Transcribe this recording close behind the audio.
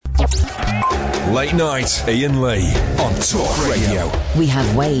Late night, Iain Lee on Talk Radio. We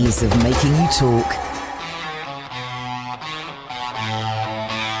have ways of making you talk.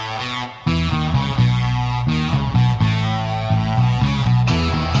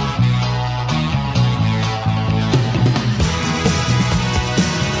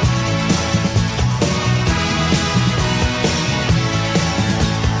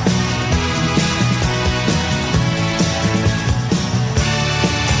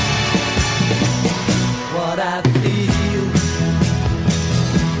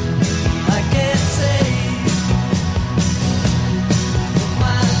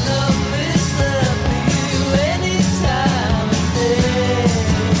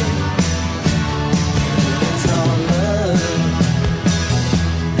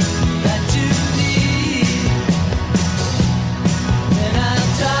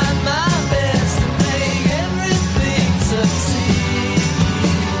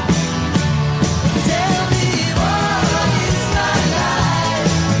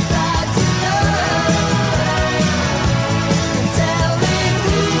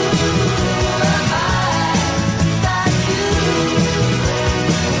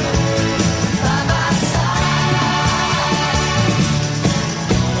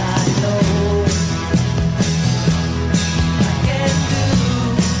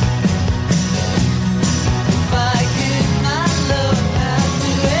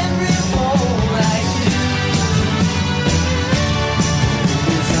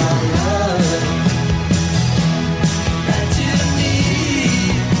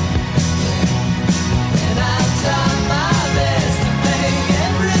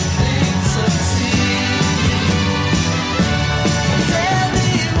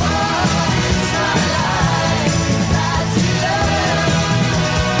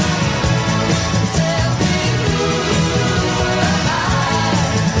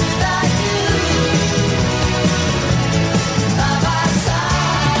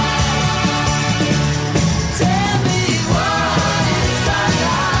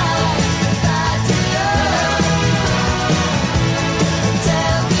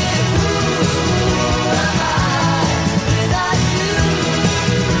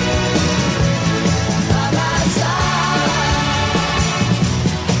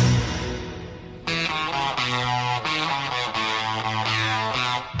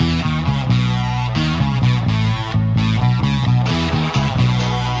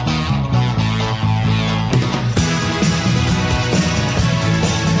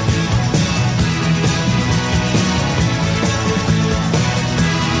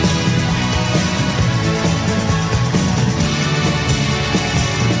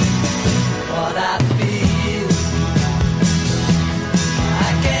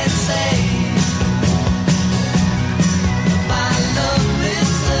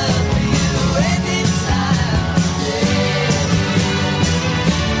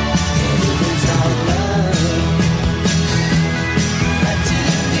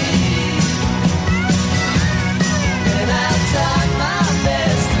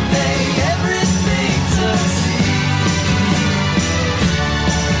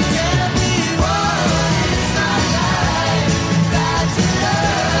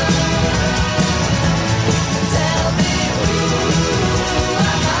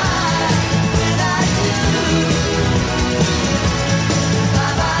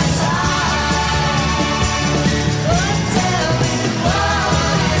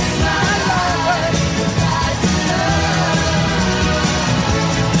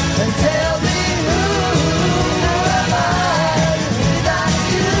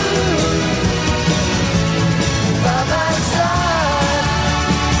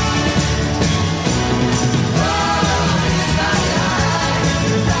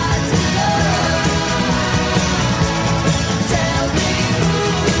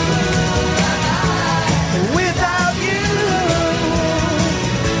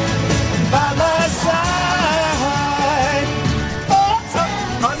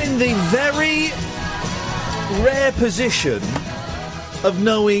 Position of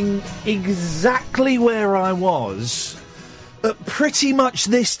knowing exactly where I was at pretty much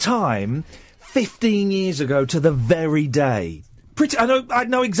this time 15 years ago to the very day. I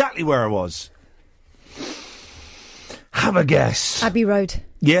know exactly where I was. Have a guess. Abbey Road.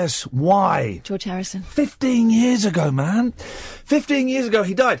 Yes, why? George Harrison. 15 years ago, man. 15 years ago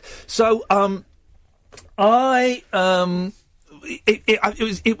he died. So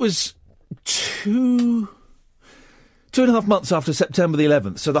it was 2.5 months after September the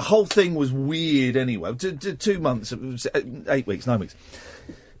 11th, so the whole thing was weird anyway. 2 months, it was 8 weeks, 9 weeks.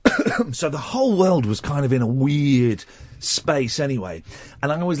 So the whole world was kind of in a weird space anyway.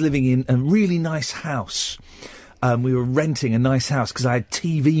 And I was living in a really nice house. We were renting a nice house because I had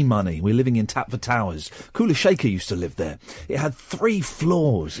TV money. We were living in Tapford Towers. Kula Shaker used to live there. It had 3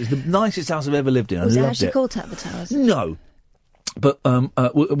 floors. It's the nicest house I've ever lived in. I loved it. Was it actually called Tapford Towers? No. But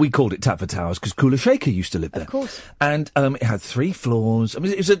we called it Tapford Towers because Kula Shaker used to live there. Of course. And it had 3 floors. I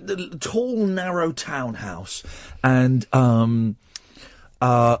mean, it was a tall, narrow townhouse. And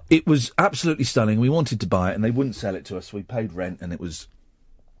it was absolutely stunning. We wanted to buy it and they wouldn't sell it to us. We paid rent and it was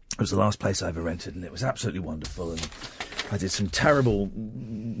the last place I ever rented, and it was absolutely wonderful. And I did some terrible,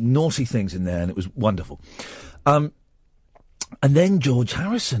 naughty things in there, and it was wonderful. And then George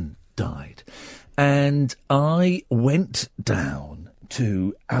Harrison died, and I went down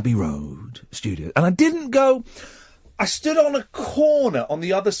to Abbey Road Studio, and I didn't go. I stood on a corner on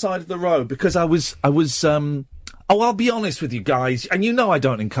the other side of the road because I was. I'll be honest with you guys, and you know I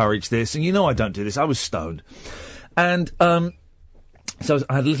don't encourage this, and you know I don't do this. I was stoned, and so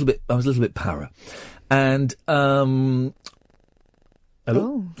I was a little bit para, and hello,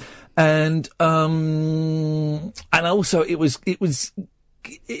 and also it was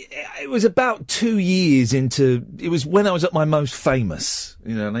about 2 years into. It was when I was at my most famous,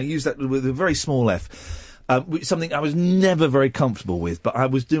 and I use that with a very small f. Something I was never very comfortable with, but I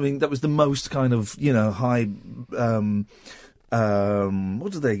was doing. That was the most kind of high.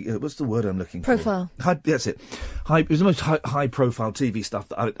 What's the word I'm looking Profile. for? High, that's it. It was the most high profile TV stuff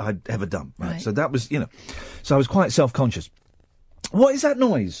that I'd ever done. Right? So that was, so I was quite self-conscious. What is that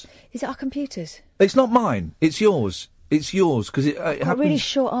noise? Is it our computers? It's not mine. It's yours. It's yours because it happens. Really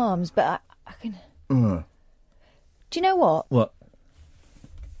short arms, but I can. Do you know what? What?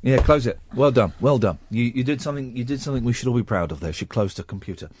 Yeah, close it. Well done. Well done. You did something. You did something we should all be proud of. There, she closed her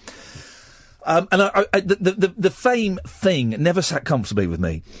computer. And the fame thing never sat comfortably with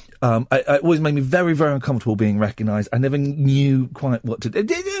me. It always made me very, very uncomfortable being recognised. I never knew quite what to do.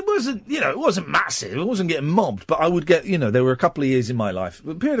 It wasn't, it wasn't massive. It wasn't getting mobbed, but I would get, there were a couple of years in my life,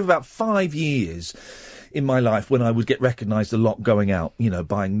 a period of about 5 years in my life when I would get recognised a lot going out,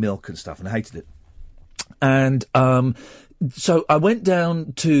 buying milk and stuff, and I hated it. And, so I went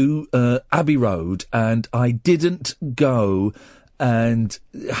down to, Abbey Road and I didn't go and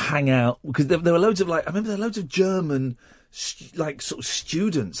hang out because there were loads of I remember there were loads of German sort of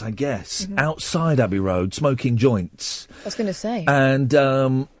students, I guess, outside Abbey Road smoking joints. I was going to say, and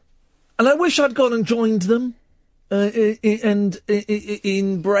I wish I'd gone and joined them and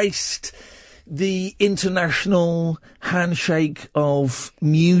embraced the international handshake of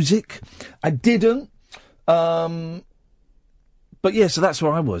music. I didn't, but yeah, so that's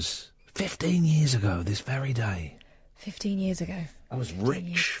where I was 15 years ago this very day. 15 years ago. I was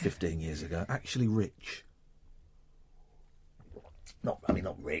rich 15 years ago. Actually rich. Not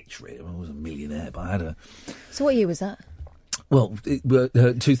rich. I wasn't a millionaire, but I had a... So what year was that? Well,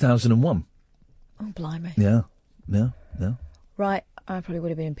 2001. Oh, blimey. Yeah. Right, I probably would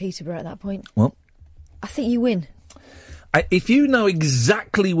have been in Peterborough at that point. Well, I think you win. If you know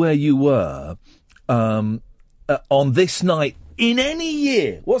exactly where you were on this night in any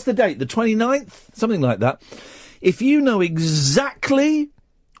year, what's the date? The 29th? Something like that. If you know exactly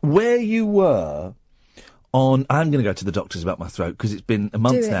where you were on... I'm going to go to the doctors about my throat because it's been a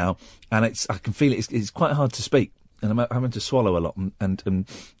month now and I can feel it. It's quite hard to speak and I'm having to swallow a lot and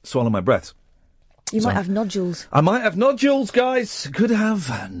swallow my breath. You might have nodules. I might have nodules, guys. Could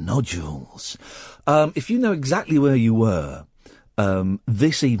have nodules. If you know exactly where you were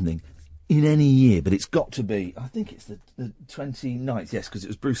this evening in any year, but it's got to be, I think it's the 29th, yes, because it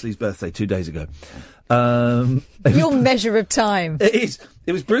was Bruce Lee's birthday 2 days ago. Your measure of time. It is.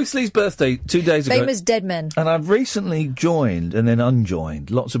 It was Bruce Lee's birthday 2 days ago. Famous dead men. And I've recently joined and then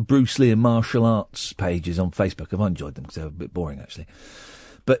unjoined lots of Bruce Lee and martial arts pages on Facebook. I've unjoined them because they were a bit boring, actually.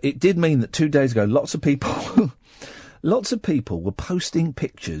 But it did mean that 2 days ago, lots of people were posting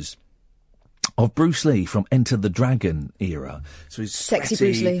pictures of Bruce Lee from Enter the Dragon era. So he's sexy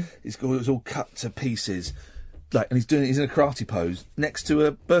sweaty, Bruce Lee. It's all cut to pieces, and he's in a karate pose next to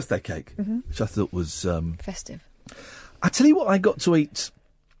a birthday cake, which I thought was festive. I tell you what, I got to eat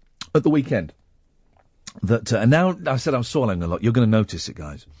at the weekend. That and now I said I'm swallowing a lot. You're going to notice it,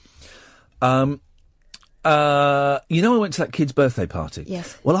 guys. I went to that kid's birthday party.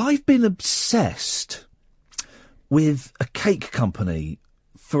 Yes. Well, I've been obsessed with a cake company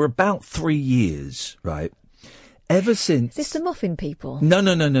for about 3 years, right? Ever since... Is this the muffin people? No,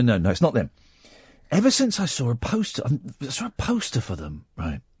 it's not them. Ever since I saw a poster for them,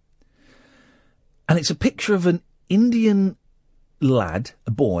 right? And it's a picture of an Indian lad,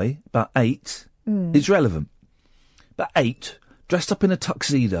 a boy, about 8. It's relevant. About 8, dressed up in a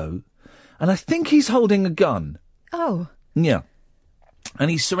tuxedo, and I think he's holding a gun. Oh. Yeah.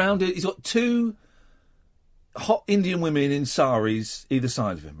 And he's surrounded... He's got two hot Indian women in saris either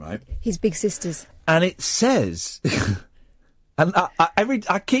side of him, right? His big sisters. And it says... and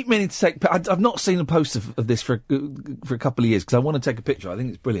I keep meaning to take... I've not seen a post of this for a couple of years because I want to take a picture. I think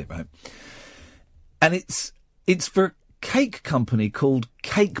it's brilliant, right? And it's for a cake company called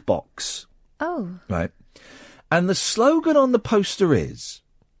Cake Box. Oh. Right. And the slogan on the poster is...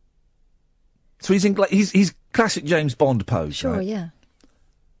 So he's classic James Bond pose, Sure, right? yeah.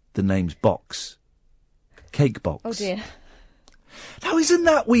 The name's Box. Cake Box. Oh, dear. Now, isn't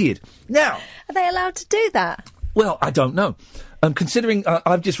that weird? Now... Are they allowed to do that? Well, I don't know. Considering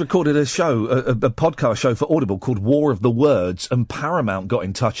I've just recorded a show, a podcast show for Audible called War of the Words, and Paramount got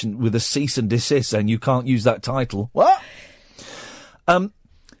in touch with a cease and desist saying you can't use that title. What?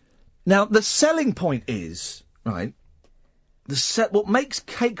 Now, the selling point is, right, what makes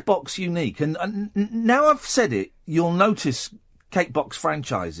Cake Box unique, and now I've said it, you'll notice Cake Box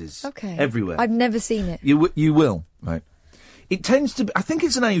franchises everywhere. I've never seen it. You will, right. It tends to be, I think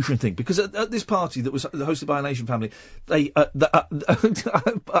it's an Asian thing, because at this party that was hosted by an Asian family, I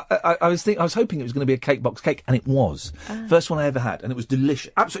was hoping it was going to be a Cake Box cake, and it was. First one I ever had, and it was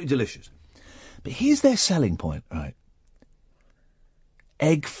delicious, absolutely delicious. But here's their selling point, right?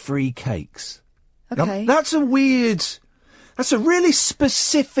 Egg-free cakes. Okay. Now, that's a really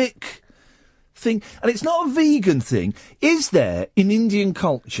specific thing, and it's not a vegan thing. Is there, in Indian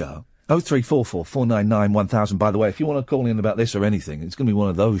culture... 0344 499 1000. By the way, if you want to call in about this or anything, it's going to be one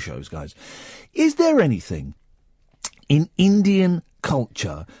of those shows, guys. Is there anything in Indian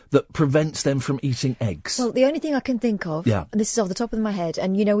culture that prevents them from eating eggs? Well, the only thing I can think of, and this is off the top of my head,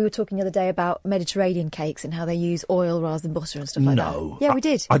 and we were talking the other day about Mediterranean cakes and how they use oil rather than butter and stuff like that. No. Yeah, we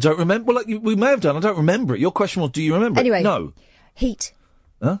did. I don't remember. Well, we may have done. I don't remember it. Your question was, do you remember anyway, it? No. Heat.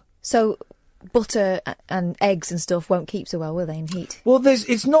 Huh? So... butter and eggs and stuff won't keep so well, will they, in heat? Well,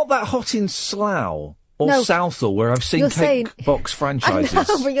 it's not that hot in Slough or Southall where I've seen Cake Box franchises. I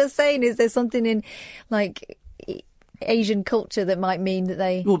know, but you're saying is there something in, like, Asian culture that might mean that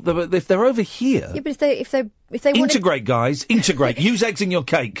they... Well, if they're over here... Yeah, but if they integrate, guys, integrate. Use eggs in your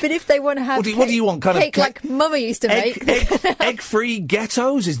cake. But if they want to have what do you want? Cake like Mama used to make. Egg-free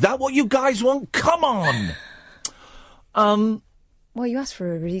ghettos? Is that what you guys want? Come on! Well, you asked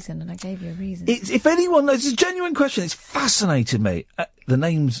for a reason, and I gave you a reason. If anyone knows, it's a genuine question. It's fascinated me. The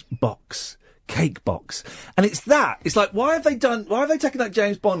name's Box, Cake Box, and it's that. It's like, why have they taken that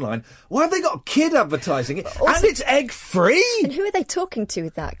James Bond line? Why have they got a kid advertising it? Also, and it's egg free. And who are they talking to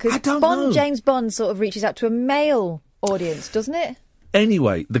with that? Because I don't know. James Bond sort of reaches out to a male audience, doesn't it?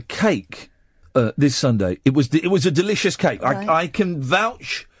 Anyway, the cake this Sunday, it was a delicious cake. Right. I can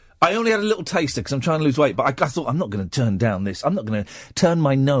vouch. I only had a little taster because I'm trying to lose weight, but I thought I'm not going to turn down this. I'm not going to turn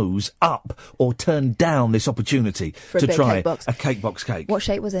my nose up or turn down this opportunity to try a Cake Box cake. What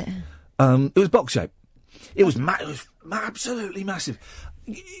shape was it? It was box shape. It was absolutely massive.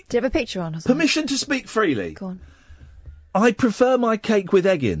 Do you have a picture on? Or Permission to speak freely. Go on. I prefer my cake with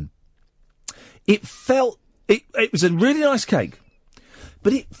egg in. It was a really nice cake,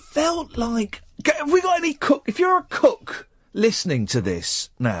 but it felt like... Have we got any cook? If you're a cook... listening to this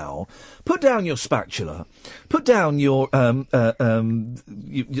now, put down your spatula, put down your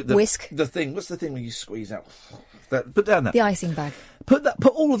whisk. The thing. What's the thing where you squeeze out? Put down that. The icing bag. Put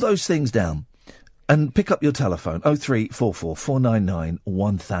all of those things down, and pick up your telephone 0344 499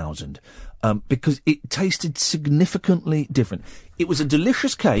 1000. Because it tasted significantly different. It was a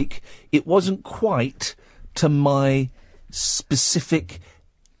delicious cake. It wasn't quite to my specific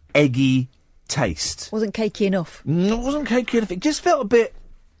eggy taste. Wasn't cakey enough. No, it wasn't cakey enough. It just felt a bit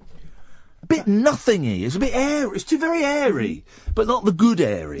nothingy. It's a bit airy. It's too very airy, but not the good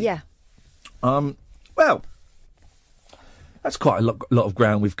airy. Yeah. Well, that's quite a lot of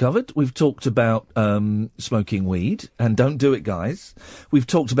ground we've covered. We've talked about smoking weed, and don't do it, guys. We've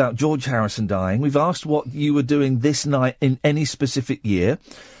talked about George Harrison dying. We've asked what you were doing this night in any specific year,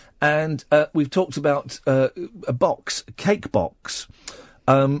 and we've talked about a Cake Box.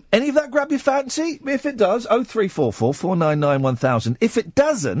 Any of that grab your fancy? If it does, 0344 499 1000. If it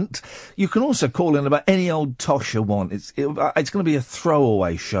doesn't, you can also call in about any old tosh you want. It's going to be a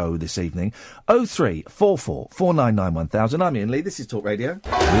throwaway show this evening. 0344 499 1000. I'm Iain Lee. This is Talk Radio.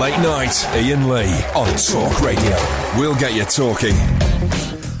 Late night, Iain Lee on Talk Radio. We'll get you talking.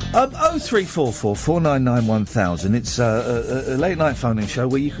 0344 499 1000. It's a late night phoning show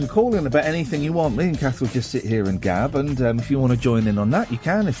where you can call in about anything you want. Me and Kath will just sit here and gab, and if you want to join in on that, you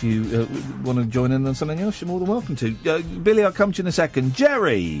can. If you want to join in on something else, you're more than welcome to. Billy, I'll come to you in a second.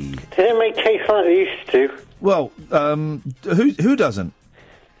 Jerry! Does it make taste like they used to? Well, who doesn't?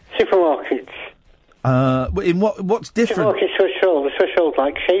 Supermarkets. In what's different? The threshold's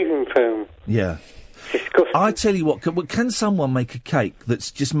like shaving foam. Yeah. Disgusting. I tell you what, can someone make a cake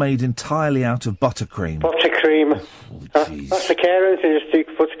that's just made entirely out of buttercream? Buttercream. That's the carers who just do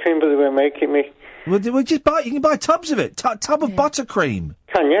buttercream, but they won't make it me. Well, just buy. You can buy tubs of it. Tub of buttercream.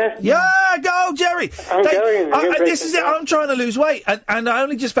 Can you? Yeah, go, Jerry. I'm going. This is it. I'm trying to lose weight, and I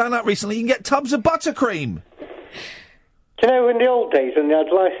only just found out recently you can get tubs of buttercream. Do you know, in the old days when they had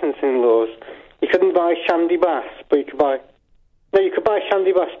licensing laws, you couldn't buy Shandy Bass, but you could buy. No, you could buy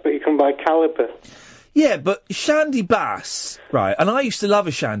Shandy Bass, but you couldn't buy Caliber. Yeah, but Shandy Bass, right? And I used to love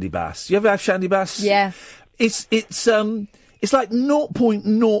a Shandy Bass. You ever have Shandy Bass? Yeah. It's like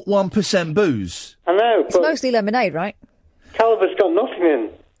 0.01% booze. I know. It's mostly lemonade, right? Caliber's got nothing in.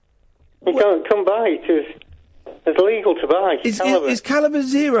 You can't come buy it. It's legal to buy. Is Caliber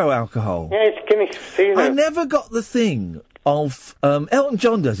zero alcohol? Yeah, it's Guinness zero. I never got the thing of Elton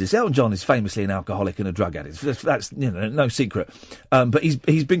John does this. Elton John is famously an alcoholic and a drug addict. That's no secret. But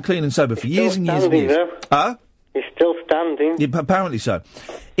he's been clean and sober for years and years and years. Huh? He's still standing. Yeah, apparently so.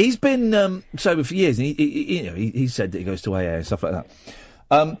 He's been sober for years, and he said that he goes to AA and stuff like that.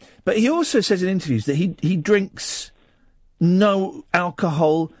 But he also says in interviews that he drinks no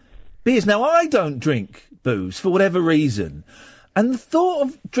alcohol beers. Now, I don't drink booze for whatever reason, and the thought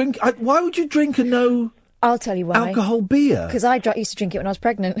of why would you drink a no? I'll tell you why. Alcohol beer? Because I used to drink it when I was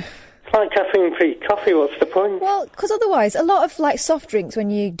pregnant. It's like caffeine-free coffee. What's the point? Well, because otherwise, a lot of soft drinks when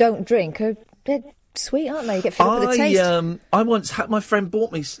you don't drink they're sweet, aren't they? You get filled with the taste. I once had my friend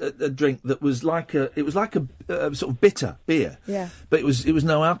bought me a drink that was like a sort of bitter beer. Yeah. But it was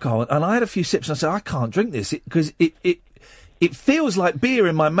no alcohol, and I had a few sips, and I said I can't drink this because it feels like beer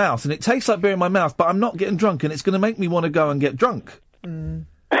in my mouth, and it tastes like beer in my mouth, but I'm not getting drunk, and it's going to make me want to go and get drunk. Mm.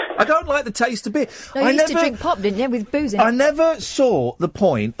 I don't like the taste of beer. No, you used to drink pop, didn't you, with booze in it? I never saw the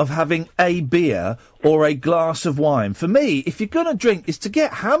point of having a beer or a glass of wine. For me, if you're going to drink, it's to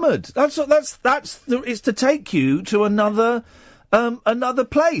get hammered. It's to take you to another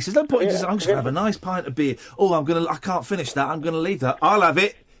place. There's no point in just, I'm just going to have a nice pint of beer. Oh, I can't finish that. I'm going to leave that. I'll have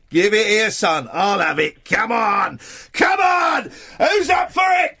it. Give it here, son. I'll have it. Come on. Come on. Who's up for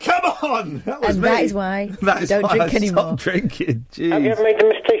it? Come on. That was me. That is why you don't drink anymore. Stop drinking. Jeez. Have you ever made the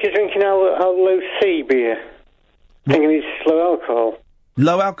mistake of drinking our low C beer? Thinking it's low alcohol.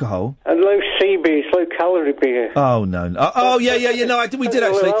 Low alcohol? A low C beer, it's low calorie beer. Oh, no. Yeah. No, we did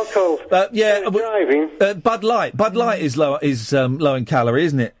actually. Low alcohol. Driving. Bud Light. Bud Light is low in calorie,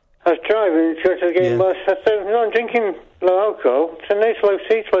 isn't it? I was driving, I said, no, I'm drinking low alcohol. So no, it's low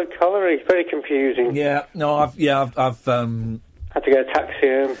C, it's low calorie. It's very confusing. Yeah, no, I've had to get a taxi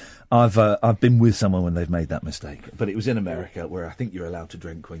home. I've been with someone when they've made that mistake, but it was in America where I think you're allowed to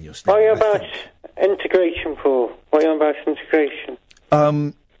drink when you're still. What are you about integration for? What are you about integration?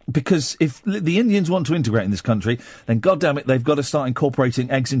 Because if the Indians want to integrate in this country, then goddamn it, they've got to start incorporating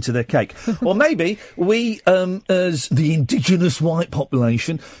eggs into their cake. Or maybe we, as the indigenous white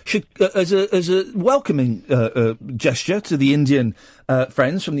population, should, as a welcoming gesture to the Indian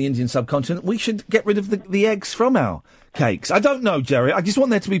friends from the Indian subcontinent, we should get rid of the eggs from our cakes. I don't know, Jerry. I just want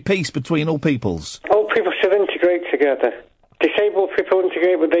there to be peace between all peoples. All people should integrate together. Disabled people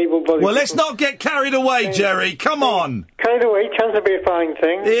integrate with able-bodied. Well, let's not get carried away, Jerry. Come on. Carried away, chance to be a fine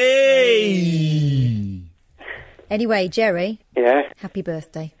thing. Hey. Anyway, Jerry. Yeah. Happy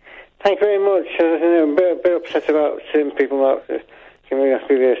birthday. Thank you very much. I'm a bit upset about certain people not giving me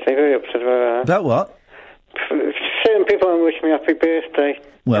happy birthday. Very upset about that. About what? Certain people don't wish me happy birthday.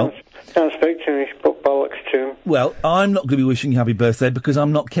 Well, can't speak to me. Put bollocks to them. Well, I'm not going to be wishing you happy birthday because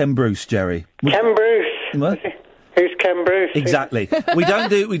I'm not Ken Bruce, Jerry. Ken Bruce. What? Who's Ken Bruce? Exactly. we don't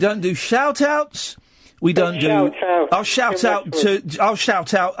do shout outs. We don't do. I'll shout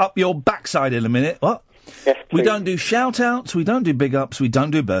out up your backside in a minute. What? Yes, please. We don't do shout outs. We don't do big ups. We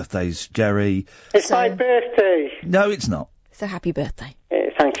don't do birthdays, Jerry. It's my birthday. No, it's not. So happy birthday.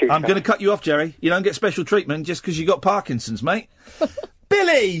 Thank you. I'm going to cut you off, Jerry. You don't get special treatment just because you got Parkinson's, mate.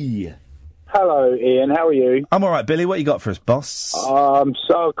 Billy. Hello, Ian. How are you? I'm all right, Billy. What you got for us, boss? So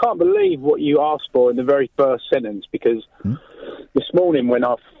I can't believe what you asked for in the very first sentence, because this morning when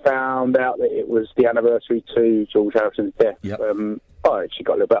I found out that it was the anniversary to George Harrison's death, I actually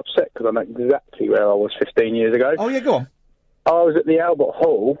got a little bit upset because I know exactly where I was 15 years ago. Oh, yeah, go on. I was at the Albert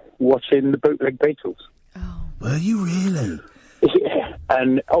Hall watching the bootleg Beatles. Oh. Were you really? Yeah.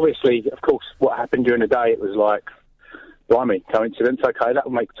 And obviously, of course, what happened during the day, it was like, blimey, coincidence. Okay, that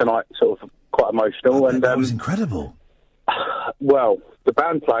will make tonight sort of quite emotional. And that was incredible. Well, the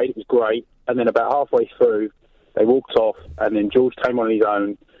band played, it was great, and then about halfway through, they walked off, and then George came on his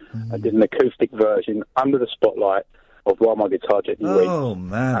own and did an acoustic version under the spotlight, of Why My Guitar Gently Weeps. Oh,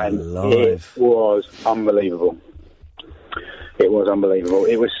 man, and alive. it was unbelievable. It was unbelievable.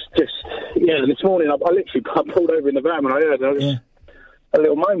 It was just, this morning I literally pulled over in the van when I heard it. A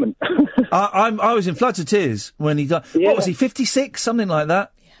little moment. I was in floods of tears when he died. Yeah. What was he, 56? Something like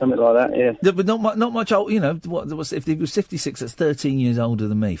that? Something like that, yeah. But not much old, if he was 56, that's 13 years older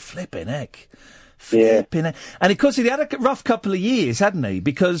than me. Flipping heck. Flipping heck. And of course, he'd had a rough couple of years, hadn't he?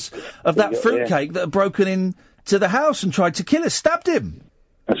 Because of that fruitcake that had broken into the house and tried to kill us, stabbed him.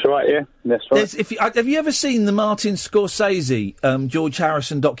 That's right, yeah. That's right. Have you ever seen the Martin Scorsese, George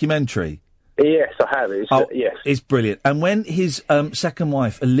Harrison documentary? Yes, I have. Yes. It's brilliant. And when his second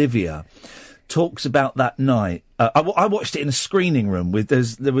wife, Olivia, talks about that night, I watched it in a screening room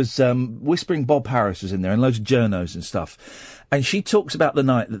there was Whispering Bob Harris was in there and loads of journos and stuff. And she talks about the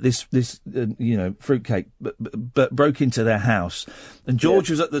night that this fruitcake broke into their house, and George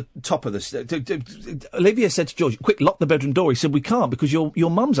was at the top of the. Olivia said to George, "Quick, lock the bedroom door." He said, "We can't because your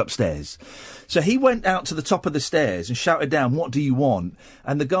mum's upstairs." So he went out to the top of the stairs and shouted down, "What do you want?"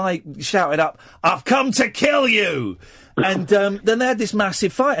 And the guy shouted up, "I've come to kill you!" And then they had this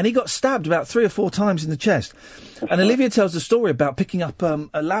massive fight, and he got stabbed about 3 or 4 times in the chest. And Olivia tells the story about picking up a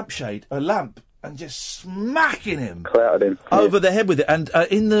lamp. And just smacking him, clouted him over the head with it. And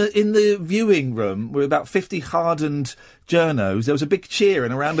in the viewing room, with about 50 hardened journos, there was a big cheer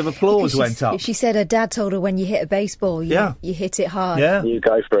and a round of applause went up. She said her dad told her when you hit a baseball, you hit it hard. Yeah, you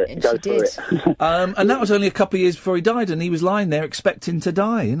go for it. And go she for did. it. And that was only a couple of years before he died, and he was lying there expecting to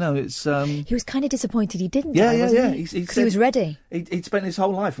die. It's. He was kind of disappointed he didn't die, wasn't he? Because he was ready. He'd spent his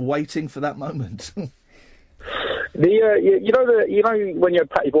whole life waiting for that moment. You know when you had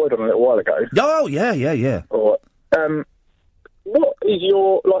Patty Boyd on a little while ago. Oh yeah. Or, what is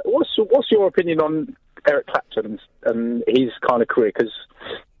your what's your opinion on Eric Clapton and his kind of career? Because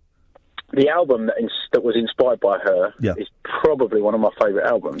the album that was inspired by her is probably one of my favourite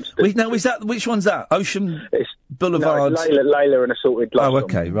albums. Which one's that? Ocean Boulevard. No, Layla and Assaulted Love. Oh,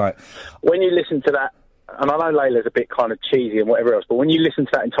 okay, right. When you listen to that. And I know Layla's a bit kind of cheesy and whatever else, but when you listen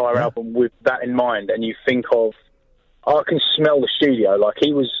to that entire album with that in mind, and you think of, I can smell the studio. Like,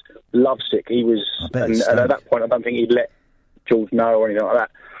 he was lovesick. He was, and at that point, I don't think he'd let George know or anything like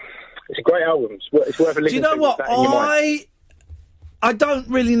that. It's a great album. It's worth a listen to. Do you know what? I don't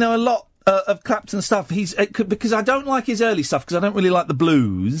really know a lot of Clapton stuff. Because I don't like his early stuff, because I don't really like the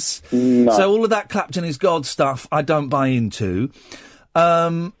blues. No. So all of that Clapton is God stuff I don't buy into.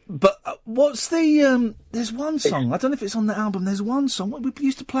 But what's the there's one song, I don't know if it's on the album, there's one song, we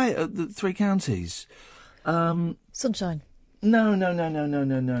used to play it at the Three Counties. Sunshine. No. Hang on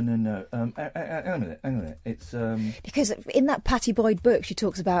a minute. It's because in that Patty Boyd book, she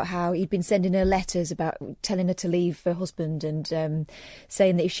talks about how he'd been sending her letters about telling her to leave her husband and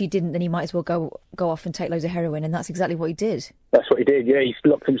saying that if she didn't, then he might as well go off and take loads of heroin, and that's exactly what he did. That's what he did. Yeah, he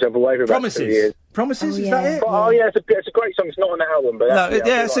locked himself away for about 2 years. Promises, is that it? Oh yeah, it's a great song. It's not on the album, but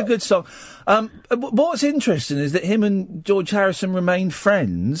it's a good song. What's interesting is that him and George Harrison remained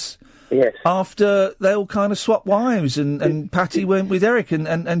friends. Yes. After they all kind of swapped wives, and Patty went with Eric,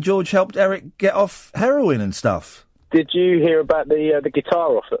 and George helped Eric get off heroin and stuff. Did you hear about the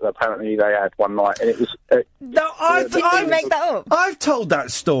guitar off that apparently they had one night? And it was no, I've make that up. I've told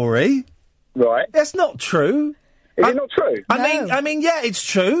that story. Right. That's not true. Is it not true? I mean, yeah, it's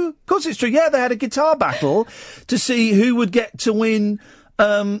true. Of course, it's true. Yeah, they had a guitar battle to see who would get to win.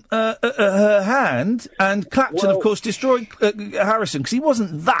 Her hand, and Clapton, of course, destroyed Harrison because he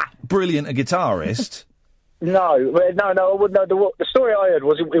wasn't that brilliant a guitarist. No. The story I heard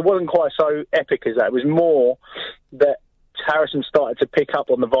was it wasn't quite so epic as that. It was more that Harrison started to pick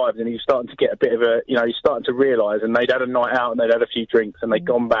up on the vibes, and he was starting to get a bit of he's starting to realise, and they'd had a night out, and they'd had a few drinks, and they'd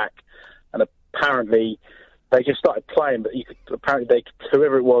gone back, and apparently they just started playing, but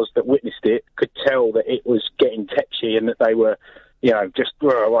whoever it was that witnessed it could tell that it was getting tetchy, and that they were. Just,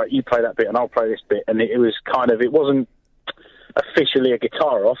 right, you play that bit and I'll play this bit. And it was it wasn't officially a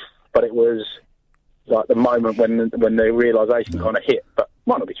guitar off, but it was like the moment when the realisation kind of hit. But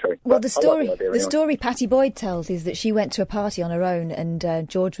might not be true. Well, the story Patty Boyd tells is that she went to a party on her own, and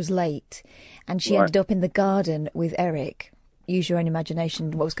George was late, and she ended up in the garden with Eric. Use your own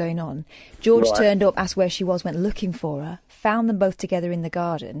imagination what was going on. George turned up, asked where she was, went looking for her, found them both together in the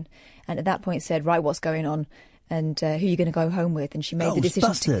garden, and at that point said, right, what's going on? And who are you going to go home with? And she made the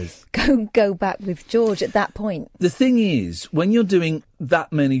decision to go back with George at that point. The thing is, when you're doing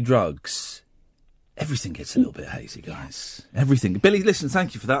that many drugs, everything gets a little bit hazy, guys. Everything. Billy, listen,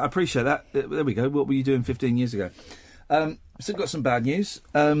 thank you for that. I appreciate that. There we go. What were you doing 15 years ago? Still got some bad news.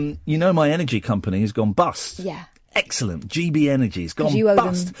 My energy company has gone bust. Yeah. excellent. GB Energy's gone you owe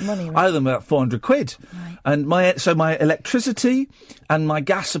bust. them money, right? I owe them about 400 quid. Right. And my electricity and my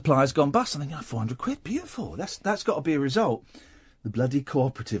gas supply has gone bust. I'm thinking, 400 quid, beautiful. That's got to be a result. The bloody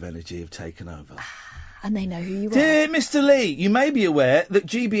cooperative energy have taken over. And they know who you are. Dear Mr. Lee, you may be aware that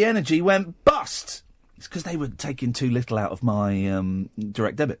GB Energy went bust. It's because they were taking too little out of my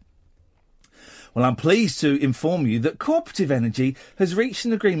direct debit. Well, I'm pleased to inform you that Cooperative Energy has reached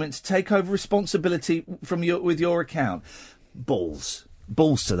an agreement to take over responsibility with your account. Balls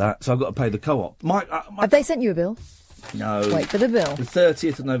to that. So I've got to pay the co-op. Have they sent you a bill? No. Wait for the bill. The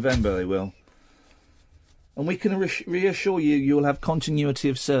 30th of November they will. And we can reassure you you'll have continuity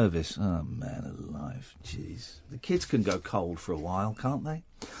of service. Oh, man alive. Jeez. The kids can go cold for a while, can't they?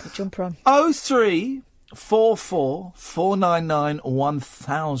 Jump on. 0344 499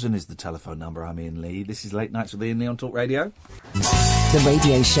 1000 is the telephone number. I'm Iain Lee. This is Late Nights with Iain Lee on Talk Radio. The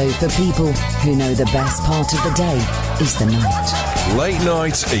radio show for people who know the best part of the day is the night. Late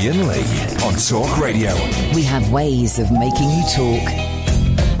Night Iain Lee on Talk Radio. We have ways of making you talk.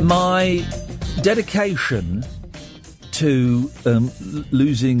 My dedication to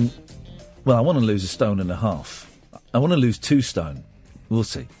losing... Well, I want to lose 1.5 stone. I want to lose 2 stone. We'll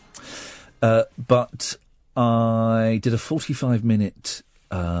see. But I did a 45-minute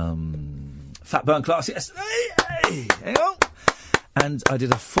fat burn class yesterday. Hey, hang on. And I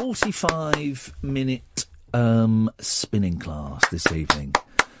did a 45-minute spinning class this evening.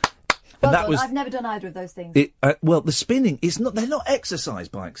 Well done. I've never done either of those things. Well, the spinning is not. They're not exercise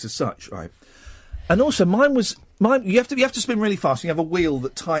bikes as such, right? And also, mine. You have to spin really fast. And you have a wheel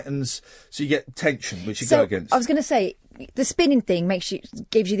that tightens, so you get tension, which you go against. I was going to say, the spinning thing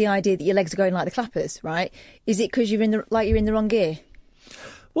gives you the idea that your legs are going like the clappers, right? Is it because you're in the wrong gear?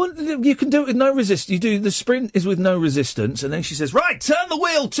 Well, you can do it with no resistance. You do the sprint is with no resistance, and then she says, "Right, turn the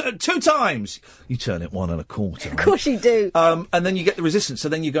wheel 2 times." You turn it 1 1/4. Right? Of course you do. And then you get the resistance. So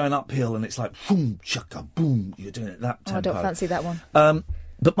then you're going uphill, and it's like boom, chaka, boom. You're doing it that tempo. I don't fancy that one.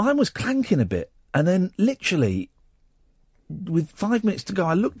 But mine was clanking a bit, and then literally, with 5 minutes to go,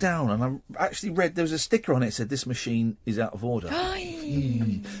 I looked down and I actually read there was a sticker on it that said, "This machine is out of order."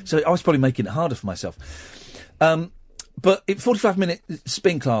 So I was probably making it harder for myself. But 45-minute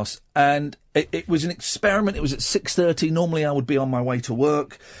spin class, and it was an experiment. It was at 6:30. Normally, I would be on my way to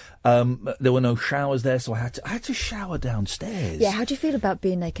work. There were no showers there, so I had to shower downstairs. Yeah, how do you feel about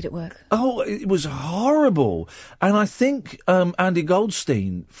being naked at work? Oh, it was horrible. And I think Andy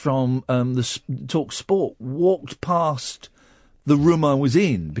Goldstein from the Talk Sport walked past the room I was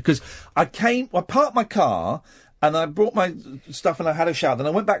in, because I parked my car. And I brought my stuff and I had a shower. Then I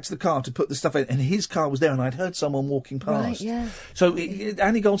went back to the car to put the stuff in, and his car was there, and I'd heard someone walking past. Right, yeah. So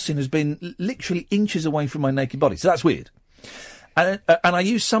Andy Goldstein has been literally inches away from my naked body. So that's weird. And I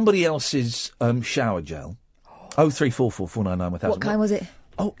used somebody else's shower gel. 0344 499 1000. What kind was it?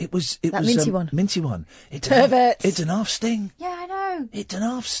 Oh, it was that minty one. Minty one. Perverts. It's an half sting. Yeah, I know. It's an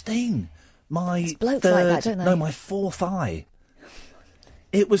half sting. My blokes like that, don't they? No, my 4th eye.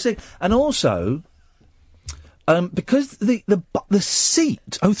 It was sick. And also, because the seat,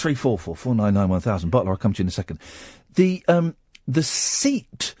 0344 499 1000, Butler, I'll come to you in a second. The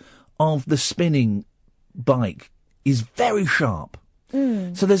seat of the spinning bike is very sharp.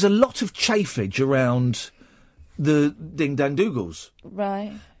 So there's a lot of chafage around the ding-dang-doogles.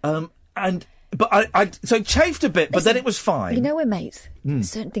 Right. But I chafed a bit, but then it was fine. You know we're mates.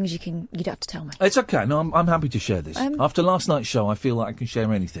 Certain things you don't have to tell me. It's okay. No, I'm happy to share this. After last night's show, I feel like I can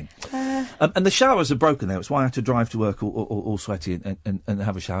share anything. And the showers are broken there. It's why I had to drive to work all sweaty and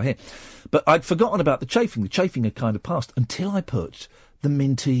have a shower here. But I'd forgotten about the chafing. The chafing had kind of passed until I put the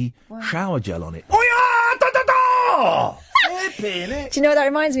minty shower gel on it. Oh, yeah! Da, da, da! Do you know what that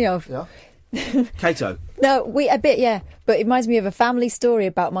reminds me of? Yeah. Cato. No, a bit, yeah. But it reminds me of a family story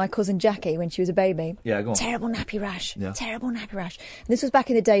about my cousin Jackie when she was a baby. Yeah, go on. Terrible nappy rash. Yeah. Terrible nappy rash. And this was back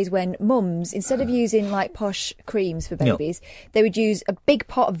in the days when mums, instead of using like posh creams for babies, they would use a big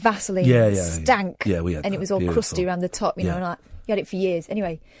pot of Vaseline. Stank. Yeah, we had and that. it was all Beautiful. crusty around the top, you know, and you had it for years.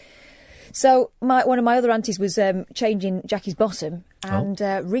 Anyway. So one of my other aunties was changing Jackie's bottom and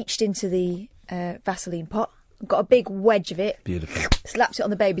reached into the Vaseline pot, got a big wedge of it. Beautiful. Slapped it on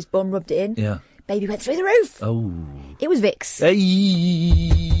the baby's bum, rubbed it in. Yeah. Baby went through the roof. Oh. It was Vicks.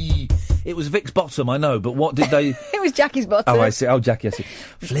 Hey. It was Vic's bottom, I know, but what did they... It was Jackie's bottom. Oh, I see. Oh, Jackie, I see.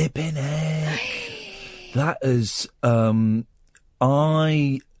 Flipping it. That is... I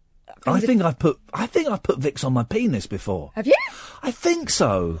think I've put Vicks on my penis before. Have you? I think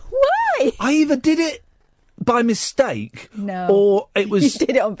so. Why? I either did it by mistake, or it was... You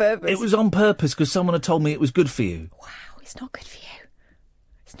did it on purpose. It was on purpose because someone had told me it was good for you. Wow, it's not good for you.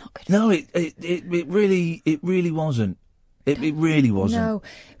 It's not good No, it really wasn't. It really wasn't. No,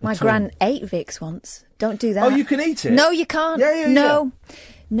 my gran ate Vicks once. Don't do that. Oh, you can eat it? No, you can't. Yeah.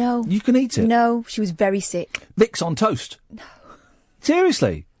 No. You can eat it? No, she was very sick. Vicks on toast? No.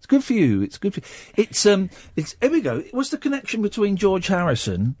 Seriously? It's good for you. It's good for you. It's, here we go. What's the connection between George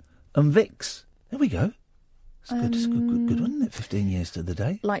Harrison and Vicks? There we go. It's good. It's good, wasn't it? 15 years to the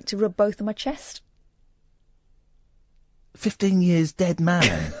day. Like to rub both on my chest. 15 years dead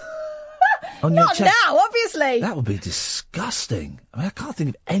man. On your Not chest. now, obviously. That would be disgusting. I mean, I can't think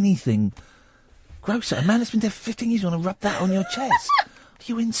of anything grosser. A man that's been dead for 15 years, you want to rub that on your chest? Are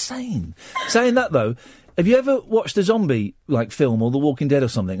you insane? Saying that, though, have you ever watched a zombie, film or The Walking Dead or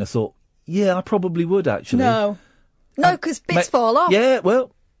something? I thought, yeah, I probably would, actually. No, because bits fall off. Yeah,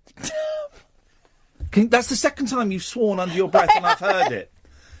 well... that's the second time you've sworn under your breath and I've heard it.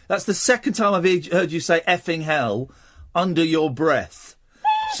 That's the second time I've heard you say effing hell under your breath.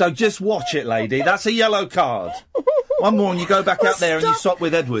 So just watch it, lady. That's a yellow card. One more and you go back out there and you swap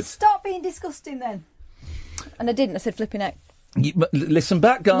with Edward. Stop being disgusting then. And I didn't. I said flipping heck. Listen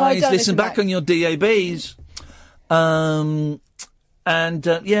back, guys. No, listen back on your DABs. I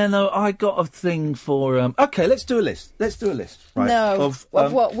got a thing for... OK, let's do a list. Right, no. Of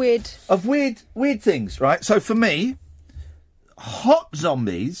what? Weird... Of weird things, right? So for me, hot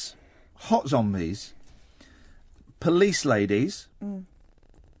zombies, police ladies...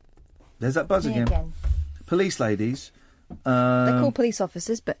 There's that buzz again. Police ladies. They're called police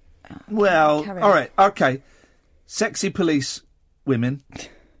officers, but... all right, OK. Sexy police women.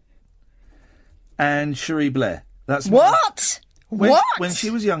 And Cherie Blair. That's what? What? When she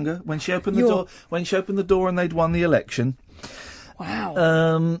was younger, when she opened the door and they'd won the election.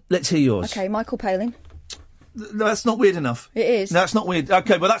 Wow. Let's hear yours. OK, Michael Palin. No, that's not weird enough. It is. No, that's not weird.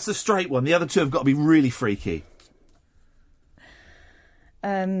 OK, well, that's the straight one. The other two have got to be really freaky.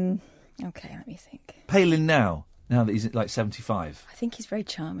 OK, let me think. Palin now that he's 75. I think he's very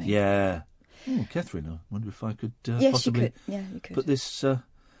charming. Yeah. Oh, Catherine, I wonder if I could yes, possibly... you could. Yeah, you could. Put this...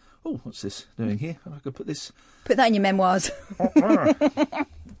 what's this doing here? I could put this... Put that in your memoirs. Who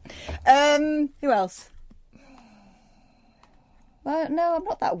else? Well, no, I'm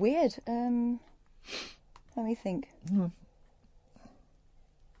not that weird. Let me think.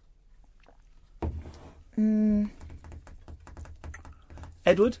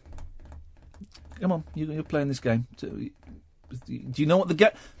 Edward? Come on, you're playing this game. Do you know what the game...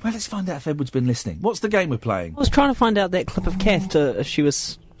 Well, let's find out if Edward's been listening. What's the game we're playing? I was trying to find out that clip of Kath. She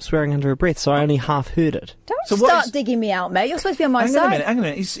was swearing under her breath, so I only half heard it. Don't start digging me out, mate. You're supposed to be on my side. Hang on a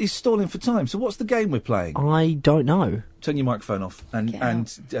minute. He's stalling for time. So what's the game we're playing? I don't know. Turn your microphone off and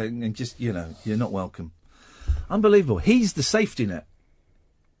just, you're not welcome. Unbelievable. He's the safety net.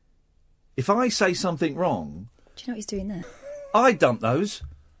 If I say something wrong... Do you know what he's doing there? I dump those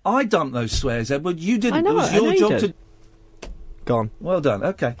swears, Edward. You didn't. I know, it was your job to... Gone. Well done.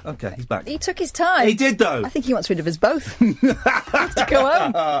 Okay, he's back. He took his time. He did, though. I think he wants rid of us both. He has to go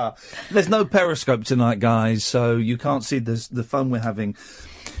home. There's no Periscope tonight, guys, so you can't see the fun we're having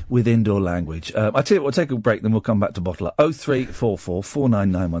with indoor language. I tell you what, we'll take a break, then we'll come back to Bottler. 0344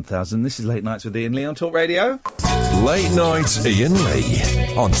 499 1000. This is Late Nights with Iain Lee on Talk Radio. Late Night Iain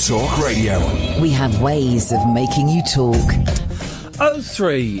Lee on Talk Radio. We have ways of making you talk.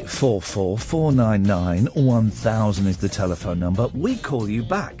 0344 499 1000 is the telephone number. We call you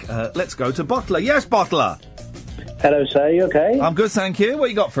back. Let's go to Bottler. Yes, Bottler. Hello, sir. You okay? I'm good, thank you. What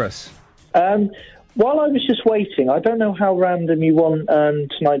you got for us? While I was just waiting, I don't know how random you want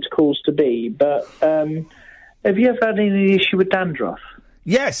tonight's calls to be, but have you ever had any issue with dandruff?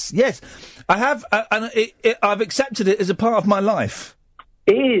 Yes. I have, and I've accepted it as a part of my life.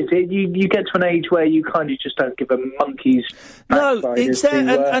 It is. You get to an age where you kind of just don't give a monkey's No, it's there,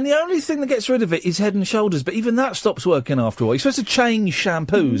 and the only thing that gets rid of it is Head and Shoulders, but even that stops working after a while. You're supposed to change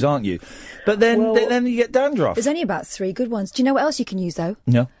shampoos, aren't you? But then you get dandruff. There's only about 3 good ones. Do you know what else you can use, though?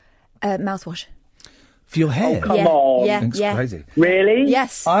 No. Mouthwash. For your hair? Oh, come on. Yeah. Crazy. Really?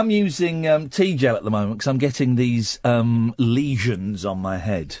 Yes. I'm using T-gel at the moment because I'm getting these lesions on my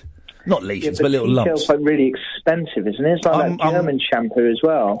head. Not lesions, but little lumps. T-gel's like really expensive, isn't it? It's like that German shampoo as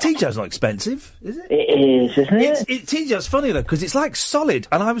well. T-gel's not expensive, is it? It is, isn't it? T-gel's funny though because it's like solid,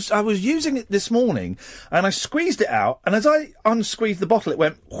 and I was using it this morning, and I squeezed it out, and as I unsqueezed the bottle, it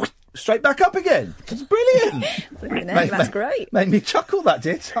went straight back up again. It's brilliant. That's great. Made me chuckle. That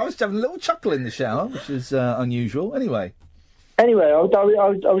did. I was having a little chuckle in the shower, which is unusual. Anyway, I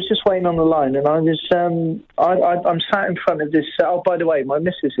was just waiting on the line, and I'm sat in front of this. Oh, by the way, my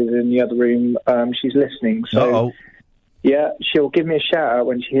missus is in the other room. She's listening, so yeah, she'll give me a shout out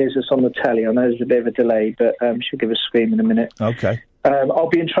when she hears us on the telly. I know there's a bit of a delay, but she'll give us a scream in a minute. Okay. I'll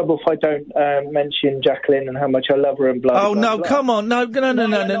be in trouble if I don't mention Jacqueline and how much I love her and blah. Oh, blah, no, blah. come on. No.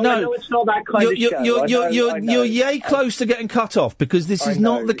 No, it's not that kind of show. You're yay close to getting cut off because this is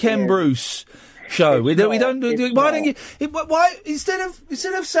not the Ken Bruce show. We don't do. Why don't you? Why instead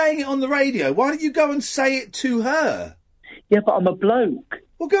of saying it on the radio, why don't you go and say it to her? Yeah, but I'm a bloke.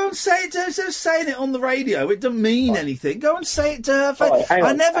 Well, go and say it to her. Instead of saying it on the radio, it doesn't mean anything. Go and say it to her face.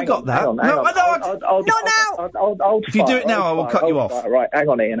 I never got that. No, not now. If you do it now, I will cut you off. Right, hang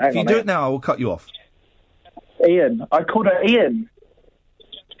on, Ian. If you do it now, I will cut you off. Ian, I called her Ian.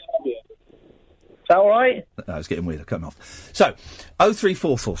 Is that all right? No, it's getting weird. I cut him off. So,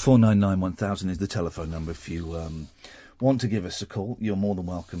 0344 499 1000 is the telephone number if you want to give us a call. You're more than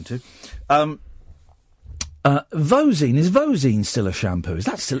welcome to. Vosine, is Vosine still a shampoo? Is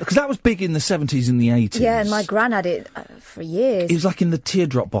that still... Because that was big in the 70s and the 80s. Yeah, and my gran had it for years. It was like in the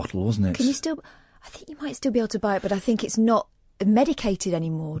teardrop bottle, wasn't it? Can you still... I think you might still be able to buy it, but I think it's not medicated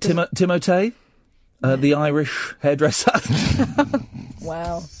anymore. Timothée? The Irish hairdresser?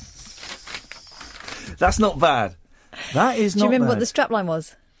 Wow. That's not bad. That is not bad. Do you remember what the strapline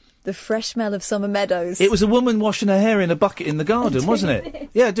was? The fresh smell of summer meadows. It was a woman washing her hair in a bucket in the garden, wasn't it?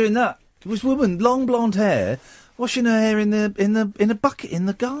 Yeah, doing that. It was a woman, long blonde hair, washing her hair in a bucket in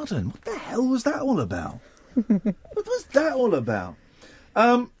the garden. What the hell was that all about? What was that all about?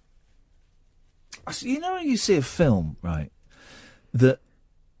 You know when you see a film, right, that...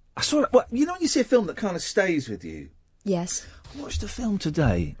 I saw it... Well, you know when you see a film that kind of stays with you? Yes. I watched a film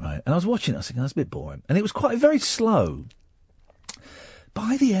today, right, and I was watching it, I was thinking, that's a bit boring. And it was quite very slow.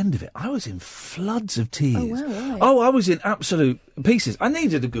 By the end of it, I was in floods of tears. Oh, wow, right. Oh, I was in absolute pieces. I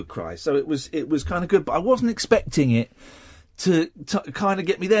needed a good cry, so it was kind of good, but I wasn't expecting it to kind of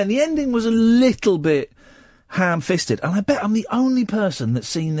get me there. And the ending was a little bit ham-fisted, and I bet I'm the only person that's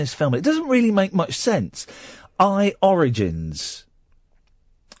seen this film. It doesn't really make much sense. Origins.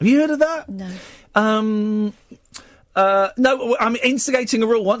 Have you heard of that? No. No, I'm instigating a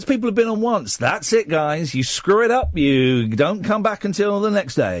rule. Once people have been on once, that's it, guys. You screw it up, you don't come back until the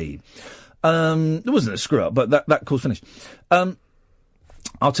next day. It wasn't a screw up, but that call's finished.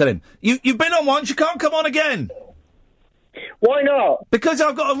 I'll tell him. You've been on once, you can't come on again. Why not? Because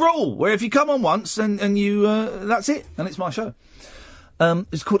I've got a rule where if you come on once and you, that's it, and it's my show.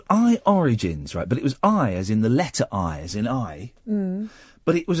 It's called Origins, right? But it was I, as in the letter I, as in I. Mm.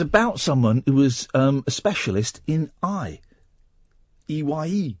 But it was about someone who was a specialist in eye.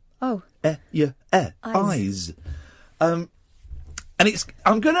 E-Y-E. Oh. Eyes. And it's...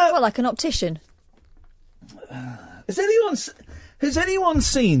 I'm going to... Well, like an optician. Has anyone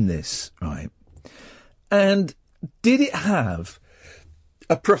seen this, right? And did it have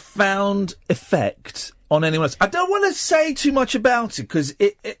a profound effect on anyone else? I don't want to say too much about it, because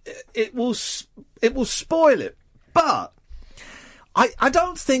it will spoil it. But... I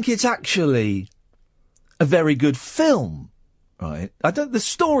don't think it's actually a very good film, right? The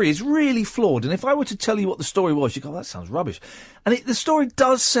story is really flawed, and if I were to tell you what the story was, you'd go, oh, that sounds rubbish. And the story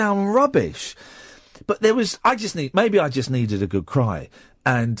does sound rubbish. But I just needed a good cry.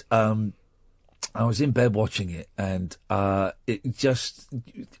 And, I was in bed watching it, and, I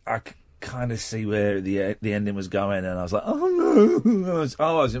could kind of see where the ending was going, and I was like, oh no!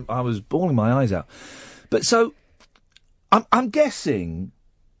 I was bawling my eyes out. But so, I'm guessing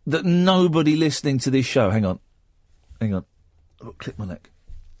that nobody listening to this show... Hang on. I've click my neck.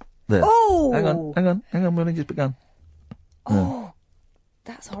 There. Oh! Hang on. We've only just begun. Oh,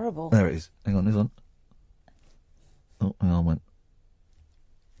 that's horrible. There it is. Hang on, this one. Oh, hang on, went.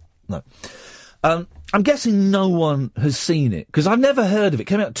 No. I'm guessing no one has seen it, because I've never heard of it. It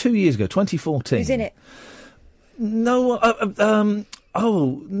came out 2 years ago, 2014. Who's in it? No one...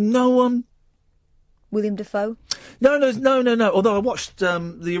 no one... William Dafoe? No. Although I watched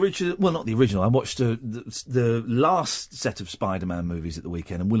the original... Well, not the original. I watched the last set of Spider-Man movies at the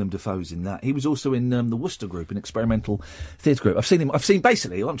weekend, and Willem Dafoe's in that. He was also in the Worcester Group, an experimental theatre group.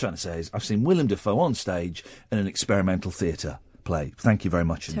 Basically, what I'm trying to say is I've seen Willem Dafoe on stage in an experimental theatre play. Thank you very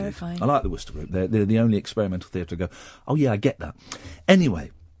much indeed. Terrifying. I like the Worcester Group. They're the only experimental theatre to go, oh yeah, I get that.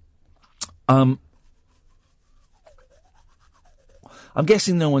 Anyway, I'm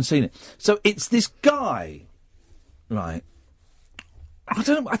guessing no one's seen it. So it's this guy, right? I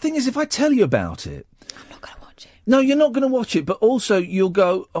think is if I tell you about it... I'm not going to watch it. No, you're not going to watch it, but also you'll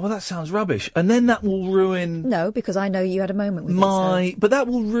go, oh, well, that sounds rubbish. And then that will ruin... No, because I know you had a moment with it. But that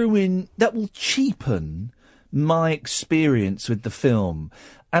will cheapen my experience with the film.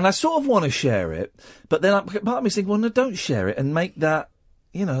 And I sort of want to share it, but then part of me is thinking, well, no, don't share it and make that,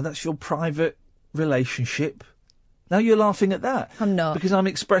 that's your private relationship. Now you're laughing at that. I'm not. Because I'm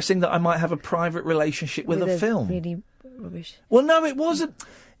expressing that I might have a private relationship with a film. Really rubbish. Well, no, it wasn't.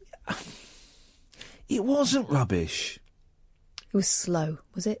 It wasn't rubbish. It was slow,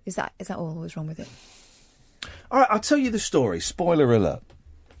 was it? Is that all that was wrong with it? All right, I'll tell you the story. Spoiler alert.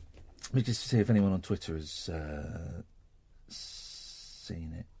 Let me just see if anyone on Twitter has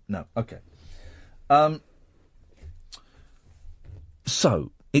seen it. No, okay.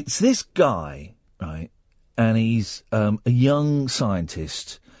 So, it's this guy, right, and he's a young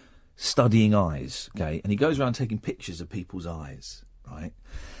scientist studying eyes, okay, and he goes around taking pictures of people's eyes, right,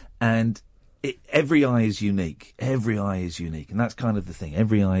 and every eye is unique. Every eye is unique, and that's kind of the thing.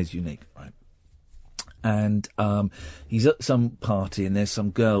 Every eye is unique, right? And he's at some party, and there's some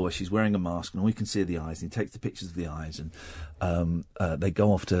girl where she's wearing a mask, and all you can see are the eyes, and he takes the pictures of the eyes, and they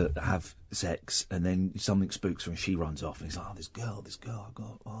go off to have sex, and then something spooks her, and she runs off, and he's like, this girl, Did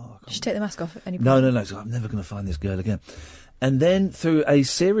she take the mask off at any point? No, so I'm never going to find this girl again. And then, through a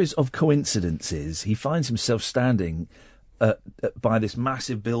series of coincidences, he finds himself standing by this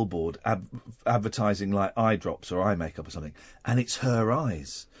massive billboard advertising like eye drops or eye makeup or something, and it's her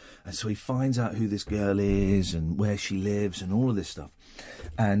eyes. And so he finds out who this girl is and where she lives and all of this stuff.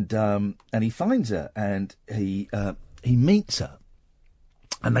 And he finds her, and he meets her,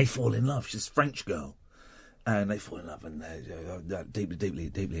 and they fall in love. She's a French girl, and they fall in love, and they're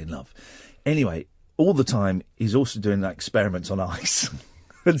deeply in love. Anyway, all the time he's also doing like experiments on ice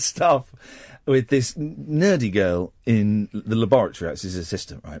and stuff with this nerdy girl in the laboratory as his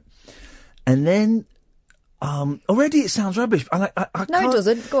assistant, right? And then already it sounds rubbish. I no, it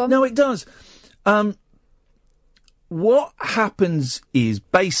doesn't. Go on. No, it does. What happens is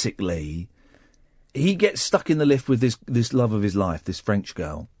basically he gets stuck in the lift with this love of his life, this French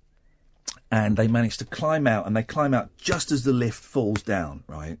girl, and they manage to climb out, and they climb out just as the lift falls down,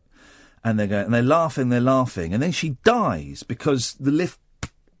 right? And they're going, and they're laughing, and then she dies because the lift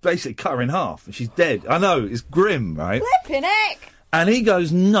basically cut her in half, and she's dead. I know, it's grim, right? Flipping heck! And he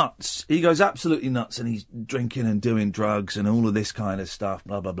goes nuts. He goes absolutely nuts, and he's drinking and doing drugs and all of this kind of stuff,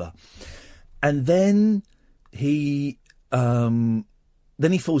 blah, blah, blah. And then he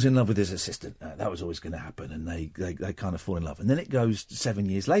falls in love with his assistant. That was always going to happen, and they kind of fall in love. And then it goes 7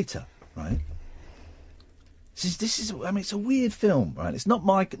 years later, right? This is, I mean, it's a weird film, right? It's not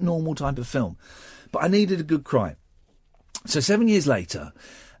my normal type of film, but I needed a good cry. So 7 years later,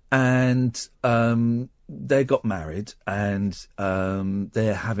 and they got married, and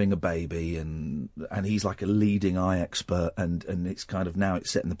they're having a baby, and he's like a leading eye expert, and it's kind of now it's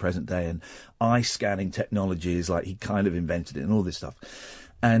set in the present day, and eye scanning technology is like he kind of invented it and all this stuff.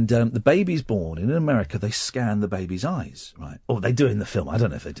 And the baby's born, and in America they scan the baby's eyes, right? Or they do it in the film. I don't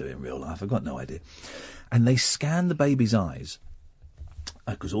know if they do it in real life. I've got no idea. And they scan the baby's eyes,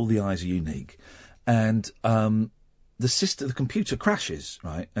 because all the eyes are unique, and the computer crashes,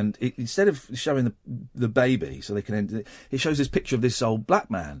 right? And instead of showing the baby, so they can, it shows this picture of this old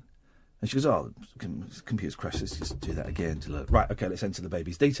black man. And she goes, "Oh, computer's crashed. Let's just do that again." Right, okay, let's enter the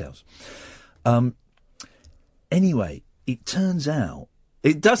baby's details. Anyway, it turns out,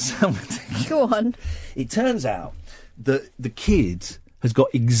 it does sound ridiculous. Go on. It turns out that the kid has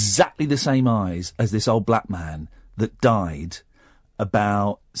got exactly the same eyes as this old black man that died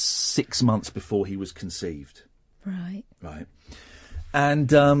about 6 months before he was conceived. Right. Right.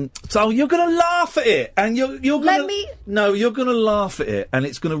 And so you're going to laugh at it, and you're going to... No, you're going to laugh at it, and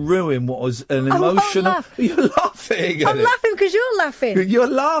it's going to ruin what was an emotional... I won't laugh. You're laughing at it. I'm laughing because you're laughing. You're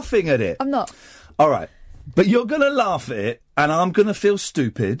laughing at it. I'm not. All right. But you're going to laugh at it, and I'm going to feel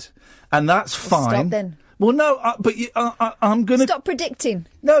stupid, and that's fine. Stop then. Well, no, but I'm going to... Stop predicting.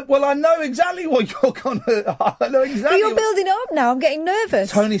 No, well, I know exactly what you're going to... I know exactly. But you're building it up now. I'm getting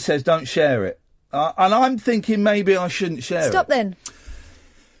nervous. Tony says don't share it. And I'm thinking maybe I shouldn't share it. Stop then.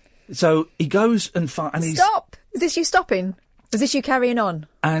 So he goes and Stop! Is this you stopping? Is this you carrying on?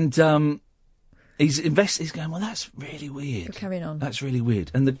 And he's going, well, that's really weird. You're carrying on. That's really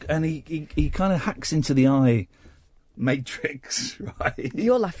weird. And he kind of hacks into the eye matrix, right?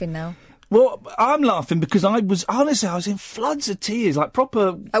 You're laughing now. Well, I'm laughing because I was in floods of tears, like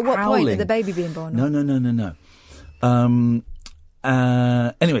proper At what howling. point? At the baby being born? No.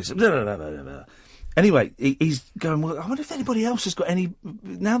 Anyway, he's going, well, I wonder if anybody else has got any...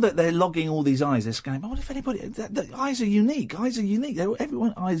 Now that they're logging all these eyes, they're going, I wonder if anybody... The eyes are unique.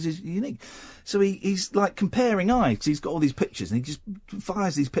 Everyone's eyes is unique. So he's, like, comparing eyes. He's got all these pictures, and he just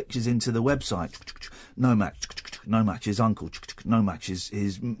fires these pictures into the website. No match. No match. His uncle. No match.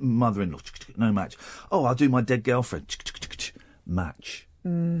 His mother-in-law. No match. Oh, I'll do my dead girlfriend. Match.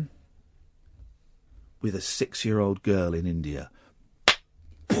 Mm. With a 6-year-old girl in India.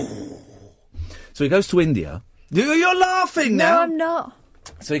 So he goes to India. You're laughing now. No, I'm not.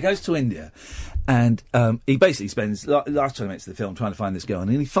 So he goes to India, And he basically spends last 20 minutes of the film trying to find this girl, and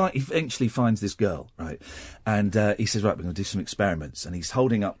he eventually finds this girl, right? And he says, right, we're going to do some experiments, and he's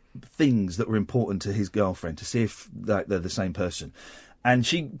holding up things that were important to his girlfriend to see if they're the same person. And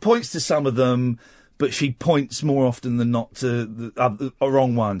she points to some of them, but she points more often than not to the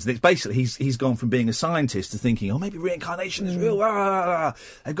wrong ones. And it's basically he's gone from being a scientist to thinking, oh, maybe reincarnation is real.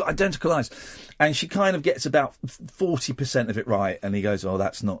 They've got identical eyes. And she kind of gets about 40% of it right, and he goes, oh,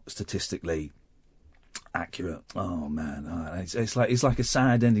 that's not statistically accurate. Oh man, it's like a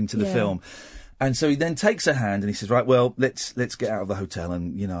sad ending to the film. And so he then takes her hand and he says, right, well, let's get out of the hotel,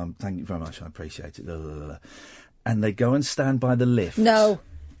 and thank you very much, I appreciate it. And they go and stand by the lift. No.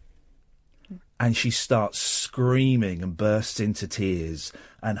 And she starts screaming and bursts into tears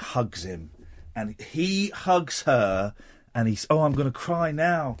and hugs him, and he hugs her, and he's, oh, I'm going to cry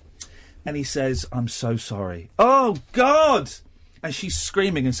now, and he says, I'm so sorry. Oh God. And she's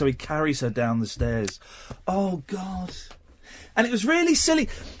screaming, and so he carries her down the stairs. Oh, God. And it was really silly,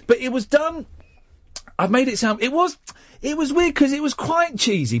 but it was done. I've made it sound... It was weird because it was quite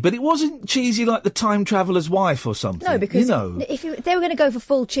cheesy, but it wasn't cheesy like The Time Traveller's Wife or something. No, because if they were going to go for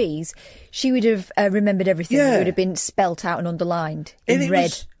full cheese, she would have remembered everything. It would have been spelt out and underlined in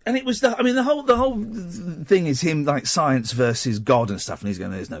red. The whole thing is him, like, science versus God and stuff, and he's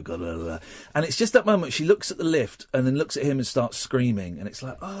going, there's no God, blah, blah, blah. And it's just that moment she looks at the lift and then looks at him and starts screaming, and it's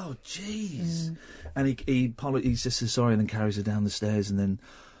like, oh, jeez. And he just says sorry and then carries her down the stairs, and then,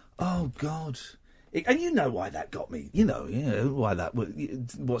 oh, God. And you know why that got me. You know why that,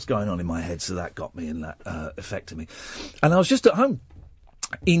 what's going on in my head, so that got me and that affected me. And I was just at home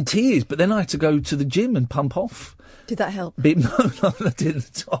in tears, but then I had to go to the gym and pump off. Did that help? No, I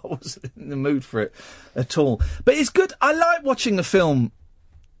didn't. I wasn't in the mood for it at all. But it's good. I like watching a film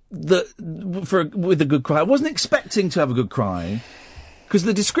with a good cry. I wasn't expecting to have a good cry because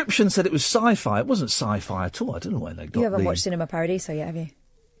the description said it was sci-fi. It wasn't sci-fi at all. I don't know where they got it. You haven't watched Cinema Paradiso yet, have you?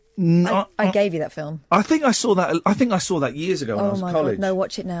 No, I gave you that film. I think I saw that years ago when I was at college. God, no,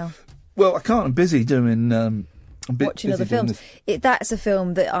 watch it now. Well, I can't. I'm busy doing... watching other films. That's a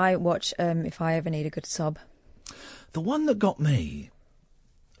film that I watch if I ever need a good sob. The one that got me,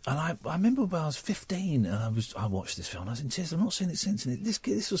 and I remember when I was 15 and I watched this film, I was in tears. I've not seen it since. And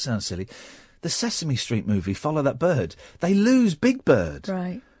this will sound silly. The Sesame Street movie, Follow That Bird. They lose Big Bird.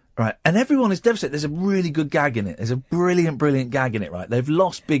 Right. And everyone is devastated. There's a really good gag in it. There's a brilliant gag in it, right? They've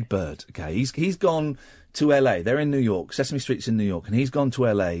lost Big Bird, okay? He's gone to LA. They're in New York. Sesame Street's in New York, and he's gone to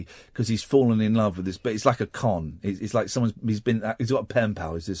LA because he's fallen in love with this. But it's like a con. It's like he's got a pen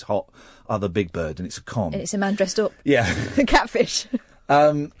pal. He's this hot other Big Bird, and it's a con. And it's a man dressed up. Yeah, Catfish.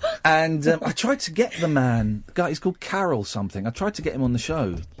 I tried to get the man. The guy, he's called Carol something. I tried to get him on the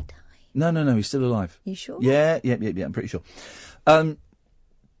show. Did he die? No, he's still alive. You sure? Yeah. I'm pretty sure.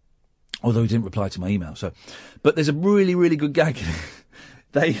 Although he didn't reply to my email. But there's a really good gag in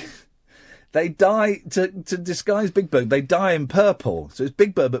it. They die to disguise Big Bird. They die in purple, so it's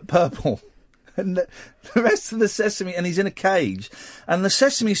Big Bird but purple. And the rest of the Sesame, and he's in a cage, and the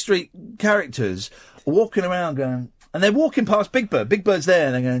Sesame Street characters are walking around going, and they're walking past Big Bird. Big Bird's there,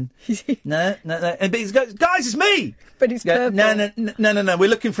 and they're going, no, and he goes, guys, it's me. But he's purple. No, we're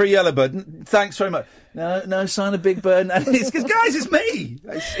looking for a yellow bird. Thanks very much. No sign of Big Bird. And it's guys, it's me.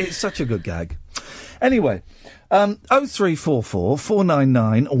 It's such a good gag. Anyway. 0344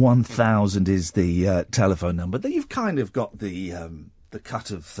 499 1000 is the telephone number. You've kind of got the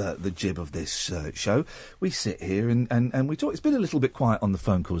cut of the jib of this show. We sit here and we talk. It's been a little bit quiet on the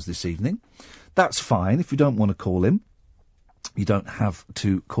phone calls this evening. That's fine. If you don't want to call in, you don't have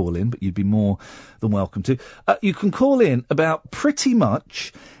to call in, but you'd be more than welcome to. You can call in about pretty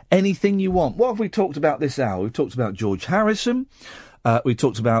much anything you want. What have we talked about this hour? We've talked about George Harrison. We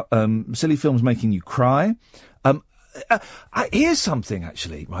talked about silly films making you cry. Here's something,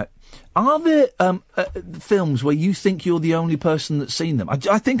 actually, right? Are there films where you think you're the only person that's seen them?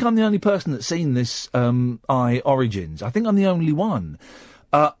 I think I'm the only person that's seen this I Origins. I think I'm the only one.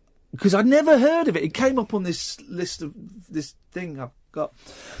 Because I'd never heard of it. It came up on this list of this thing I've got.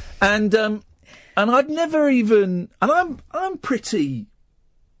 And I'd never even... And I'm pretty...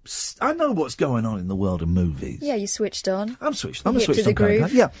 I know what's going on in the world of movies. Yeah, you switched on. I'm a switched on kind of guy.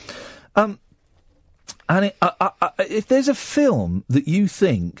 Yeah. And if there's a film that you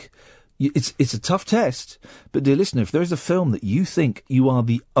think... It's a tough test, but dear listener, if there's a film that you think you are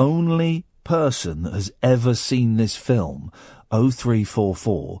the only person that has ever seen this film,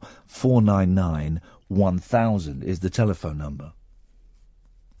 0344 499 1000 is the telephone number.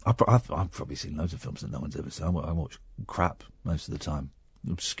 I've probably seen loads of films that no one's ever seen. I watch crap most of the time.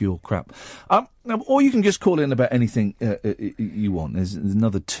 obscure crap. Or you can just call in about anything you want. There's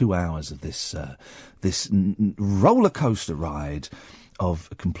another 2 hours of this roller coaster ride of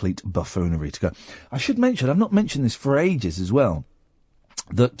complete buffoonery to go. I should mention, I've not mentioned this for ages as well,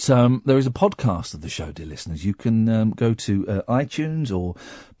 that there is a podcast of the show, dear listeners. You can go to iTunes or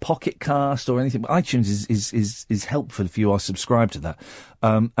Pocket Cast or anything. iTunes is helpful if you are subscribed to that.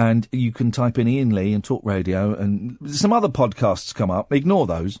 And you can type in Iain Lee and Talk Radio, and some other podcasts come up. Ignore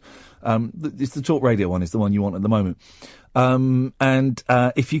those. It's the Talk Radio one is the one you want at the moment. And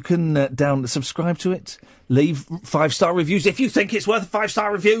if you can subscribe to it, leave 5-star reviews if you think it's worth a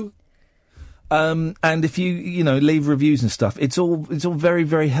 5-star review. And if you leave reviews and stuff, it's all very,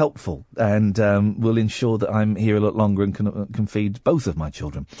 very helpful, and will ensure that I'm here a lot longer and can feed both of my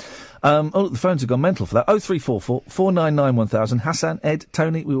children. The phones have gone mental for that. 0344 499 1000. Hassan, Ed,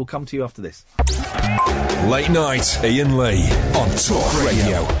 Tony, we will come to you after this. Late night, Iain Lee on Talk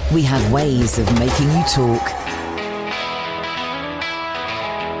Radio. We have ways of making you talk.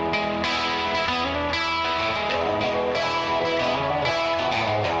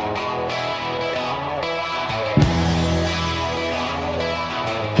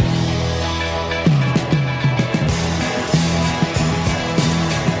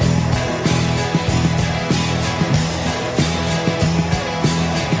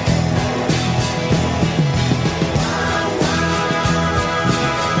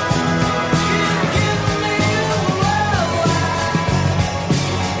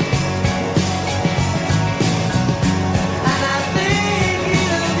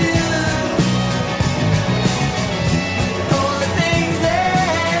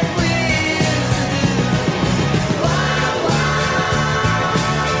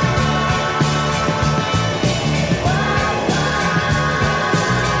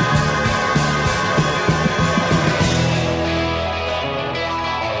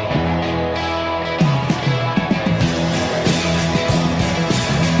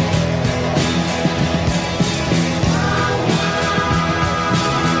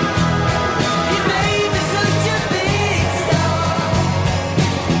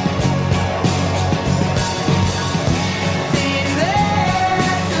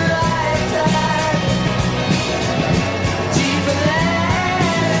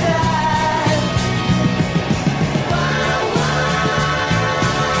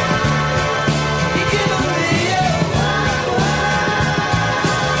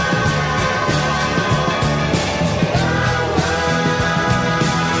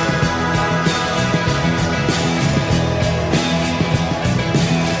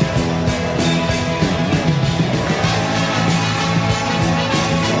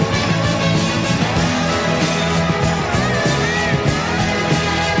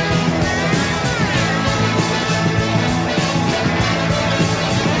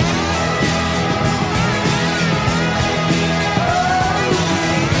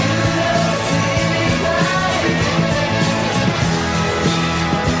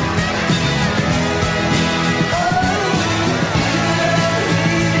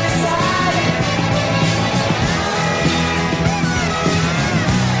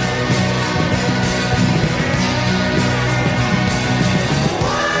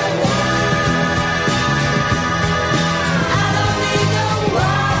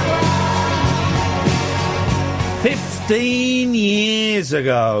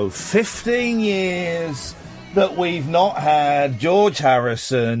 Ago, 15 years that we've not had George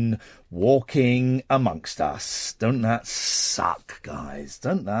Harrison walking amongst us. Don't that suck, guys?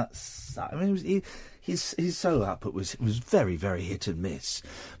 Don't that suck? I mean, his solo output was very, very hit and miss.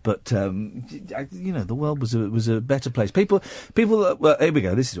 But the world was a better place. People that, well, here we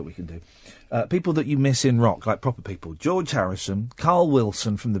go. This is what we can do. People that you miss in rock, like proper people: George Harrison, Carl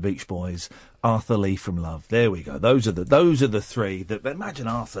Wilson from the Beach Boys, Arthur Lee from Love. There we go. Those are the three. That imagine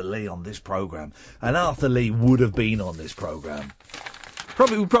Arthur Lee on this programme, and Arthur Lee would have been on this programme.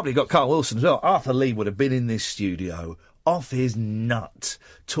 We probably got Carl Wilson as well. Arthur Lee would have been in this studio off his nut,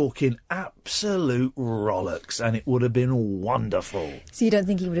 talking absolute rollicks, and it would have been wonderful. So you don't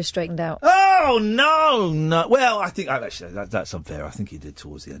think he would have straightened out? Oh, no. Well, I think, actually, that's unfair. I think he did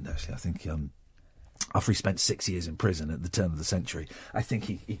towards the end, actually. I think after he spent 6 years in prison at the turn of the century, I think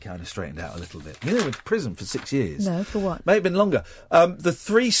he kind of straightened out a little bit. You know, went to prison for 6 years. No, for what? May have been longer. The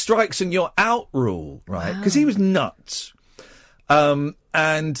 3 strikes and you're out rule, right? Because he was nuts.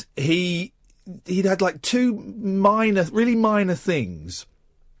 And he'd had like 2 really minor things.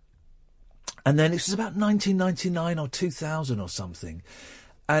 And then it was about 1999 or 2000 or something.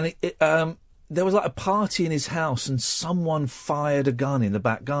 And there was like a party in his house and someone fired a gun in the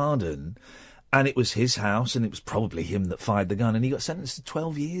back garden. And it was his house, and it was probably him that fired the gun, and he got sentenced to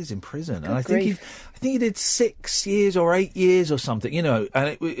 12 years in prison. And I think he did 6 years or 8 years or something, you know.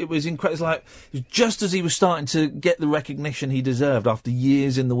 And it was incredible. It was just as he was starting to get the recognition he deserved after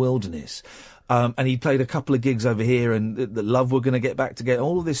years in the wilderness. And he played a couple of gigs over here, and the Love were going to get back together,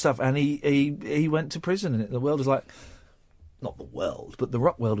 all of this stuff. And he went to prison, and the world was like, not the world, but the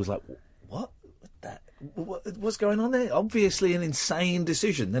rock world was like, what? What's going on there? Obviously an insane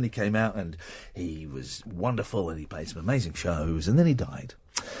decision. Then he came out and he was wonderful and he played some amazing shows and then he died.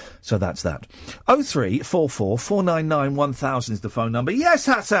 So that's that. 0344 499 1000 is the phone number. Yes,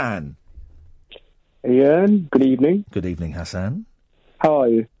 Hassan. Iain, good evening. Good evening, Hassan. How are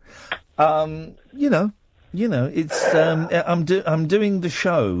you? You know, it's I'm doing the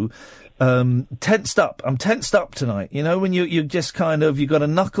show. Tensed up. I'm tensed up tonight. You know, when you just kind of, you got to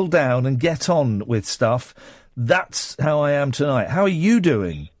knuckle down and get on with stuff. That's how I am tonight. How are you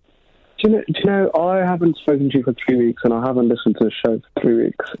doing? Do you know, I haven't spoken to you for 3 weeks and I haven't listened to the show for 3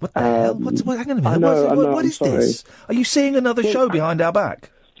 weeks. What the hell? Hang on a minute. What is this? Are you seeing another show behind our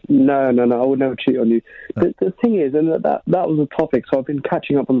back? No, I would never cheat on you. The thing is, and that was a topic, so I've been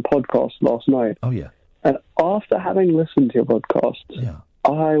catching up on the podcast last night. Oh, yeah. And after having listened to your podcast,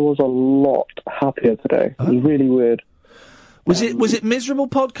 I was a lot happier today. It was really weird. Was it miserable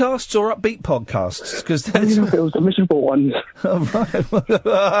podcasts or upbeat podcasts? Because it was the miserable ones. Oh, right.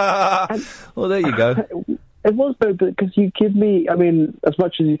 Well, there you go. It was, though, because you give me, I mean, as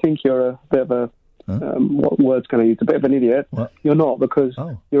much as you think you're a bit of a, what word's can I use, a bit of an idiot, you're not, because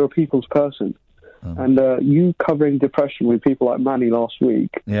you're a people's person. And you covering depression with people like Manny last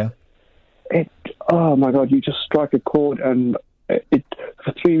week, oh my God, you just strike a chord. And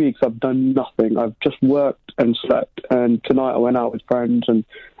for 3 weeks I've done nothing. I've just worked and slept, and tonight I went out with friends, and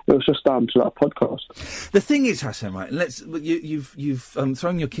it was just down to that podcast. The thing is, Hassan, right? You've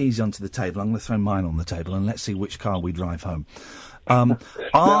thrown your keys onto the table. I'm going to throw mine on the table, and let's see which car we drive home. I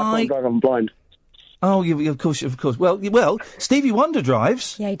can't drive. I'm blind. Oh, of course. Well, Stevie Wonder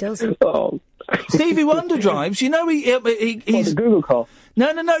drives. Yeah, he does. Oh. Stevie Wonder drives. You know, he's a Google car.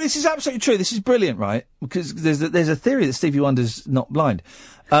 No. This is absolutely true. This is brilliant, right? Because there's a theory that Stevie Wonder's not blind,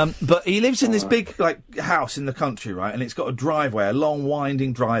 but he lives in this big house in the country, right? And it's got a driveway, a long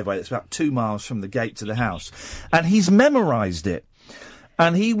winding driveway that's about 2 miles from the gate to the house, and he's memorised it.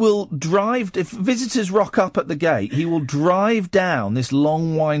 And he will drive, if visitors rock up at the gate, he will drive down this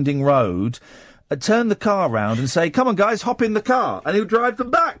long winding road, turn the car round, and say, "Come on, guys, hop in the car," and he'll drive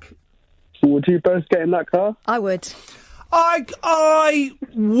them back. Would you both get in that car? I would. I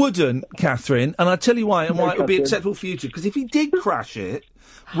wouldn't, Catherine, and I'll tell you why, and why it would be acceptable for you two. Because if he did crash it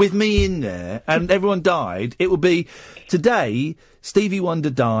with me in there and everyone died, it would be today. Stevie Wonder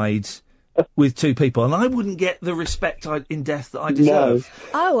died with two people, and I wouldn't get the respect in death that I deserve.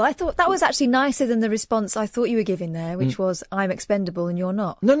 No. Oh, I thought that was actually nicer than the response I thought you were giving there, which was "I'm expendable and you're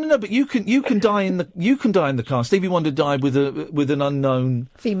not." No. But you can die in the car. Stevie Wonder died with an unknown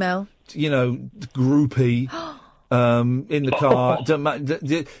female, groupie. In the car,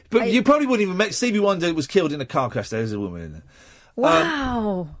 but you probably wouldn't even met. Stevie Wonder was killed in a car crash. There's a woman in there.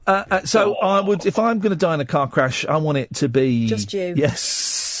 Wow. So I would, if I'm going to die in a car crash, I want it to be just you. Yes,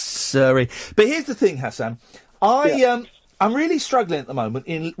 sorry. But here's the thing, Hassan. I'm really struggling at the moment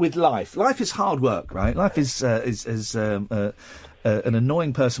with life. Life is hard work, right? Life is an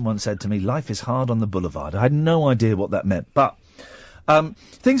annoying person once said to me, "Life is hard on the boulevard." I had no idea what that meant, but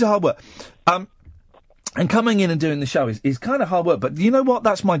things are hard work. And coming in and doing the show is kind of hard work, but you know what?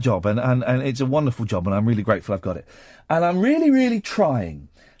 That's my job, and it's a wonderful job, and I'm really grateful I've got it. And I'm really, really trying,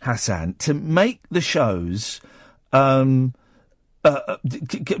 Hassan, to make the shows, to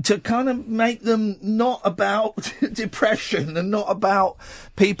kind of make them not about depression and not about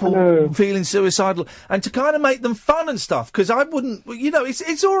people feeling suicidal, and to kind of make them fun and stuff, because I wouldn't,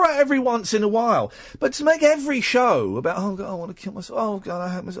 it's all right every once in a while, but to make every show about, oh God, I want to kill myself, oh God, I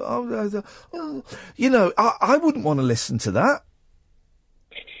hate myself, I wouldn't want to listen to that.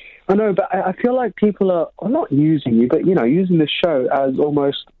 I know, but I feel like people are not using you, but, using the show as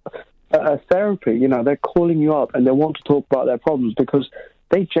almost therapy. They're calling you up and they want to talk about their problems because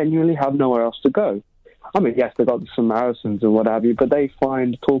they genuinely have nowhere else to go. I mean, yes, they've got some Samaritans and what have you, but they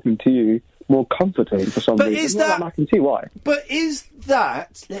find talking to you more comforting for some reason. And I can see why. But is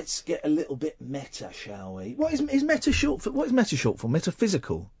that, let's get a little bit meta, shall we? What is meta short for? What is meta short for?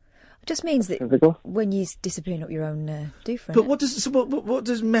 Metaphysical? It just means that when you're disappearing up your own doofra. But what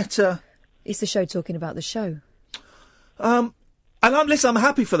does meta? It's the show talking about the show. And I'm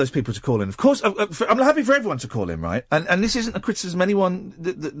happy for those people to call in. Of course, I'm happy for everyone to call in, right? And this isn't a criticism of anyone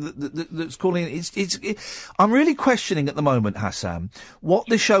that's calling in. I'm really questioning at the moment, Hassan, what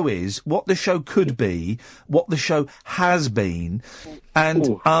the show is, what the show could be, what the show has been, and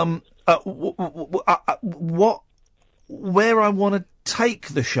where I want to take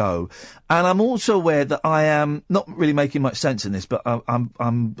the show. And I'm also aware that I am not really making much sense in this, but I'm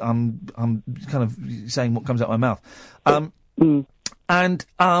kind of saying what comes out of my mouth. And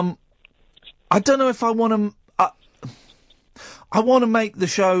I don't know if I want to. I want to make the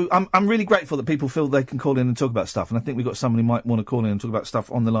show. I'm really grateful that people feel they can call in and talk about stuff, and I think we've got somebody who might want to call in and talk about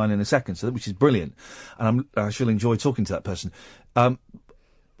stuff on the line in a second, which is brilliant, and I shall enjoy talking to that person. I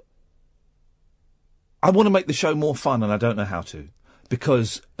want to make the show more fun, and I don't know how to,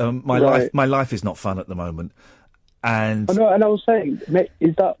 because my life is not fun at the moment. And I know, and I was saying,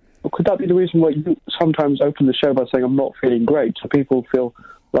 could that be the reason why you sometimes open the show by saying I'm not feeling great, so people feel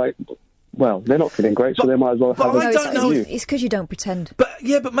like, well, they're not feeling great, so they might as well have I don't know. It's because you don't pretend. But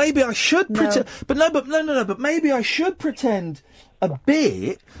maybe I should pretend. But no. But maybe I should pretend a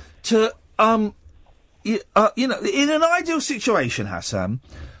bit to in an ideal situation, Hassan,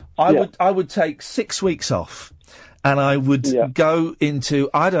 I would take 6 weeks off. And I would go into,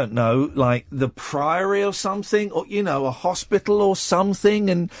 I don't know, like the Priory or something, or, a hospital or something,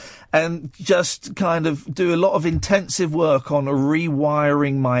 and just kind of do a lot of intensive work on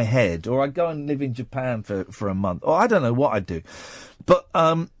rewiring my head. Or I'd go and live in Japan for a month. Or I don't know what I'd do. But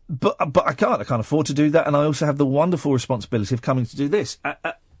I can't afford to do that. And I also have the wonderful responsibility of coming to do this.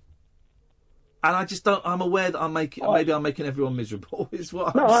 And I just don't. I'm aware that I'm making everyone miserable. Is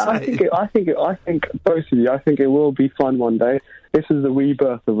what I'm saying. I think both of you. I think it will be fun one day. This is the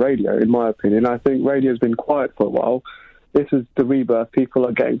rebirth of radio, in my opinion. I think radio's been quiet for a while. This is the rebirth. People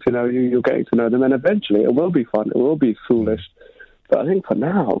are getting to know you. You're getting to know them, and eventually it will be fun. It will be foolish. But I think for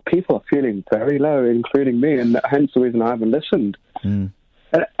now, people are feeling very low, including me, and hence the reason I haven't listened. And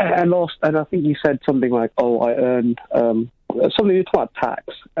I think you said something like, "Oh, I earned." Something you talked about tax,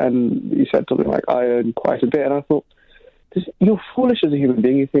 and you said something like, I earn quite a bit, and I thought, you're foolish as a human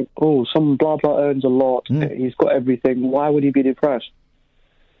being. You think, some blah blah earns a lot, he's got everything, why would he be depressed?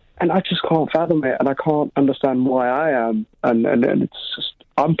 And I just can't fathom it, and I can't understand why I am, and it's just,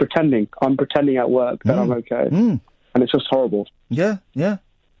 I'm pretending at work that I'm okay, and it's just horrible. Yeah. No,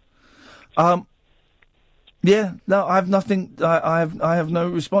 I have nothing. I have no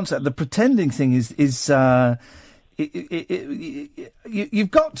response to that. The pretending thing is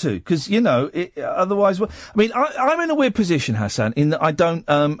you've got to, because otherwise. I mean, I'm in a weird position, Hassan, in that I don't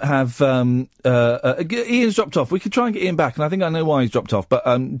have. Ian's dropped off. We could try and get Ian back, and I think I know why he's dropped off. But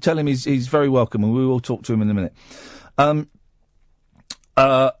tell him he's very welcome, and we will talk to him in a minute.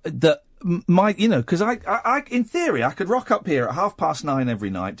 Because I in theory I could rock up here at 9:30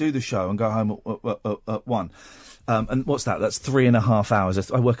 every night, do the show, and go home at 1. And what's that? That's 3.5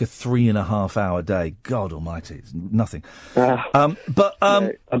 hours. I work a 3.5 hour day. God almighty, it's nothing. I'd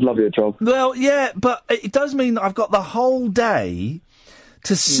love your job. Well, yeah, but it does mean that I've got the whole day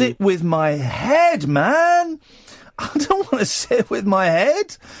to sit with my head, man. I don't want to sit with my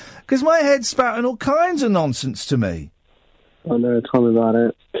head, because my head's spouting all kinds of nonsense to me. I know, tell me about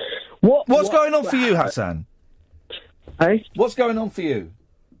it. What's going on for you, Hassan? Hey? What's going on for you?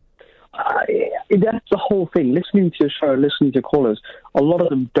 That's the whole thing. Listening to your show, listening to callers, a lot of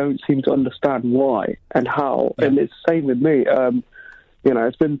them don't seem to understand why and how. Yeah. And it's the same with me.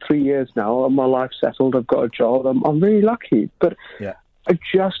 It's been 3 years now, and my life's settled. I've got a job. I'm really lucky, but I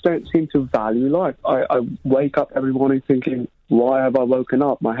just don't seem to value life. I wake up every morning thinking, why have I woken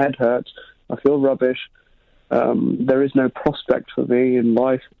up? My head hurts. I feel rubbish. There is no prospect for me in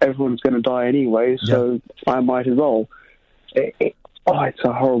life. Everyone's going to die anyway, so I might as well. It's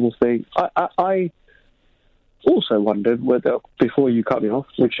a horrible thing. I also wondered whether, before you cut me off,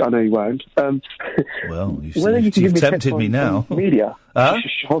 which I know you won't, well, you've tempted me now. Media.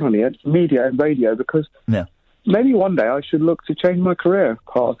 Hold on here. Media and radio, because maybe one day I should look to change my career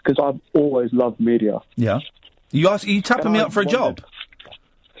path, because I've always loved media. Yeah. Are you tapping me up for a job?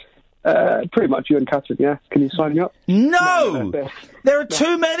 Pretty much, you and Catherine, yeah. Can you sign me up? No! There are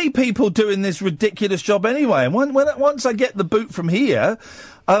too many people doing this ridiculous job anyway. And once I get the boot from here,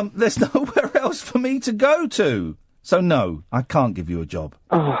 there's nowhere else for me to go to. So no, I can't give you a job.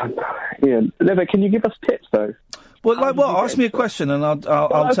 Oh, no, Ian. No, but can you give us tips, though? Well, like what? Ask me a question and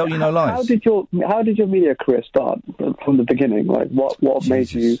I'll tell you no lies. How did your media career start from the beginning? Like, what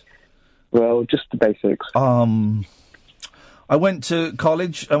made you... Well, just the basics. I went to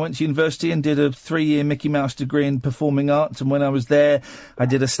college, I went to university and did a 3-year Mickey Mouse degree in performing arts, and when I was there, I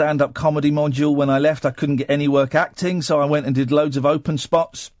did a stand-up comedy module. When I left, I couldn't get any work acting, so I went and did loads of open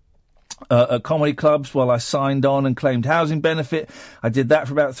spots at comedy clubs while I signed on and claimed housing benefit. I did that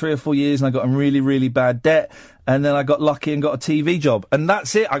for about 3 or 4 years, and I got in really, really bad debt, and then I got lucky and got a TV job. And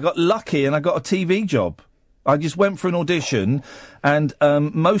that's it, I got lucky and I got a TV job. I just went for an audition, and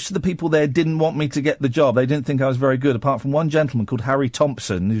most of the people there didn't want me to get the job. They didn't think I was very good, apart from one gentleman called Harry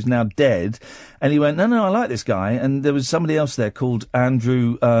Thompson, who's now dead. And he went, no, I like this guy. And there was somebody else there called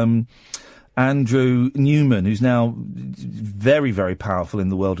Andrew Newman, who's now very, very powerful in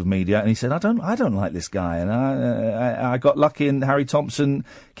the world of media. And he said, I don't like this guy. And I got lucky, and Harry Thompson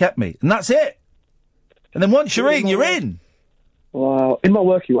kept me. And that's it. And then once you're in, you're in. Wow. In my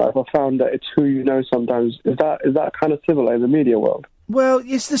working life, I found that it's who you know sometimes. Is that kind of similar in the media world? Well,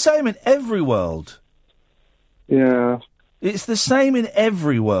 it's the same in every world. Yeah. It's the same in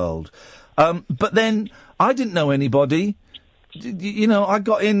every world. But then I didn't know anybody. You know, I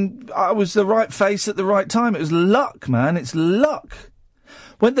got in, I was the right face at the right time. It was luck, man. It's luck.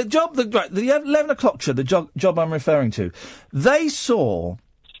 When the 11 o'clock show, the job I'm referring to, they saw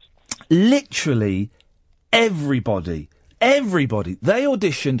literally everybody. They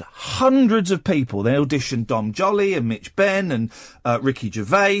auditioned hundreds of people. They auditioned Dom Jolly and Mitch Benn and Ricky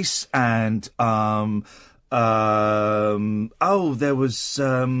Gervais and there was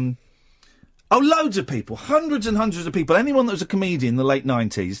loads of people, hundreds and hundreds of people. Anyone that was a comedian in the late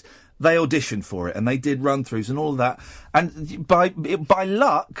 90s, they auditioned for it, and they did run-throughs and all of that. And by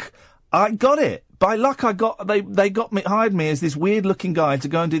luck, I got it. By luck, they hired me as this weird-looking guy to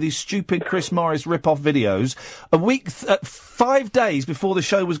go and do these stupid Chris Morris rip-off videos. 5 days before the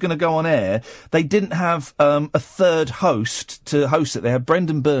show was going to go on air, they didn't have a third host to host it. They had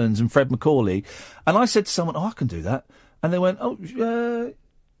Brendan Burns and Fred Macaulay. And I said to someone, I can do that. And they went,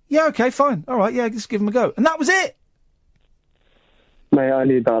 yeah, okay, fine. All right, yeah, just give them a go. And that was it. Mate, I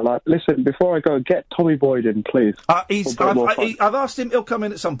need that. Like, listen, before I go, get Tommy Boyd in, please. I've asked him. He'll come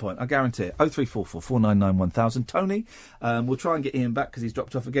in at some point. I guarantee it. 0344 499 1000. Tony, we'll try and get Iain back because he's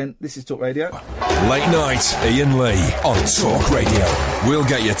dropped off again. This is Talk Radio. Late night, Iain Lee on Talk Radio. We'll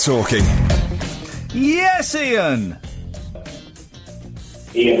get you talking. Yes, Iain.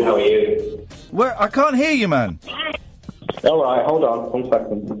 Iain, how are you? I can't hear you, man. All right, hold on 1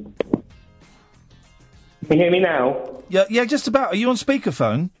 second. Can you hear me now? Yeah, just about. Are you on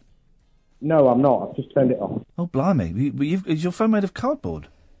speakerphone? No, I'm not. I've just turned it off. Oh, blimey. Is your phone made of cardboard?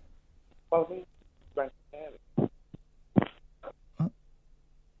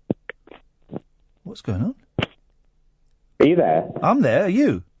 What's going on? Are you there? I'm there. Are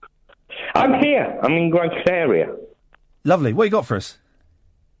you? I'm here. I'm in Gran Canaria. Lovely. What you got for us?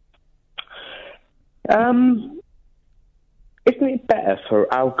 Isn't it better for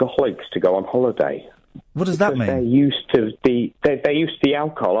alcoholics to go on holiday? What does that mean? They're used to the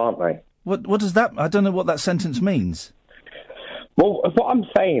alcohol, aren't they? What does that... I don't know what that sentence means. Well, what I'm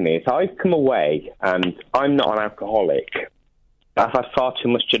saying is I've come away and I'm not an alcoholic. I've had far too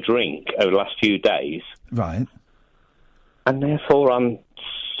much to drink over the last few days. Right. And therefore I'm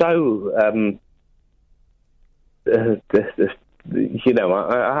so...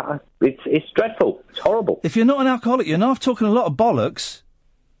 it's dreadful. It's horrible. If you're not an alcoholic, you're not talking a lot of bollocks.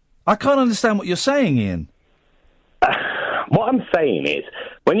 I can't understand what you're saying, Iain. What I'm saying is,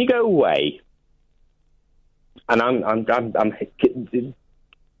 when you go away, and I'm do you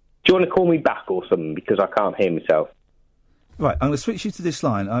want to call me back or something because I can't hear myself? Right, I'm going to switch you to this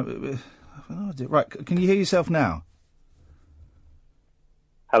line. Right, can you hear yourself now?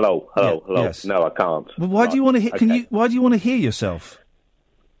 Hello. Yes. No, I can't. Well, why do you want to hear? Okay. Why do you want to hear yourself?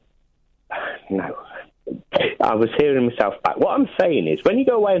 No, I was hearing myself back. What I'm saying is, when you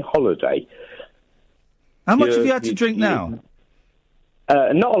go away on holiday, how much have you had to drink now?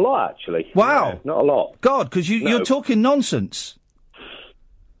 Not a lot, actually. Wow, not a lot. God, because you're talking nonsense.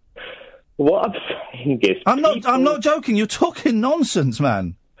 What I'm saying is, I'm not joking. You're talking nonsense,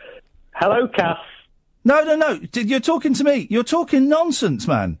 man. Hello, Cass. No. You're talking to me. You're talking nonsense,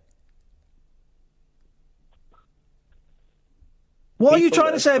 man. What are you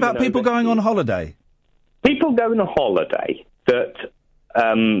trying to say about people going on holiday? People going on holiday that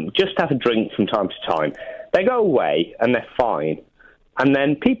just have a drink from time to time. They go away and they're fine. And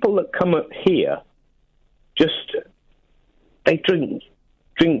then people that come up here, they drink,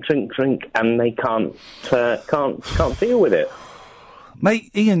 and they can't deal with it.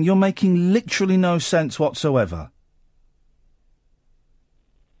 Mate, Iain, you're making literally no sense whatsoever.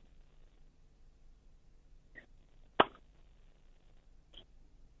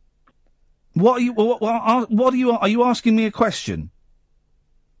 What are you? Are you asking me a question?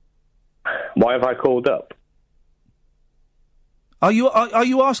 Why have I called up? Are you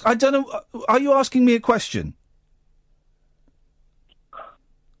I don't know. Are you asking me a question?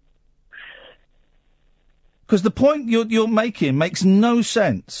 Because the point you're making makes no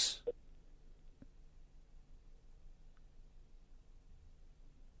sense.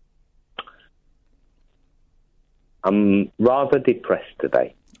 I'm rather depressed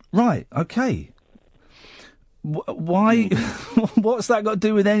today. Right. Okay. Why? What's that got to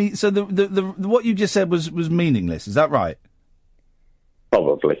do with any? So the what you just said was meaningless. Is that right?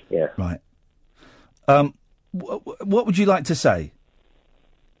 Probably. Yeah. Right. What would you like to say?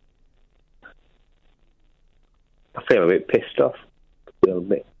 I feel a bit pissed off. I feel a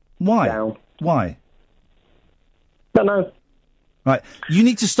bit Why? down. Why? Don't know. Right. You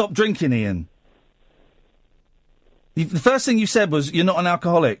need to stop drinking, Ian. The first thing you said was you're not an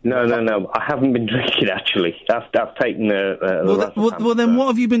alcoholic. No. I haven't been drinking, actually. I've taken well, then what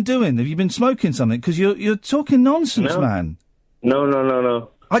have you been doing? Have you been smoking something? Because you're talking nonsense, man. No.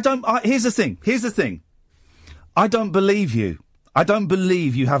 Here's the thing. I don't believe you. I don't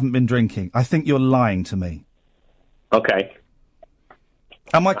believe you haven't been drinking. I think you're lying to me. Okay.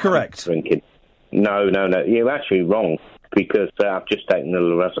 Am I correct? Drinking. No. You're actually wrong, because I've just taken the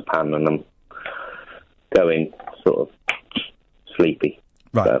lorazepam and I'm going sort of sleepy.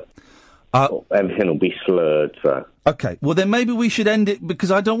 Right. So everything will be slurred, so... Okay, well then maybe we should end it,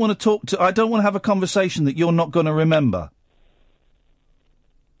 because I don't want to have a conversation that you're not going to remember.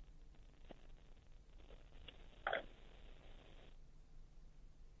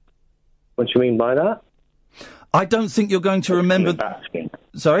 What do you mean by that? I don't think you're going to remember...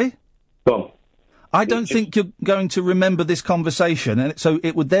 Sorry? Go on. I don't think you're going to remember this conversation, and so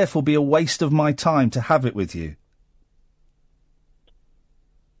it would therefore be a waste of my time to have it with you.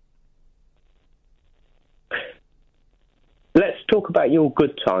 Let's talk about your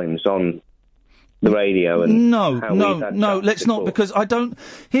good times on the radio. And no, let's not, because I don't...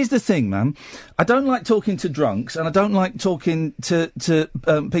 Here's the thing, man. I don't like talking to drunks, and I don't like talking to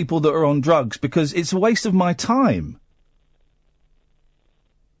people that are on drugs, because it's a waste of my time.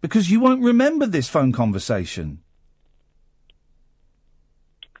 Because you won't remember this phone conversation.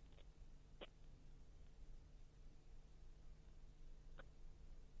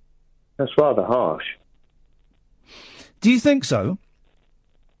 That's rather harsh. Do you think so?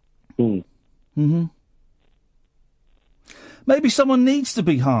 Mm-hmm. Maybe someone needs to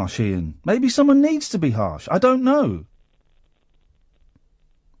be harsh, Ian. Maybe someone needs to be harsh. I don't know.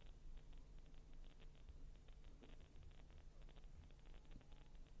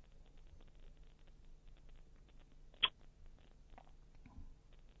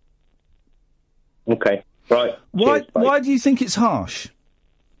 Okay, right. Why do you think it's harsh?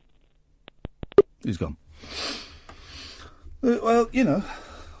 He's gone. Well, you know,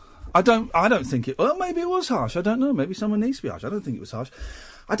 I don't think it... Well, maybe it was harsh. I don't know. Maybe someone needs to be harsh. I don't think it was harsh.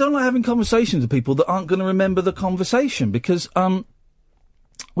 I don't like having conversations with people that aren't going to remember the conversation, because, well,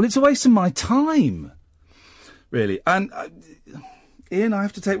 it's a waste of my time, really. And, Ian, I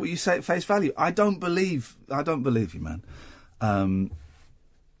have to take what you say at face value. I don't believe you, man.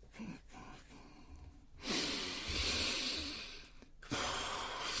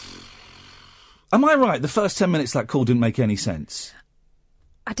 Am I right? The first 10 minutes of that call didn't make any sense.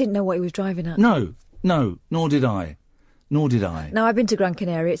 I didn't know what he was driving at. No, nor did I. No, I've been to Gran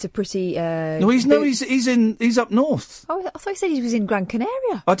Canaria. It's a pretty... he's up north. Oh, I thought he said he was in Gran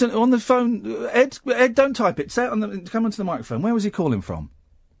Canaria. I don't know, on the phone... Ed, don't type it. Say it come onto the microphone. Where was he calling from?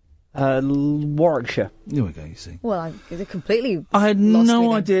 Warwickshire. There we go, you see. Well, I completely... I had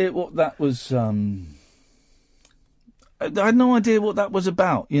no idea what that was... I had no idea what that was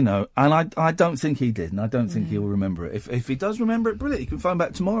about, you know, and I don't think he did, and I don't think he'll remember it. If he does remember it, brilliant. He can phone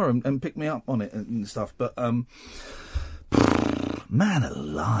back tomorrow and pick me up on it and stuff. But man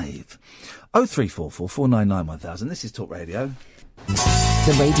alive, 0344 499 1000. This is Talk Radio.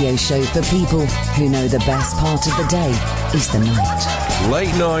 The radio show for people who know the best part of the day is the night.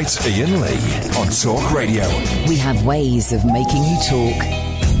 Late night Iain Lee on Talk Radio. We have ways of making you talk.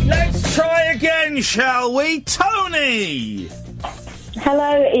 Let's try again, shall we? Tony!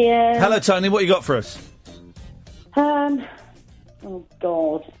 Hello, Ian. Hello, Tony. What you got for us? Oh,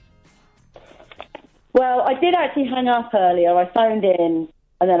 God. Well, I did actually hang up earlier. I phoned in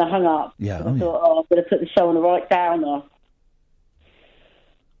and then I hung up. Yeah. I thought, I'm going to put the show on the right downer.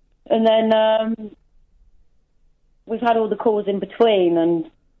 And then we've had all the calls in between, and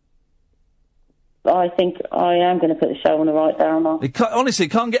I think I am going to put the show on the right downer. Honestly,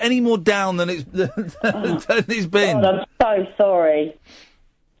 it can't get any more down than it's been. God, I'm so sorry.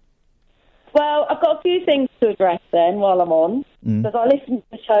 Well, I've got a few things to address then while I'm on, because I listened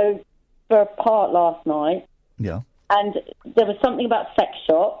to the show for a part last night. Yeah. And there was something about sex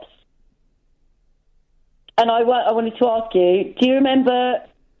shops. And I wanted to ask you, do you remember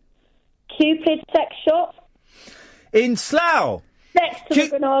Cupid's sex shop? In Slough? Next to the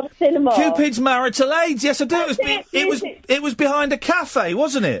Granada Cinema. Cupid's Marital Aids, yes I do. It was behind a cafe,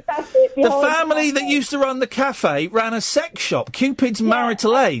 wasn't it? That's it, the family that used to run the cafe ran a sex shop, Cupid's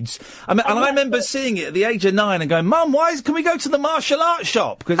Marital Aids. And I remember seeing it at the age of 9 and going, Mum, can we go to the martial arts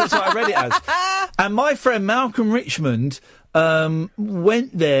shop? Because that's what I read it as. And my friend Malcolm Richmond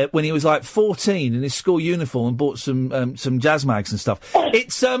went there when he was like 14 in his school uniform and bought some jazz mags and stuff.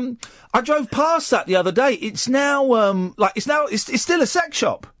 It's I drove past that the other day. It's now it's still a sex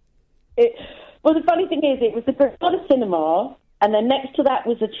shop. Well, the funny thing is, it was the Granada Cinema, and then next to that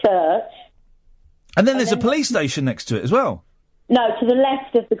was a church. And then there's a police station next to it as well. No, to the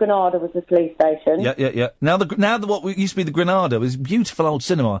left of the Granada was the police station. Yeah. Now what used to be the Granada was beautiful old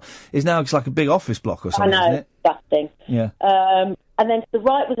cinema is now just like a big office block or something, I know, isn't it? disgusting. Yeah. And then to the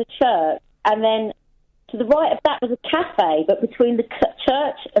right was a church, and then to the right of that was a cafe, but between the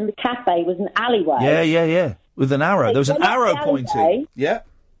church and the cafe was an alleyway. Yeah. With an arrow. There was an arrow pointing. Yeah.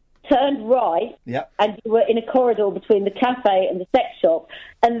 Turned right. Yeah. And you were in a corridor between the cafe and the sex shop,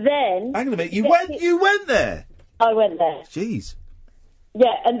 and then. Hang on a minute. You went there. I went there. Jeez.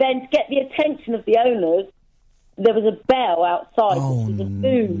 Yeah, and then to get the attention of the owners, there was a bell outside. Oh, which was a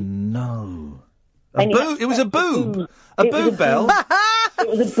boob. no. It was a boob. A boob bell? It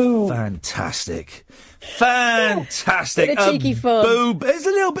was a boob. Fantastic. Bit of cheeky fun. Boob. It's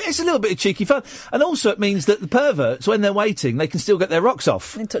a little bit of cheeky fun. And also it means that the perverts, when they're waiting, they can still get their rocks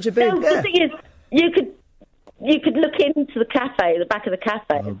off. And touch a boob. The thing is, you could look into the cafe, the back of the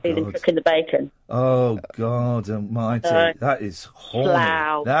cafe, and see them cooking the bacon. Oh, God almighty. That is horny.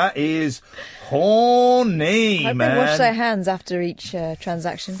 Slough. That is horny, I man. They wash their hands after each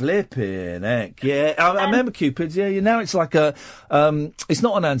transaction. Flipping heck, yeah. I remember Cupid's, yeah. Now it's like a... it's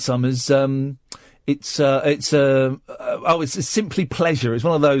not an Ann Summers... It's simply pleasure. It's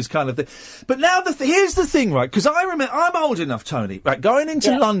one of those kind of things. But now here's the thing, right? Because I remember, I'm old enough, Tony, right? Going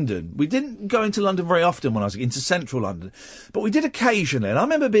into London, we didn't go into London very often when I was into central London, but we did occasionally. And I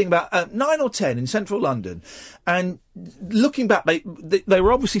remember being about 9 or 10 in central London, and looking back, they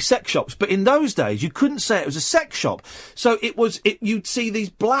were obviously sex shops, but in those days you couldn't say it was a sex shop. So you'd see these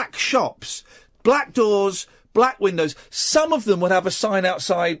black shops, black doors, black windows. Some of them would have a sign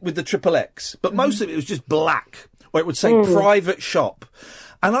outside with the triple X, but most of it was just black, or it would say private shop.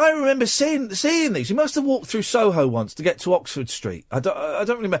 And I remember seeing these. You must have walked through Soho once to get to Oxford Street. I don't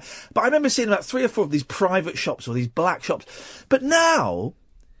remember, but I remember seeing about 3 or 4 of these private shops or these black shops. But now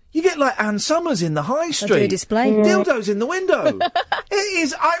you get like Ann Summers in the high street. Do a display. Dildos in the window. It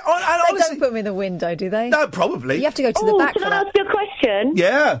is. I honestly, they don't put them in the window, do they? No, probably. You have to go to the back can for I that. ask you a question?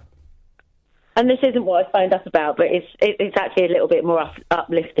 Yeah. And this isn't what I phoned up about, but it's actually a little bit more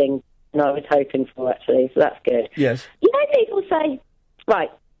uplifting than I was hoping for, actually, so that's good. Yes. You know, people say, right,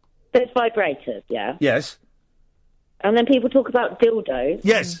 there's vibrators, yeah? Yes. And then people talk about dildos.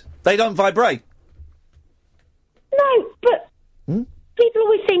 Yes, they don't vibrate. No, but people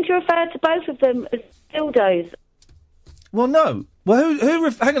always seem to refer to both of them as dildos. Well, no. Well,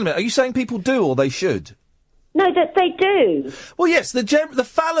 hang on a minute. Are you saying people do or they should? No, that they do. Well, yes, the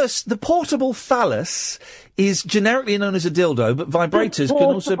phallus, the portable phallus, is generically known as a dildo, but vibrators can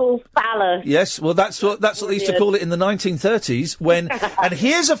also... Portable phallus. Yes, well, that's what they used to call it in the 1930s, when... And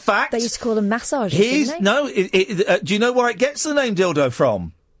here's a fact... They used to call them massages, didn't they? No, do you know where it gets the name dildo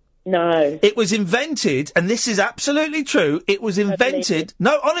from? No. It was invented, and this is absolutely true, it was invented...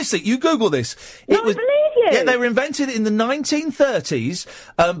 No, honestly, you Google this. I believe you. Yeah, they were invented in the 1930s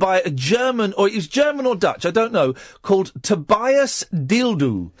by a German, or it was German or Dutch, I don't know, called Tobias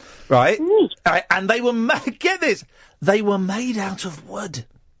Dildo, right? And they were get this, they were made out of wood.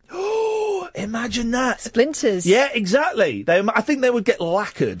 Oh, imagine that. Splinters. Yeah, exactly. I think they would get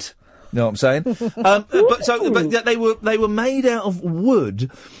lacquered. You know what I'm saying? But they were made out of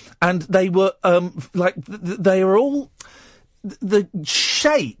wood, and they were they were all the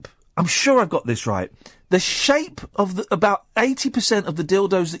shape. I'm sure I've got this right. The shape of about 80% of the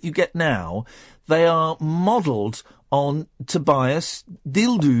dildos that you get now, they are modelled on Tobias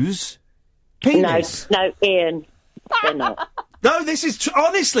Dildo's penis. No, Ian, they're not. No, this is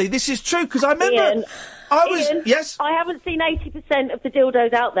honestly, this is true, because I remember Ian, yes. I haven't seen 80% of the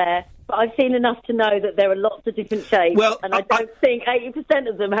dildos out there, but I've seen enough to know that there are lots of different shades. Well, and I don't think 80%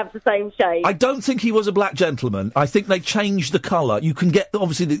 of them have the same shade. I don't think he was a black gentleman. I think they changed the colour. You can get,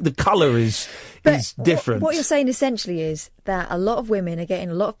 obviously, the colour is different. What you're saying essentially is that a lot of women are getting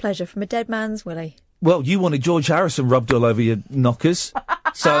a lot of pleasure from a dead man's willy. Well, you wanted George Harrison rubbed all over your knockers.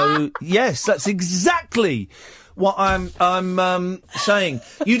 So, yes, that's exactly what I'm saying.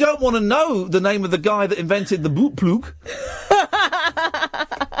 You don't want to know the name of the guy that invented the boot plug.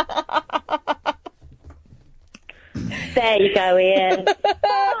 There you go, Ian.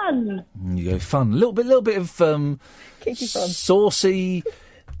 Fun. You go, fun. A little bit of Kinky fun. saucy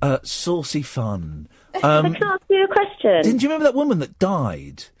fun. Can I ask you a question? Didn't you remember that woman that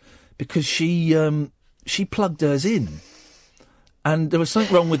died because she plugged hers in, and there was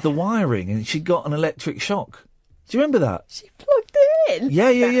something wrong with the wiring, and she got an electric shock? Do you remember that? She plugged it in?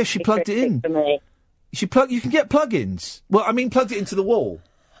 Yeah. She plugged it in. For me. You can get plug-ins. Well, I mean, plugged it into the wall.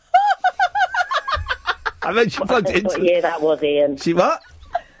 And then she plugged it into. What year that was, Ian? She what?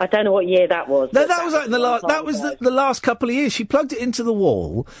 I don't know what year that was. No, that was like in the last. That was the last couple of years. She plugged it into the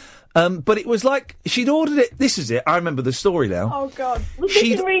wall, but it was like she'd ordered it. This is it. I remember the story now. Oh God! Was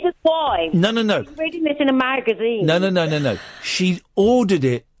this in Reader's Wife? No. I was reading this in a magazine. No. She ordered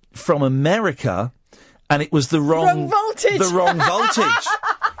it from America, and it was the wrong voltage. The wrong voltage.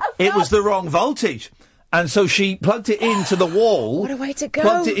 It was the wrong voltage. And so she plugged it into the wall. What a way to go.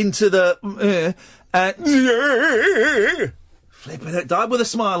 Plugged it into the... flipping it, died with a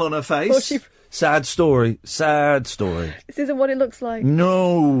smile on her face. Sad story. This isn't what it looks like.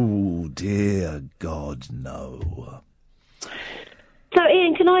 No, dear God, no. So,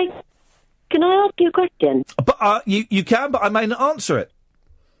 Ian, can I ask you a question? But you can, but I may not answer it.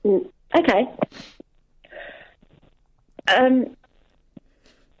 Okay.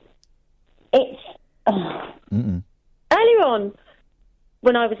 It's... Earlier on,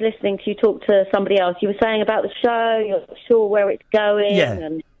 when I was listening to you talk to somebody else, you were saying about the show, you're not sure where it's going,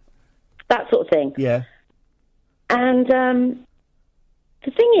 and that sort of thing. Yeah. And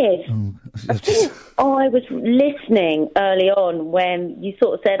the thing is, I think I was listening early on when you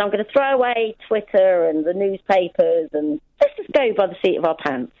sort of said, I'm going to throw away Twitter and the newspapers and let's just go by the seat of our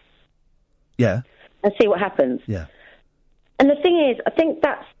pants. Yeah. And see what happens. Yeah. And the thing is, I think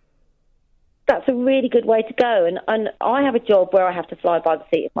that's a really good way to go. And I have a job where I have to fly by the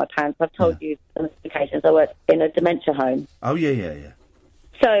seat of my pants. I've told you on occasions I work in a dementia home. Oh, yeah.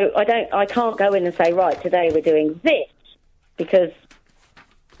 So I can't go in and say, right, today we're doing this, because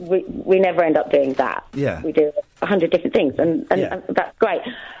we never end up doing that. Yeah. We do 100 different things, and that's great.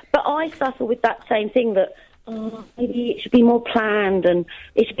 But I suffer with that same thing that maybe it should be more planned and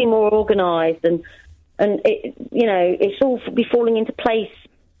it should be more organised and it, it's all be falling into place.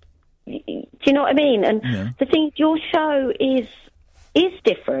 Do you know what I mean? And the thing, your show is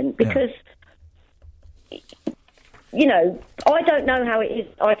different because, I don't know how it is.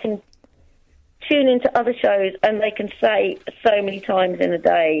 I can tune into other shows and they can say so many times in a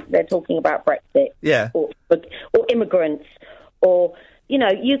day they're talking about Brexit, or immigrants, or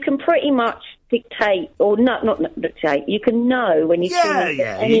you can pretty much dictate, or not dictate. You can know when you tune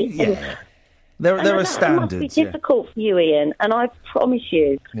into There are standards. It must be difficult for you, Ian, and I promise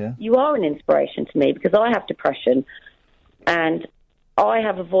you, you are an inspiration to me, because I have depression, and I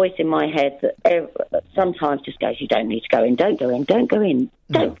have a voice in my head that sometimes just goes, you don't need to go in, don't go in.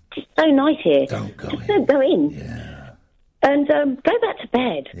 It's so nice here. Don't go in. Yeah. And go back to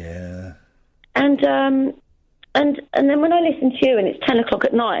bed. Yeah. And then when I listen to you and it's 10 o'clock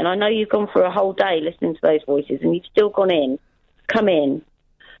at night and I know you've gone for a whole day listening to those voices and you've still come in,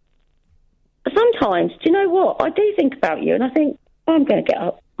 sometimes, do you know what? I do think about you and I think, I'm going to get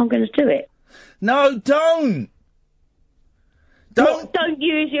up. I'm going to do it. No, don't. Don't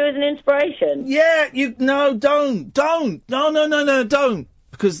use you as an inspiration. Yeah, don't. No, don't.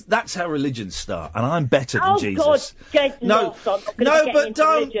 Because that's how religions start, and I'm better than Jesus. God, but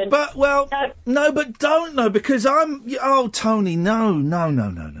don't. Religion. But don't, because I'm... Oh, Tony, no. No,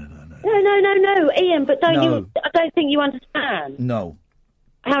 Ian, but I don't think you understand. No.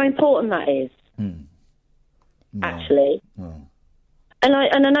 How important that is. No. Actually. No. And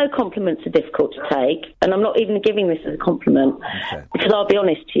I know compliments are difficult to take, and I'm not even giving this as a compliment, because I'll be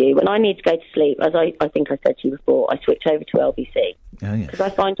honest to you, when I need to go to sleep, as I think I said to you before, I switch over to LBC. Because I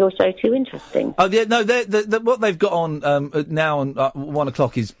find your show too interesting. Oh, yeah, no, what they've got on now on 1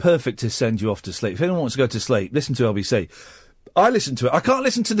 o'clock is perfect to send you off to sleep. If anyone wants to go to sleep, listen to LBC. I listen to it. I can't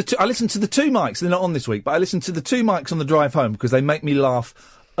listen to the two. I listen to the two mics. They're not on this week, but I listen to the two mics on the drive home because they make me laugh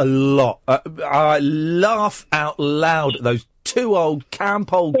a lot. I laugh out loud at those two old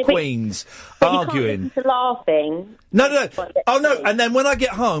camp old queens arguing. You can't listen to laughing. No. Oh, no. And then when I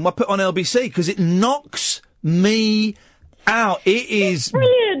get home, I put on LBC because it knocks me out. It is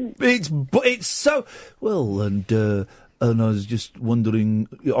brilliant. It's so well, and I was just wondering.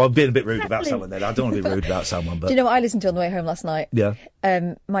 I've been a bit rude about someone then. I don't want to be rude about someone, but do you know what I listened to on the way home last night? Yeah.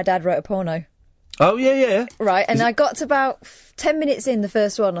 My dad wrote a porno. Oh yeah. Right, and I got to about 10 minutes in the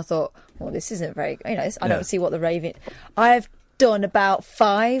first one. I thought, well, this isn't very. I don't see what the raving. I've done about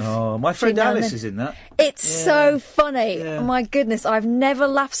 5. Oh, my friend Alice is in that. It's so funny. Yeah. Oh, my goodness, I've never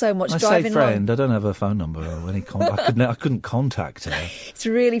laughed so much driving. I say friend. I don't have her phone number or any. I couldn't contact her. It's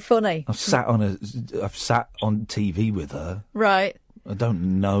really funny. I've sat on TV with her. Right. I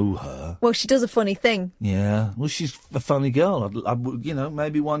don't know her. Well, she does a funny thing. Yeah. Well, she's a funny girl. I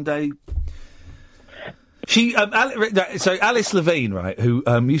maybe one day. So Alice Levine, right, who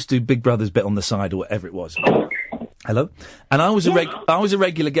used to do Big Brother's Bit on the Side or whatever it was. Hello? And I was a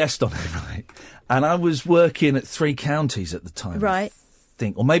regular guest on it, right? And I was working at 3 Counties at the time. Right. I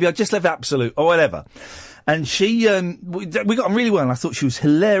think. Or maybe I just left Absolute or whatever. And she, we got on really well, and I thought she was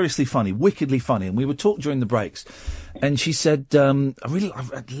hilariously funny, wickedly funny. And we would talk during the breaks. And she said,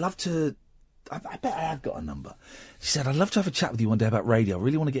 I'd love to... I bet I had got a number. She said, I'd love to have a chat with you one day about radio. I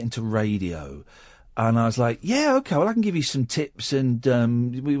really want to get into radio. And I was like, yeah, okay, well, I can give you some tips. And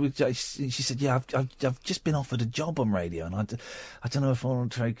she said, yeah, I've just been offered a job on radio, and I don't know if I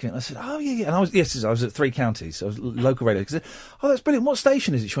want to take it. I said, oh, yeah. And I was at 3 Counties, so I was local radio. She said, oh, that's brilliant. What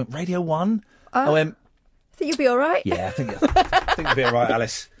station is it? She went, Radio 1. I went, I think you'll be all right. Yeah, I think you'll be all right,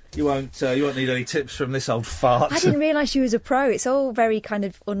 Alice. You won't need any tips from this old fart. I didn't realise she was a pro. It's all very kind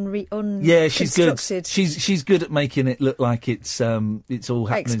of Yeah, she's good. She's good at making it look like it's all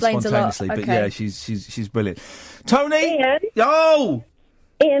happening spontaneously. Okay. But yeah, she's brilliant. Tony, Ian? Oh,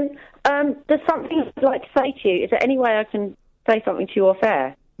 Ian, there's something I'd like to say to you. Is there any way I can say something to you off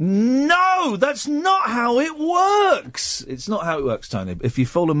air? No, that's not how it works. It's not how it works, Tony. If you've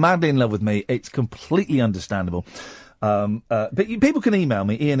fallen madly in love with me, it's completely understandable. But people can email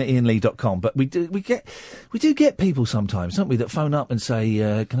me, ian@ianlee.com, but we do get people sometimes, don't we, that phone up and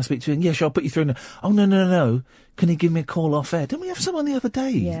say, can I speak to you? Yeah, sure, I'll put you through. Oh, no. Can you give me a call off air? Didn't we have someone the other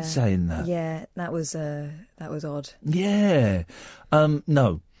day saying that? Yeah, that was odd. Yeah.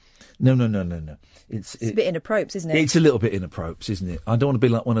 No. It's a bit inappropriate, isn't it? It's a little bit inappropriate, isn't it? I don't want to be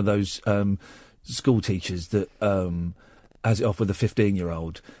like one of those, school teachers that, has it off with a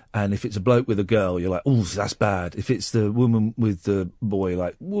 15-year-old, and if it's a bloke with a girl, you're like, oh, that's bad. If it's the woman with the boy, you're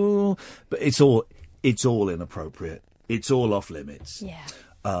like, well, but it's all inappropriate. It's all off limits. Yeah.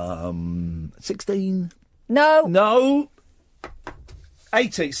 16? No.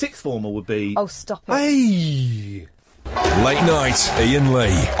 18. Sixth former would be. Oh, stop it. Hey. Late night, Iain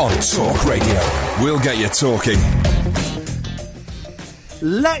Lee on Talk Radio. We'll get you talking.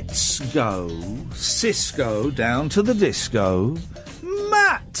 Let's go, Cisco, down to the disco.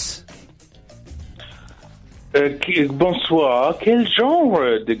 Matt! Bonsoir. Quel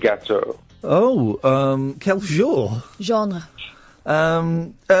genre de gâteau? Oh, quel genre? Genre.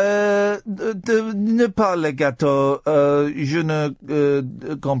 Ne pas le gâteau, je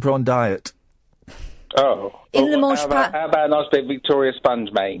ne comprends diet. Oh. Il ne mange pas. How about a nice big Victoria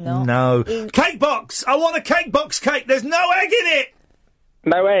sponge, mate? No. Cake box! I want a cake box cake! There's no egg in it!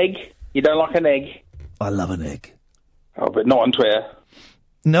 No egg? You don't like an egg? I love an egg. Oh, but not on Twitter.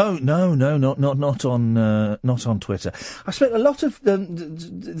 No, not on Twitter. I spent a lot of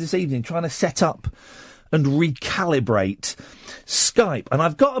this evening trying to set up and recalibrate Skype, and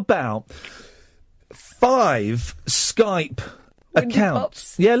I've got about 5 Skype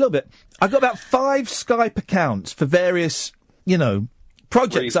accounts. Yeah, a little bit. I've got about 5 Skype accounts for various,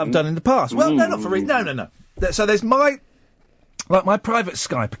 projects I've done in the past. Well, no, not for reasons. No. So there's my private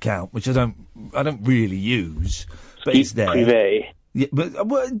Skype account, which I don't really use, but it's there. Privé. Yeah, but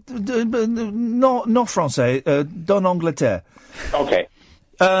not français, dans Angleterre. Okay.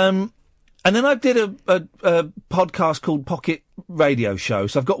 And then I did a podcast called Pocket Radio Show,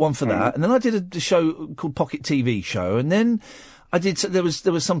 so I've got one for that. And then I did a show called Pocket TV Show, and then there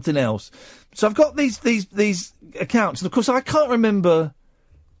was something else. So I've got these accounts, and of course I can't remember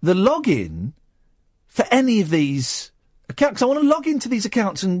the login for any of these accounts. I want to log into these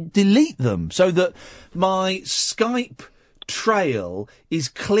accounts and delete them so that my Skype trail is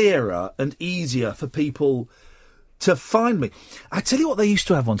clearer and easier for people to find me. I tell you what they used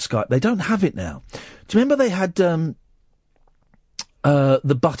to have on Skype. They don't have it now. Do you remember they had the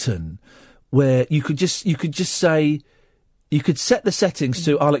button where you could just say, you could set the settings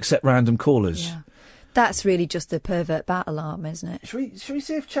to I'll accept random callers. Yeah. That's really just the pervert bat alarm, isn't it? Should we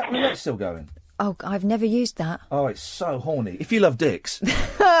see if chat roulette's still going? Oh, I've never used that. Oh, it's so horny. If you love dicks.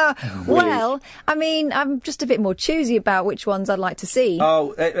 Well, I mean, I'm just a bit more choosy about which ones I'd like to see.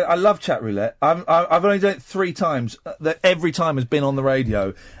 Oh, I love chat roulette. I've only done it 3 times. That every time has been on the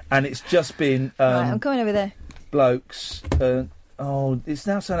radio, and it's just been Right, I'm coming over there. blokes. It's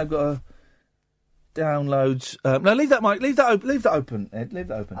now saying I've got to download. No, leave that, Mike. Leave that open. Ed, leave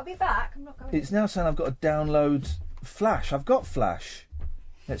that open. I'll be back. I'm not going. It's now saying I've got to download Flash. I've got Flash.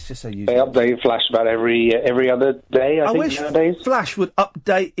 Let's just say use. They update Flash about every other day. I think wish nowadays Flash would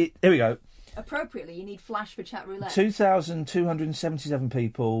update it. Here we go. Appropriately, you need Flash for chat roulette. 2,277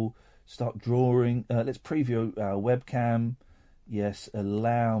 people start drawing. Let's preview our webcam. Yes,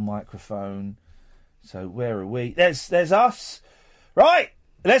 allow microphone. So where are we? There's us. Right,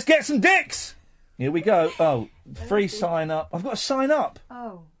 let's get some dicks. Here we go. Oh, free sign up. I've got to sign up.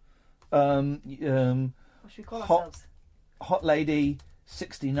 Oh. What should we call ourselves? Hot Lady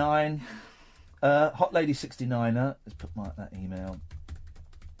 69. Hot Lady 69er. Let's put that email.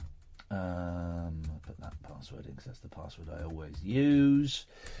 Put that password in because that's the password I always use.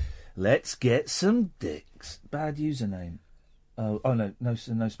 Let's get some dicks. Bad username. Oh no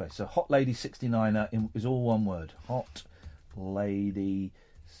space. So Hot Lady 69er is all one word. Hot Lady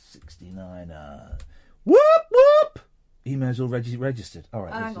 69er. Whoop whoop. Email's already registered. All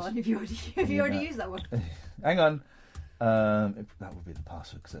right. Hang on. If you already used that one. Hang on. That would be the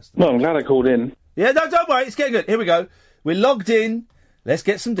password because that's. Well, I'm glad I called in. Yeah, no, don't worry. It's getting good. Here we go. We're logged in. Let's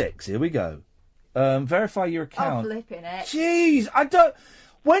get some dicks. Here we go. Verify your account. Oh, flipping it. Jeez, I don't.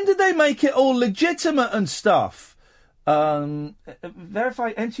 When did they make it all legitimate and stuff?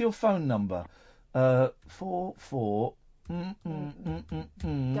 Verify. Enter your phone number. 44. Don't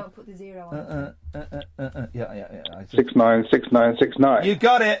put the 0 on. Yeah. 696969. You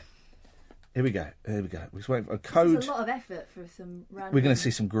got it. Here we go. We're just waiting for a code. It's a lot of effort for some random. We're going to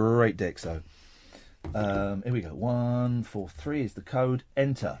see some great dicks though. Here we go. 143 is the code.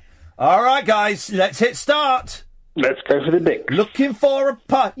 Enter. All right, guys, let's hit start. Let's go for the dick. Looking for a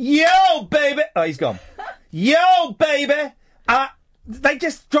putt. Yo, baby. Oh, he's gone. Yo, baby. They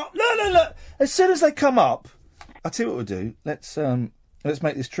just drop. Look. As soon as they come up, I'll tell you what we'll do. Let's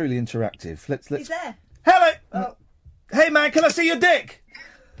make this truly interactive. Let's. He's there. Hello. Oh. Hey, man, can I see your dick?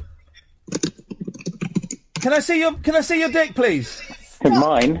 Can I see your dick, please?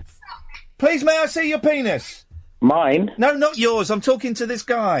 Mine? Please, may I see your penis? Mine? No, not yours. I'm talking to this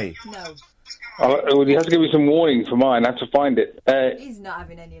guy. No. Well, you have to give me some warning for mine. I have to find it. He's not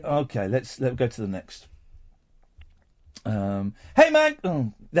having any of it. Okay, let's go to the next. Hey, man.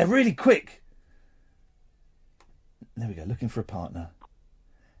 Oh, they're really quick. There we go. Looking for a partner.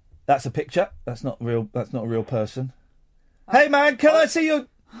 That's a picture. That's not real. That's not a real person. Oh. Hey, man. Can I see your?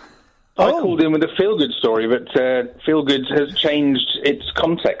 I called in with a feel-good story, but feel-good has changed its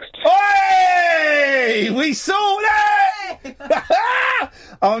context. Hey! We saw that!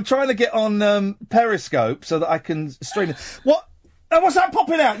 I'm trying to get on Periscope so that I can stream it. What? What's that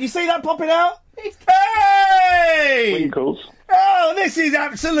popping out? You see that popping out? Hey! Winkles. Oh, this is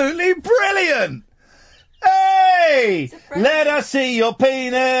absolutely brilliant! Hey! Let us see your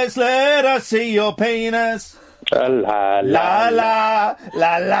penis. Let us see your penis. La la la la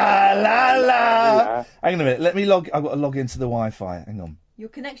la la la la. Hang on a minute. Let me log. I've got to log into the Wi-Fi. Hang on. Your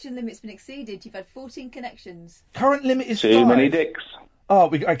connection limit's been exceeded. You've had 14 connections. Current limit is 5. Too many dicks. Oh,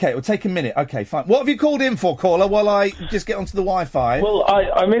 okay. It'll take a minute. Okay, fine. What have you called in for, caller? While I just get onto the Wi-Fi. Well,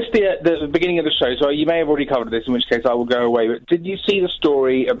 I missed the beginning of the show, so you may have already covered this. In which case, I will go away. But did you see the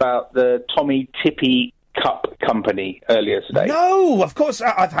story about the Tommy Tippy Cup company earlier today? No, of course.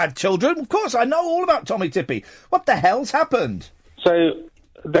 I've had children. Of course, I know all about Tommy Tippy. What the hell's happened? So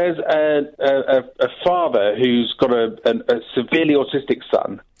there's a father who's got a severely autistic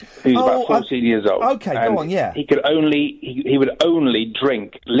son who's about 14 years old. Okay, go on. Yeah, he would only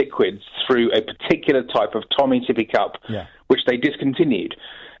drink liquids through a particular type of Tommy Tippy cup, which they discontinued.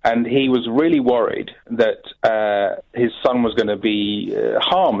 And he was really worried that his son was going to be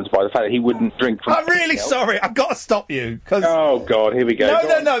harmed by the fact that he wouldn't drink from... I'm really sorry. I've got to stop you. Oh, God, here we go.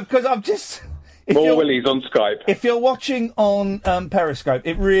 No, because I'm just... More Willies on Skype. If you're watching on Periscope,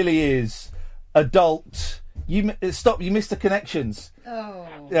 it really is adult. You missed the connections. Oh.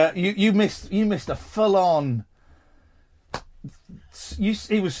 You missed a full-on...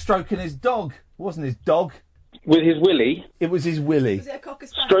 He was stroking his dog. It wasn't his dog. With his willy? It was his willy. Was it a cocker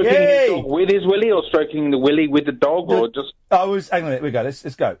spaniel? Stroking his dog with his willy, or stroking the willy with the dog, or just... Hang on a minute, we go.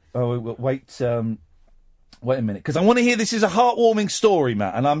 Let's go. Oh, wait a minute, because I want to hear this is a heartwarming story,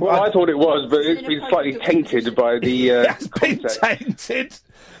 Matt. And I thought it was, but it's been slightly tainted by the It's been tainted.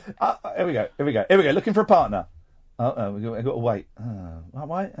 Here we go. Looking for a partner. We've got to wait.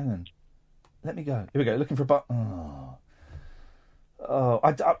 Wait, hang on. Let me go. Here we go. Looking for a button.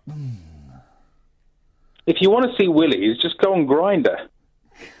 If you want to see willies, just go on Grindr.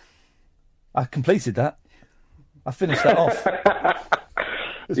 I completed that. I finished that off.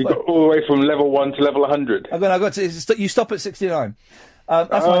 You got all the way from level 1 to level 100. I got to. You stop at 69.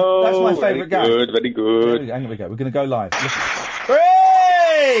 That's my favourite game. Very good. Hang on, we go. We're going to go live.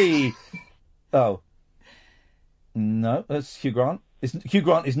 Hooray! Oh. No, that's Hugh Grant. Hugh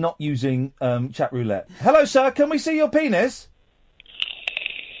Grant is not using chat roulette. Hello, sir. Can we see your penis?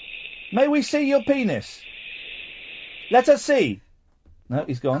 May we see your penis? Let us see. No,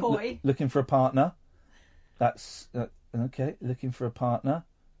 he's gone. Looking for a partner. That's okay. Looking for a partner.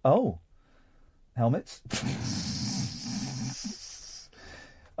 Oh, helmets.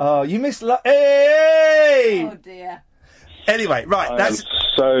 Oh, you missed. Hey! Oh dear. Anyway, right. I'm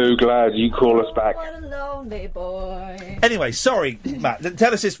so glad you call us back. What a lonely boy. Anyway, sorry, Matt.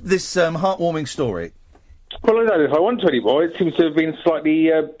 Tell us this heartwarming story. Well, I don't know if I want to anymore. It seems to have been slightly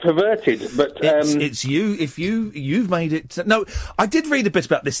perverted, but it's you. If you've made it. No, I did read a bit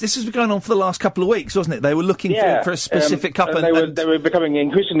about this. This has been going on for the last couple of weeks, wasn't it? They were looking for a specific cup, and they were becoming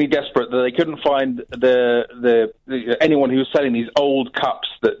increasingly desperate that they couldn't find the anyone who was selling these old cups,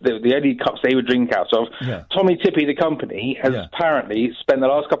 the only cups they would drink out of. Yeah. Tommy Tippy, the company, has apparently spent the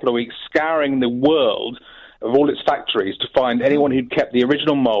last couple of weeks scouring the world of all its factories to find anyone who'd kept the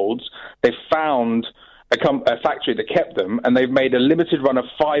original moulds. They found a factory that kept them, and they've made a limited run of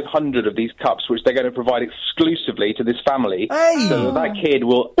 500 of these cups, which they're going to provide exclusively to this family. Hey! So that kid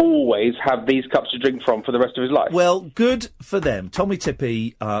will always have these cups to drink from for the rest of his life. Well, good for them. Tommy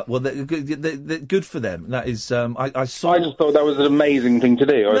Tippy, they're good for them. That is, I just thought that was an amazing thing to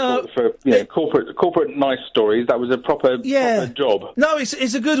do. I thought for corporate nice stories, that was a proper job. No,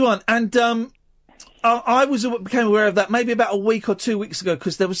 it's a good one, and I became aware of that maybe about a week or 2 weeks ago,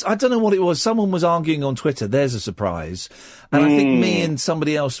 because there was, I don't know what it was, someone was arguing on Twitter, there's a surprise, and I think me and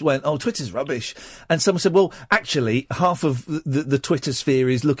somebody else went, oh, Twitter's rubbish, and someone said, well, actually, half of the Twitter sphere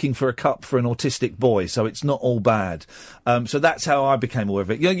is looking for a cup for an autistic boy, so it's not all bad. So that's how I became aware of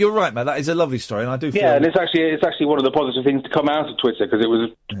it. You're right, man, that is a lovely story, and I do feel... Yeah, and it's actually one of the positive things to come out of Twitter, because it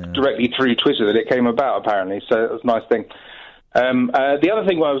was directly through Twitter that it came about, apparently, so it was a nice thing. The other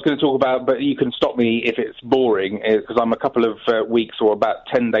thing I was going to talk about, but you can stop me if it's boring, because I'm a couple of weeks or about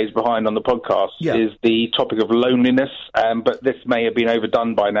 10 days behind on the podcast, is the topic of loneliness. But this may have been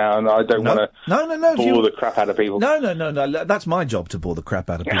overdone by now, and I don't want to bore the crap out of people. No. That's my job to bore the crap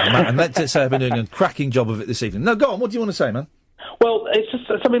out of people, Matt, and let's say I've been doing a cracking job of it this evening. No, go on. What do you want to say, man? Well, it's just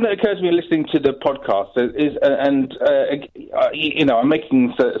something that occurs to me listening to the podcast I'm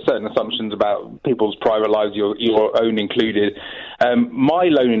making certain assumptions about people's private lives, your own included. My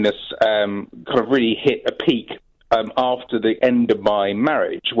loneliness kind of really hit a peak after the end of my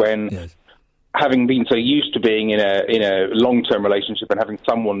marriage, when having been so used to being in a long-term relationship and having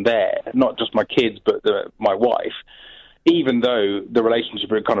someone there, not just my kids but my wife. Even though the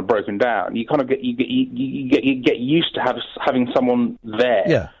relationship had kind of broken down, you kind of get used to having someone there.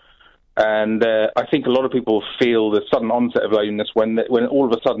 Yeah. And I think a lot of people feel the sudden onset of loneliness when all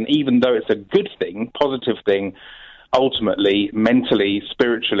of a sudden, even though it's a good thing, positive thing, ultimately, mentally,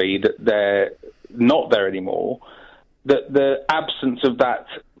 spiritually, that they're not there anymore. That the absence of that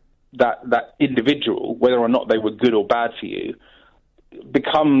individual, whether or not they were good or bad for you,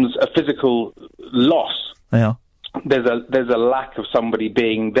 becomes a physical loss. Yeah. There's a lack of somebody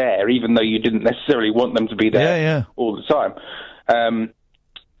being there, even though you didn't necessarily want them to be there all the time. And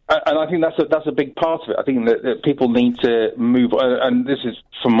I think that's a big part of it. I think that people need to move on, and this is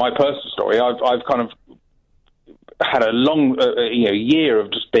from my personal story. I've kind of had a long year of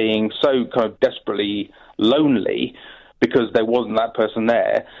just being so kind of desperately lonely because there wasn't that person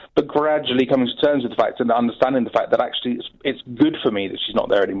there, but gradually coming to terms with the fact and understanding the fact that actually it's good for me that she's not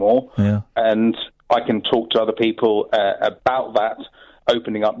there anymore. Yeah. And I can talk to other people about that,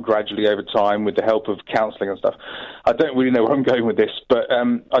 opening up gradually over time with the help of counselling and stuff. I don't really know where I'm going with this, but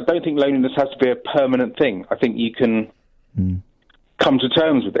I don't think loneliness has to be a permanent thing. I think you can come to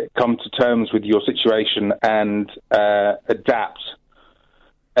terms with it, come to terms with your situation and adapt.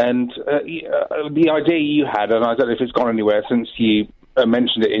 And the idea you had, and I don't know if it's gone anywhere since you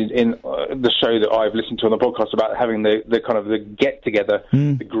mentioned it in the show that I've listened to on the podcast about having the kind of the get-together,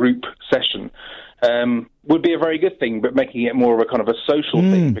 the group session, would be a very good thing, but making it more of a kind of a social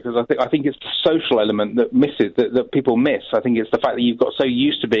thing, because I think it's the social element that people miss. I think it's the fact that you've got so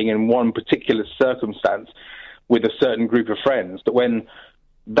used to being in one particular circumstance with a certain group of friends that when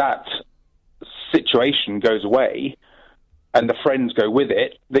that situation goes away, and the friends go with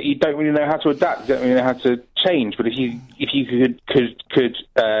it, that you don't really know how to adapt, you don't really know how to change. But if you could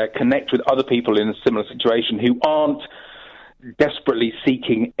connect with other people in a similar situation who aren't desperately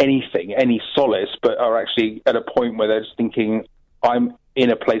seeking anything, any solace, but are actually at a point where they're just thinking, I'm in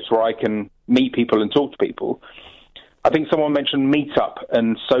a place where I can meet people and talk to people. I think someone mentioned Meetup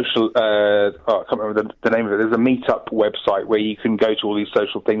and social, I can't remember the name of it. There's a Meetup website where you can go to all these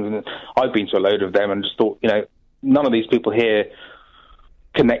social things, and I've been to a load of them and just thought, none of these people here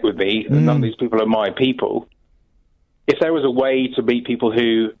connect with me, and none of these people are my people. If there was a way to meet people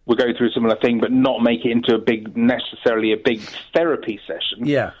who were going through a similar thing but not make it into necessarily a big therapy session,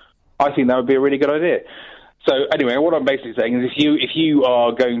 I think that would be a really good idea. So anyway, what I'm basically saying is if you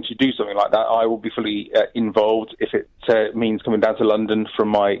are going to do something like that, I will be fully involved. If it means coming down to London from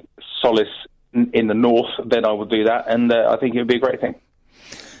my solace in the north, then I will do that, and I think it would be a great thing.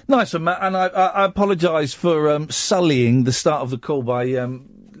 Nice one, Matt, and I apologise for sullying the start of the call by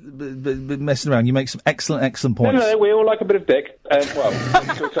messing around. You make some excellent points. No, we all like a bit of dick, to a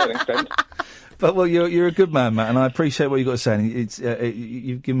certain extent. But, you're a good man, Matt, and I appreciate what you've got to say. It's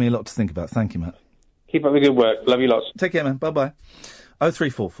you've given me a lot to think about. Thank you, Matt. Keep up the good work. Love you lots. Take care, man. Bye-bye.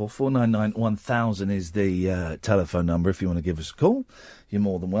 0344 499 1000 is the telephone number if you want to give us a call. You're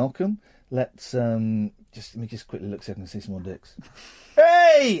more than welcome. Let me just quickly look so I can see some more dicks.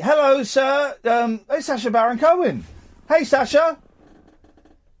 Hey! Hello, sir. Hey, Sacha Baron Cohen. Hey, Sacha.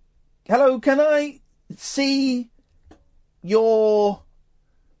 Hello, can I see your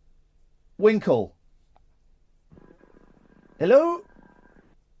winkle? Hello?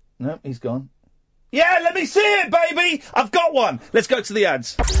 No, he's gone. Yeah, let me see it, baby! I've got one! Let's go to the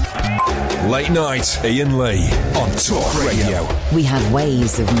ads. Late night, Iain Lee on Talk Radio. We have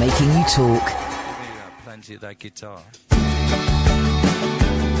ways of making you talk. Plenty of that guitar.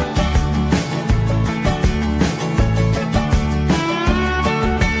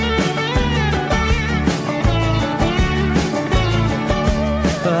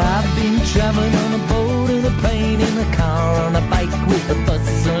 I've been traveling on a boat, in a plane, in a car, on a bike, with a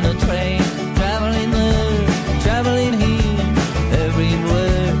bus and a train. Traveling there, traveling here,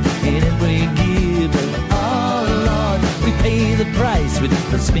 everywhere, in every gear. But oh Lord, we pay the price with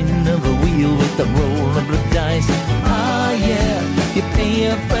the spin of a wheel, with the roll of the dice. Ah yeah, you pay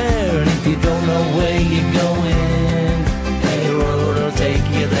your fare, and if you don't know where you're going, any road will take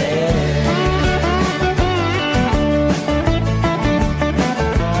you there.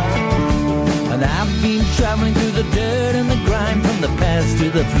 I've been traveling through the dirt and the grime, from the past to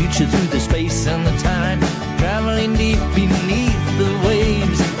the future, through the space and the time. Traveling deep beneath the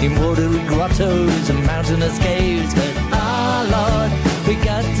waves, in watery grottos and mountainous caves. But Lord, we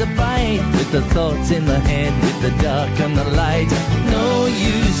got to fight with the thoughts in the head, with the dark and the light. No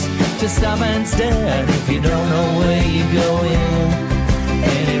use to stop and stare if you don't know where you're going.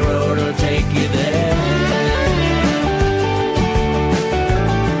 Any road will take you there.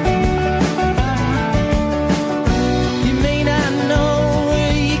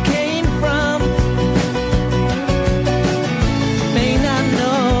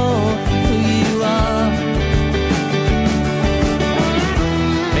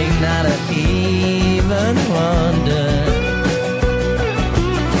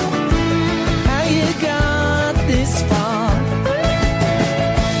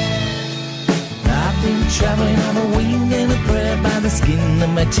 Traveling on a wing and a prayer, by the skin of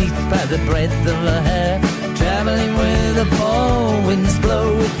my teeth, by the breath of her hair. Traveling where the fall winds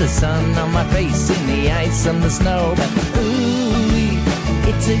blow, with the sun on my face, in the ice and the snow. But ooh,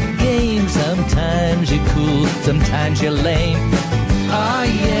 it's a game. Sometimes you're cool, sometimes you're lame. Oh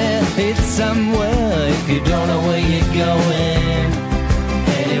yeah, it's somewhere if you don't know where you're going.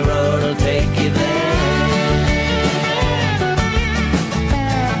 Any road will take you there.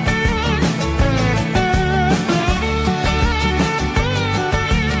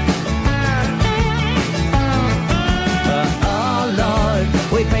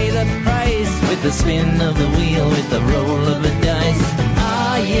 We pay the price with the spin of the wheel, with the roll of the dice.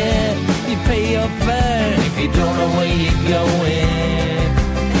 Ah yeah, you pay your fare if you don't know where you're going.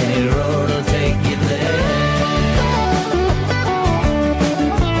 Any road will take you there.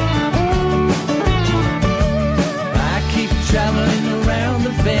 I keep traveling around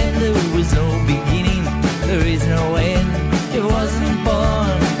the bend. There was no beginning, there is no end. It wasn't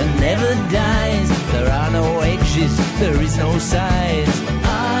born and never dies. There are no edges, there is no sides.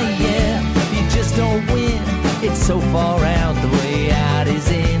 Just don't win, it's so far out, the way out is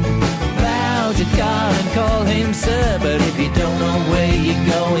in. Bow to God and call him sir, but if you don't know where you're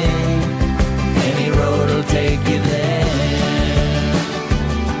going, any road will take you there.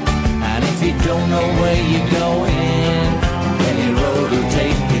 And if you don't know where you're going,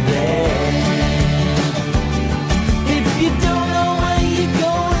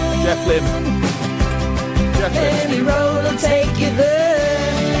 Jeff Lynne. Jeff Lynne. Any road will take you there.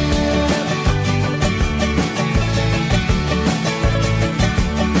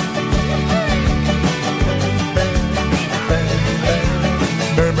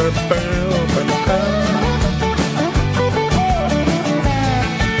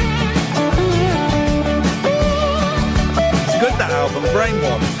 It's good, that album,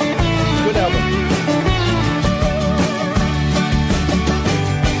 Brainwash. Good album.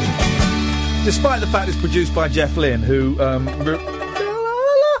 Despite the fact it's produced by Jeff Lynne, who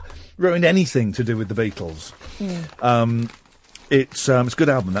ruined anything to do with the Beatles. It's a good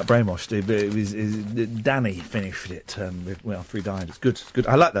album, that Brainwash. Danny finished it after he died. It's good. It's good.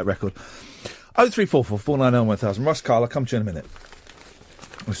 I like that record. 0344 490 1000. Ross Carl, I'll come to you in a minute.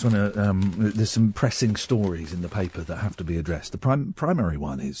 I just want to. There's some pressing stories in the paper that have to be addressed. The primary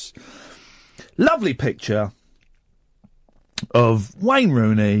one is lovely picture of Wayne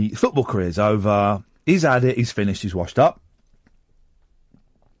Rooney. Football career's over. He's had it. He's finished. He's washed up.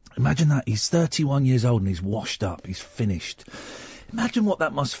 Imagine that. He's 31 years old and he's washed up. He's finished. Imagine what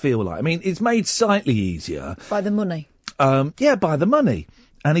that must feel like. I mean, it's made slightly easier. By the money. Yeah, by the money.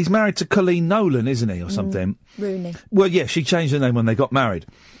 And he's married to Colleen Nolan, isn't he, or something? Rooney. Well, yeah, she changed her name when they got married.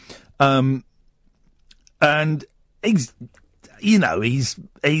 And he's, you know, he's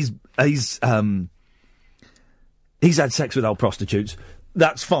had sex with old prostitutes.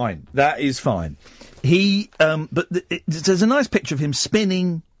 That's fine. That is fine. But there's a nice picture of him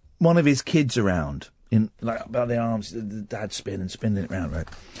spinning one of his kids around in like about the arms. The dad spinning it around, right?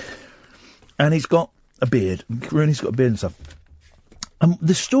 And he's got a beard. Rooney's got a beard and stuff.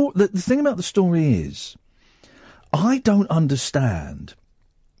 The thing about the story is, I don't understand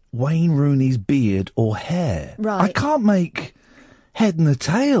Wayne Rooney's beard or hair. Right. I can't make head and a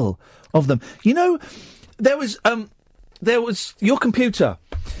tail of them. You know, there was your computer.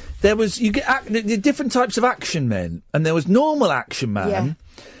 You get the different types of action men, and there was normal action man,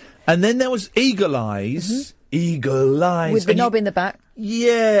 and then there was Eagle Eyes. Eagle Eyes With the knob in the back.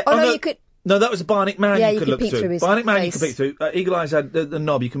 Yeah. Oh, no, you could... No, that was a Bionic Man. Yeah, you could look peek through his Bionic Man, face. you could peek through. Eagle Eyes had the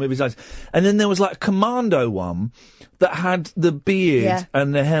knob. You can move his eyes. And then there was like a Commando one that had the beard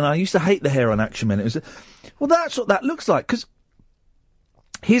and the hair. And I used to hate the hair on Action Men. It was, well, that's what that looks like, because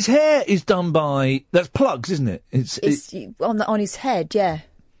his hair is done by, that's plugs, isn't it? It's on his head, yeah.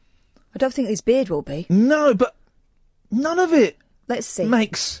 I don't think his beard will be. No, but none of it. Let's see.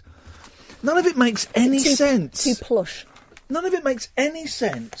 None of it makes any sense. Too plush. None of it makes any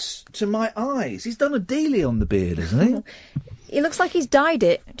sense to my eyes. He's done a dealie on the beard, hasn't he? He looks like he's dyed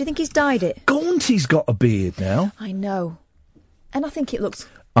it. Do you think he's dyed it? Gaunty's got a beard now. I know. And I think it looks...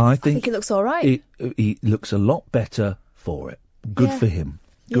 I think it looks all right. He looks a lot better for it. Good for him.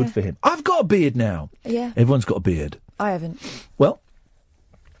 Good for him. I've got a beard now. Yeah. Everyone's got a beard. I haven't. Well,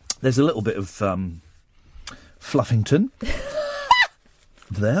 there's a little bit of Fluffington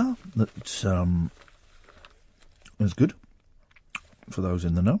there. That's good for those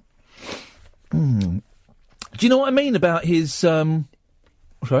in the know. Do you know what I mean about his? Sorry,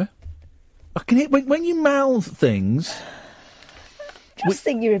 I can hear when you mouth things. I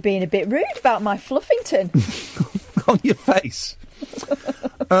think you were being a bit rude about my Fluffington. On your face.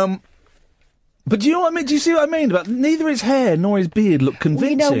 But do you know what I mean? Do you see what I mean? About neither his hair nor his beard look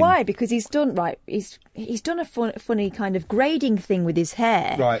convincing. Well, you know why? Because he's done He's done a funny kind of grading thing with his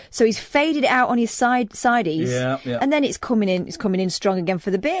hair. Right. So he's faded it out on his sideys. Yeah. And then it's coming in strong again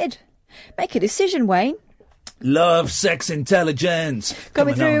for the beard. Make a decision, Wayne. Love, sex, intelligence.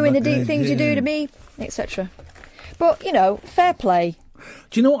 Coming through in the deep things you do to me, etc. But, you know, fair play.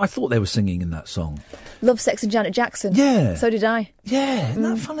 Do you know what I thought they were singing in that song? Love, Sex and Janet Jackson. Yeah. So did I. Yeah, isn't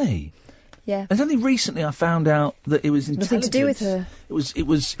that funny? Yeah. And only recently I found out that it was intelligence. Nothing to do with her.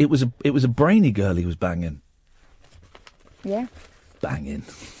 It was a brainy girl he was banging. Yeah. Banging.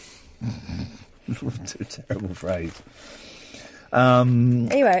 What a terrible phrase.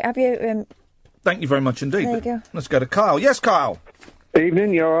 Anyway, have you... Thank you very much indeed. There you go. Let's go to Kyle. Yes, Kyle.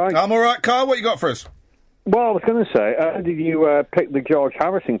 Evening, you all right? I'm all right, Kyle. What you got for us? Well, I was going to say, how did you pick the George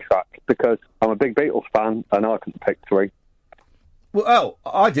Harrison track? Because I'm a big Beatles fan, and I couldn't pick three. Well,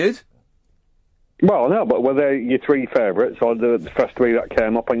 I did. Well, no, but were they your three favourites, or the first three that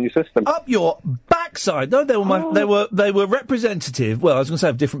came up on your system? Up your backside. No, they were they were representative. Well, I was going to say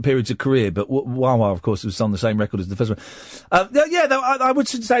of different periods of career, but Wah, of course, was on the same record as the first one. I would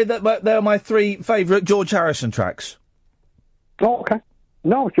say that they are my three favourite George Harrison tracks. Oh, okay.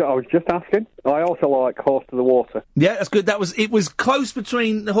 No, I was just asking. I also like Horse to the Water. Yeah, that's good. It was close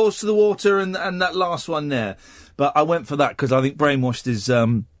between the Horse to the Water and that last one there, but I went for that because I think Brainwashed is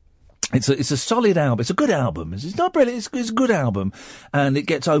It's a solid album. It's a good album. It's not brilliant. It's a good album, and it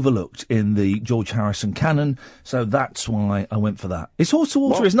gets overlooked in the George Harrison canon. So that's why I went for that. It's Horse to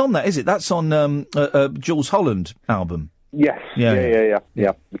Water isn't on that, is it? That's on Jules Holland album. Yes. Yeah.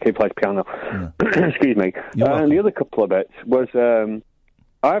 The kid plays piano. Yeah. Excuse me. And the other couple of bits was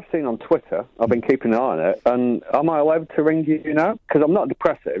I've seen on Twitter. I've been keeping an eye on it. And am I allowed to ring you now? Because I'm not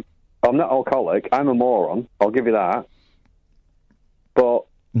depressive. I'm not alcoholic. I'm a moron. I'll give you that. But.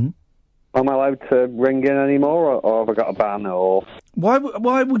 Am I allowed to ring in anymore, or have I got a ban? Or why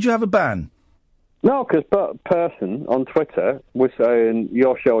would you have a ban? No, because that person on Twitter was saying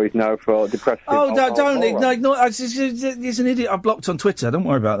your show is now for depressive. Oh, no, don't ignore. He's an idiot. I blocked on Twitter. Don't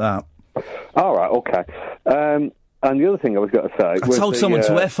worry about that. All right, okay. And the other thing I was going to say, I told someone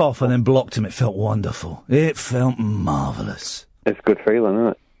to F off and then blocked him. It felt wonderful. It felt marvellous. It's a good feeling, isn't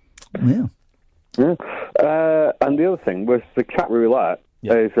it? Yeah. And the other thing was the chat roulette.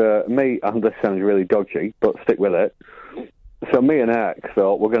 Is me, and this sounds really dodgy, but stick with it. So me and X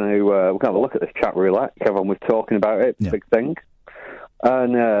thought we're going to have a look at this chat roulette. Kevin was talking about it, big thing,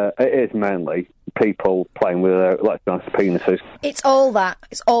 and it is mainly people playing with let's be honest, penises. It's all that.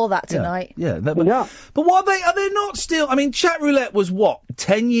 It's all that tonight. Yeah. But what are they not still? I mean, chat roulette was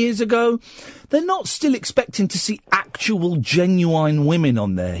 10 years ago. They're not still expecting to see actual, genuine women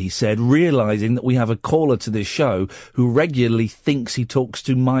on there, he said, realising that we have a caller to this show who regularly thinks he talks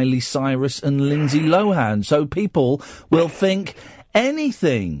to Miley Cyrus and Lindsay Lohan. So people will think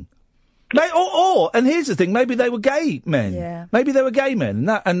anything. And here's the thing, maybe they were gay men. Yeah. Maybe they were gay men,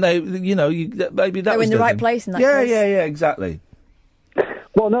 and they, maybe that they was were in the right place in that case. Yeah, exactly.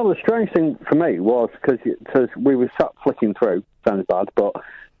 Well, no, the strange thing for me was, because we were sat flicking through, sounds bad, but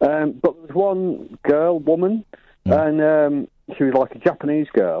there was one woman, and she was like a Japanese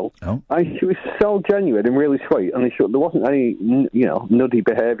girl, and she was so genuine and really sweet, and there wasn't any, nutty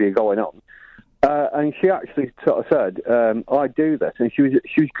behaviour going on. And she actually sort of said, I do this. And she was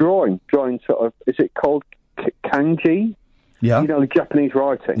drawing sort of, is it called kanji? Yeah. The Japanese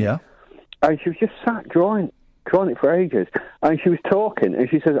writing. Yeah. And she was just sat drawing it for ages. And she was talking, and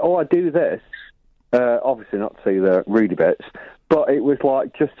she said, I do this. Obviously not to see the rudy bits, but it was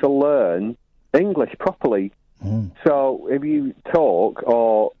like just to learn English properly. So if you talk,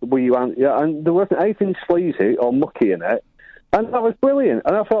 or and there wasn't anything sleazy or mucky in it. And that was brilliant.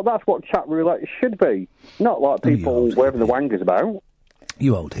 And I thought that's what chat roulette should be. Not like people waving the wangers about.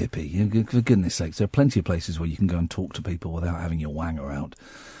 You old hippie. For goodness sakes, there are plenty of places where you can go and talk to people without having your wanger out.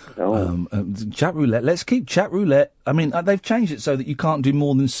 Chat roulette. Let's keep chat roulette. I mean, they've changed it so that you can't do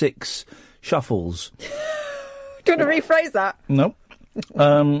more than 6 shuffles. Do you want to rephrase that? Nope.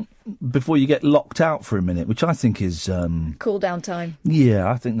 Before you get locked out for a minute, which I think is... cool down time. Yeah,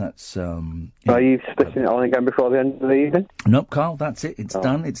 I think that's... Are you sticking it on again before the end of the evening? Nope, Carl, that's it. It's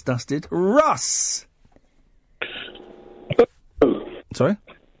done. It's dusted. Russ! Sorry?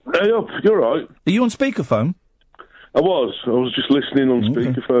 Hey up, you're right. Are you on speakerphone? I was just listening on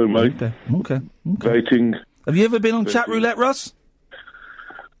speakerphone, mate. Okay. Waiting. Have you ever been on chat roulette, Russ?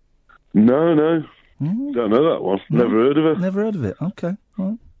 No. Don't know that one. Never heard of it. Never heard of it. Okay.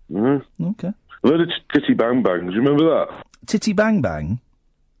 All right. Okay. I heard of Titty Bang Bang. Do you remember that? Titty Bang Bang?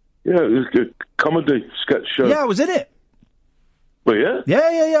 Yeah, it was a comedy sketch show. Yeah, I was in it. Well, yeah?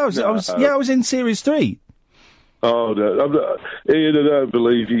 Yeah. I was in series 3. Oh, no. Ian, I don't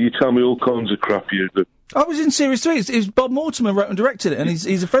believe you. You tell me all kinds of crap you do. I was in series 3. It was Bob Mortimer wrote and directed it, and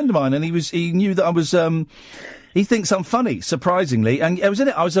he's a friend of mine, and he knew that I was. He thinks I'm funny, surprisingly, and I was in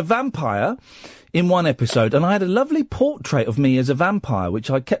it. I was a vampire in one episode, and I had a lovely portrait of me as a vampire,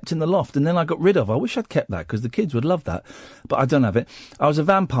 which I kept in the loft, and then I got rid of. I wish I'd kept that, because the kids would love that, but I don't have it. I was a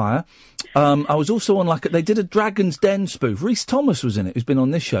vampire. I was also on, they did a Dragon's Den spoof. Rhys Thomas was in it, who's been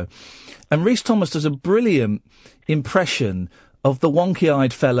on this show. And Rhys Thomas does a brilliant impression of the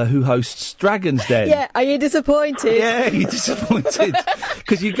wonky-eyed fella who hosts Dragon's Den. Yeah, are you disappointed? Yeah, you're disappointed.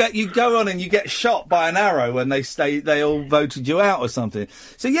 Because you go on and you get shot by an arrow when they all voted you out or something.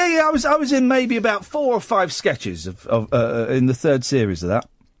 So yeah, I was in maybe about 4 or 5 sketches of in the 3rd series of that.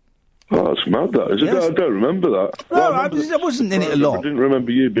 Oh, that's mad, that, is it? Yes. I don't remember that. No, I wasn't in it a lot. I didn't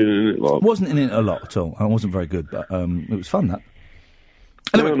remember you being in it a lot. Wasn't in it a lot at all. I wasn't very good, but it was fun, that.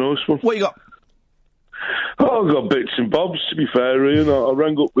 Anyway, nice one. What you got? Oh, I've got bits and bobs, to be fair, Ian. I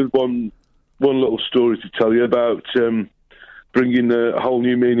rang up with one little story to tell you about bringing a whole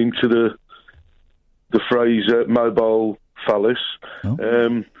new meaning to the phrase mobile phallus. Oh.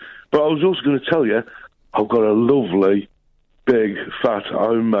 But I was also going to tell you, I've got a lovely, big, fat,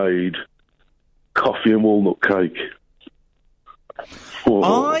 homemade coffee and walnut cake.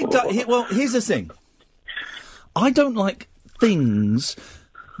 Well, here's the thing. I don't like things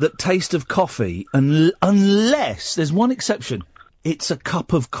that taste of coffee, unless there's one exception. It's a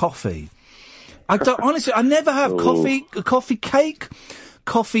cup of coffee. I don't honestly. I never have coffee cake,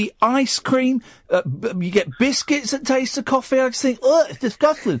 coffee ice cream. You get biscuits that taste of coffee. I just think, it's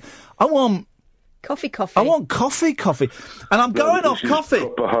disgusting. I want coffee. I want coffee. And I'm going off coffee.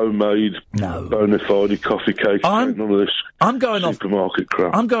 Proper homemade, bona fide coffee cake. None of this. I'm going supermarket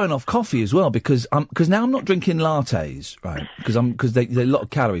crap. I'm going off coffee as well because now I'm not drinking lattes, right? Because they're a lot of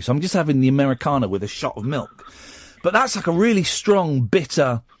calories. So I'm just having the Americano with a shot of milk. But that's like a really strong,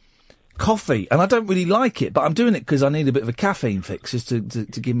 bitter coffee, and I don't really like it. But I'm doing it because I need a bit of a caffeine fix, just to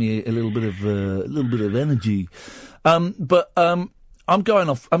give me a little bit of energy. I'm going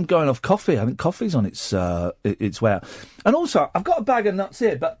off coffee. I think coffee's on its way out. And also, I've got a bag of nuts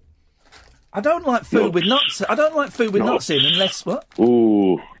here, but I don't like food with nuts. I don't like food with nuts in unless what?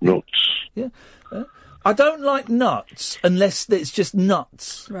 Ooh, nuts. Yeah. I don't like nuts unless it's just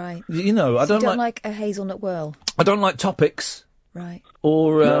nuts. Right. You know, I don't like a hazelnut whirl. I don't like topics. Right.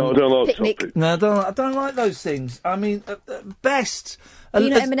 Or no, I don't like picnic. topics. No, I don't like those things. I mean, best.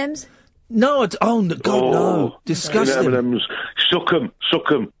 Peanut M&Ms? No, no, disgusting. M&Ms, suck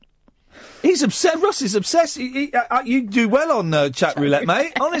 'em. He's obsessed. Ross is obsessed. You do well on chat roulette,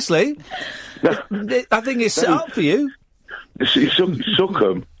 mate. Honestly, I think it's set up for you. Suck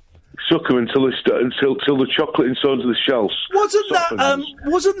 'em. Suck them until the chocolate inside the shells. Wasn't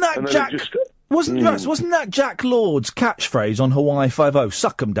that Jack? Wasn't that Jack Lord's catchphrase on Hawaii 5-0?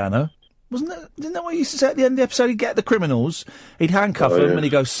 Suck 'em, Dano. Didn't that what he used to say at the end of the episode? He'd get the criminals, he'd handcuff them, and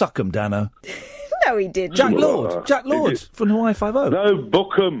he'd go, "Suck 'em, Dano." No, he didn't. Jack Lord from Hawaii 5-0. No,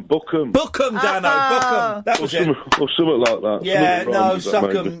 book 'em. Book 'em, Dano. Book 'em. That was it. Or something like that. Yeah, no,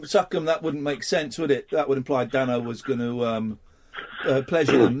 suck 'em. That wouldn't make sense, would it? That would imply Dano was going to.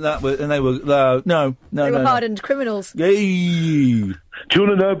 Pleasure them. They were no. They were hardened criminals. Yay. Do you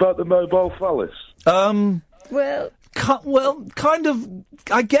want to know about the mobile phallus? Well, kind of.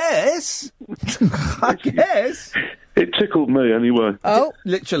 I guess. It tickled me anyway. Oh,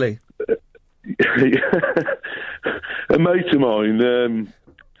 literally. A mate of mine,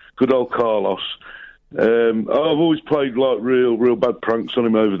 good old Carlos. I've always played like real bad pranks on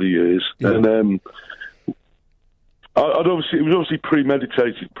him over the years, and. It was obviously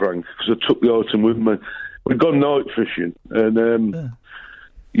premeditated prank because I took the item with me. We'd gone night fishing, and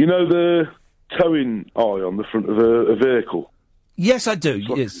you know the towing eye on the front of a vehicle. Yes, I do.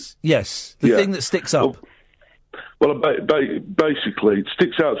 Yes, the thing that sticks up. Well, basically, it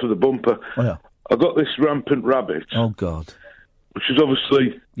sticks out through the bumper. Oh, yeah. I got this rampant rabbit. Oh God! Which is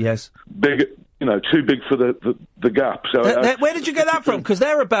obviously big. You know, too big for the gap. So where did you get that from? Because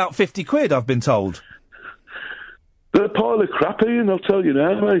they're about £50, I've been told. They're a pile of crap, Ian, I'll tell you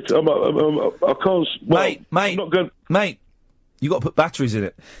now, mate. I can't... Well, mate, I'm not going... Mate, you got to put batteries in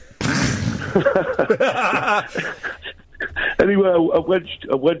it. Anyway, I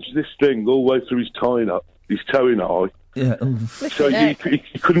wedged this thing all the way through his towing eye. Yeah. So he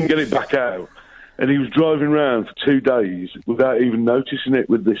couldn't get it back out. And he was driving around for 2 days without even noticing it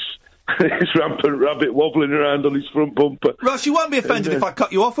with this rampant rabbit wobbling around on his front bumper. Russ, you won't be offended if I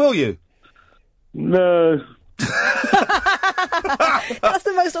cut you off, will you? No... That's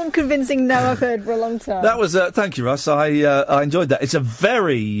the most unconvincing no I've heard for a long time. That was thank you, Russ. I enjoyed that. It's a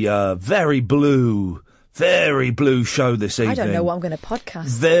very blue show this evening. I don't know what I'm going to podcast.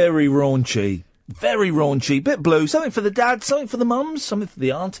 Very raunchy, bit blue. Something for the dads, something for the mums, something for the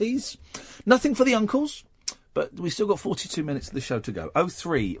aunties, nothing for the uncles. But we still got 42 minutes of the show to go.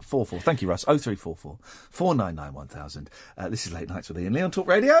 0344. Thank you, Russ. 0344 499 1000. This is Late Nights with Iain Lee on Talk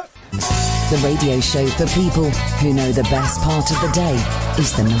Radio. The radio show for people who know the best part of the day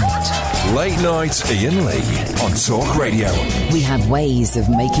is the night. Late Night Iain Lee on Talk Radio. We have ways of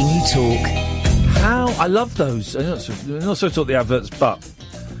making you talk. I love those. I'm not supposed to talk the adverts, but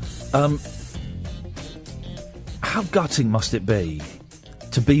how gutting must it be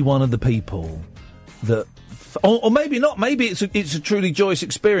to be one of the people that... Or maybe not. Maybe it's a truly joyous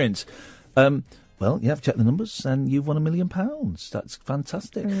experience. Well, you have checked the numbers, and you've won £1 million. That's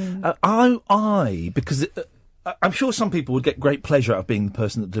fantastic. Because I'm sure some people would get great pleasure out of being the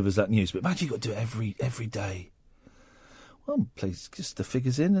person that delivers that news. But imagine you've got to do it every day. Well, please, just the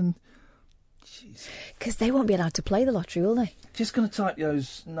figures in and. Because they won't be allowed to play the lottery, will they? Just going to type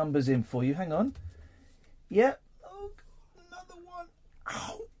those numbers in for you. Hang on. Yeah. Oh, another one.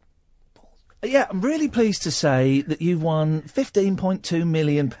 Oh. Yeah, I'm really pleased to say that you've won £15.2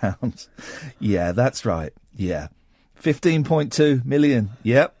 million. Yeah, that's right. Yeah. 15.2 million.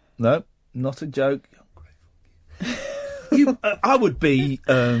 Yep. No, not a joke. I would be.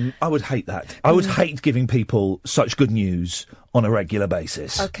 I would hate that. I would hate giving people such good news on a regular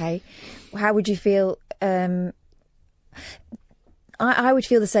basis. Okay, how would you feel? I would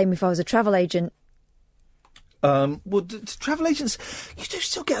feel the same if I was a travel agent. Travel agents, you do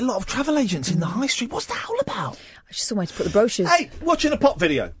still get a lot of travel agents in the high street. What's that all about? I just somewhere to put the brochures. Hey, watching a pop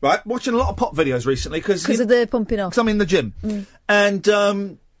video, right? Watching a lot of pop videos recently because of the pumping off. Because I'm in the gym, and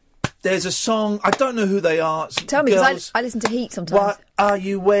there's a song. I don't know who they are. Tell me, because I listen to Heat sometimes. What are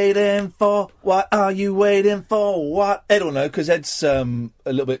you waiting for? What are you waiting for? What? Ed will know because Ed's a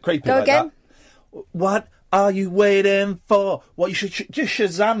little bit creepy. Go like again. That. What are you waiting for? What, you should just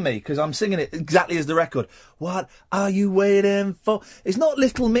Shazam me, because I'm singing it exactly as the record. What are you waiting for? It's not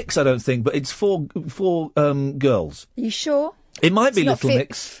Little Mix, I don't think, but it's four girls. Are you sure? It might be It's Little not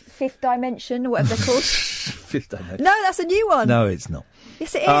Mix. Fifth Dimension, or whatever they're called. Fifth Dimension. No, that's a new one. No, it's not.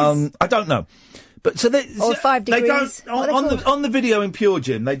 Yes, it is. I don't know. But so they, or 5 degrees. They don't, on the video in Pure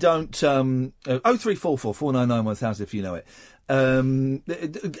Gym, they don't, 0344 499 1000 if you know it.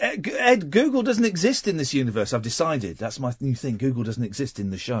 Ed, Google doesn't exist in this universe, I've decided. That's my new thing. Google doesn't exist in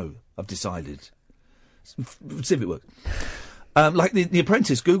the show, I've decided. See if it works. Like the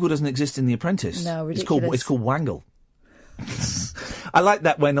Apprentice, Google doesn't exist in The Apprentice. No, ridiculous. It's called Wangle. I like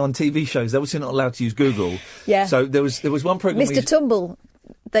that when on TV shows, they're obviously not allowed to use Google. Yeah. So there was one programme... Mr. Tumble,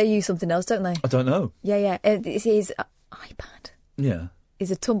 they use something else, don't they? I don't know. Yeah. It's his iPad. Yeah. Is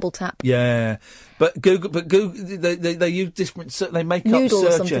a tumble tap. Yeah, but Google, they use different. They make Noodle up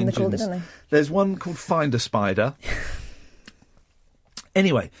or search something engines. they called it, don't they? There's one called Find a Spider.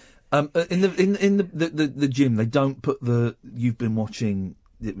 Anyway, in the gym, they don't put the you've been watching.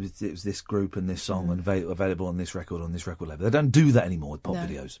 It was this group and this song and available on this record label. They don't do that anymore with pop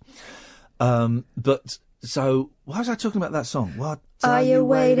videos. But. So, why was I talking about that song? What are you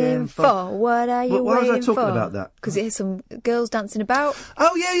waiting for? What are you waiting for? Why was I talking about that? Because it has some girls dancing about.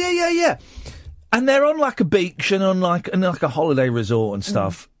 Oh, yeah. And they're on like a beach and on like a holiday resort and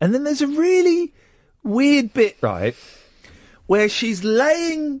stuff. And then there's a really weird bit, right, where she's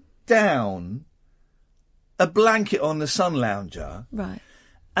laying down a blanket on the sun lounger. Right.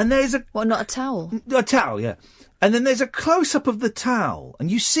 And there's a... What, not a towel? A towel, yeah. And then there's a close-up of the towel, and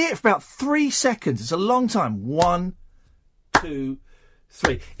you see it for about 3 seconds. It's a long time. 1, 2,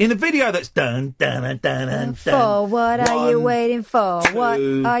 3. In a video that's dun, dun, dun, dun, dun, for what are you waiting for? 2, what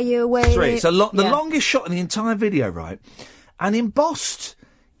are you waiting for? 3. It's the longest shot in the entire video, right? And embossed,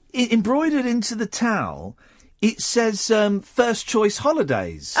 embroidered into the towel, it says First Choice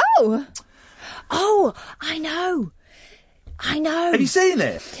Holidays. Oh, I know. Have you seen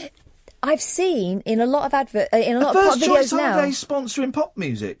it? I've seen in a lot of pop videos First Choice now. Holidays sponsoring pop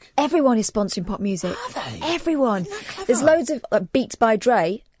music. Everyone is sponsoring pop music. Are they? Everyone. There's loads of Beats by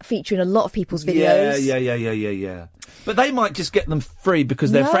Dre featuring a lot of people's videos. Yeah. But they might just get them free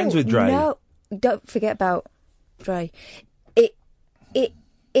because they're friends with Dre. No, don't forget about Dre.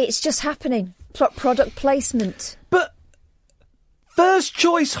 It's just happening. Product placement. But First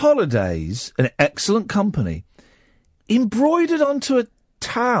Choice Holidays, an excellent company, embroidered onto a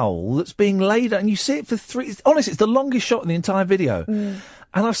towel that's being laid out, and you see it for 3... Honestly, it's the longest shot in the entire video. And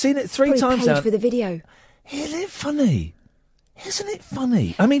I've seen it 3 times now. Paid for the video. Isn't it funny? Isn't it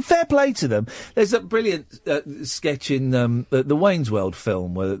funny? I mean, fair play to them. There's a brilliant sketch in the Wayne's World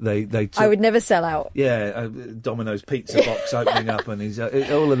film where they took... I would never sell out. Yeah, Domino's pizza box opening up and he's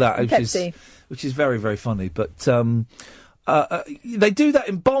all of that, which is very, very funny. But they do that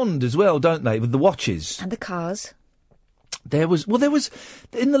in Bond as well, don't they, with the watches. And the cars. There was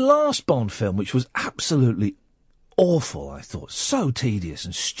in the last Bond film, which was absolutely awful, I thought, so tedious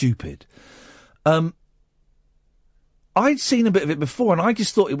and stupid. I'd seen a bit of it before, and I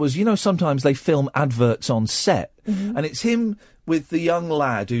just thought it was, sometimes they film adverts on set, and it's him with the young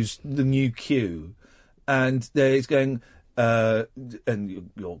lad who's the new Q, and he's going,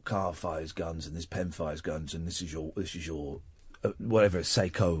 and your car fires guns, and this pen fires guns, and this is your whatever,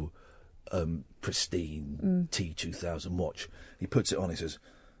 Seiko pristine T2000 watch. He puts it on. He says,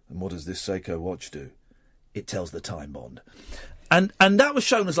 "And what does this Seiko watch do? It tells the time, Bond." And that was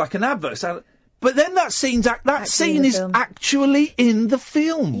shown as like an advert. But then that scene is actually in the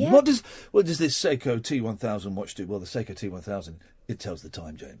film. Yeah. What does this Seiko T1000 watch do? Well, the Seiko T1000, it tells the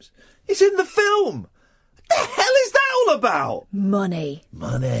time, James. It's in the film. What the hell is that all about? Money.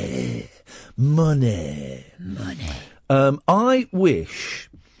 I wish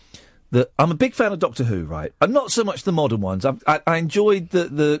that... I'm a big fan of Doctor Who, right? And not so much the modern ones. I enjoyed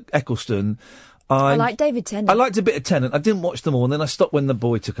the Eccleston. I like David Tennant. I liked a bit of Tennant. I didn't watch them all, and then I stopped when the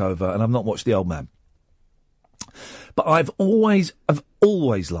boy took over, and I've not watched The Old Man. But I've always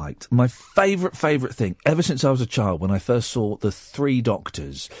liked, my favourite thing, ever since I was a child, when I first saw the Three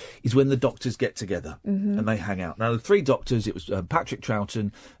Doctors, is when the Doctors get together and they hang out. Now, the Three Doctors, it was Patrick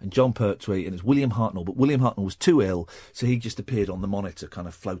Troughton and John Pertwee, and it's William Hartnell, but William Hartnell was too ill, so he just appeared on the monitor, kind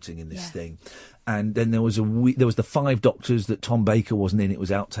of floating in this thing. And then there was the Five Doctors that Tom Baker wasn't in. It was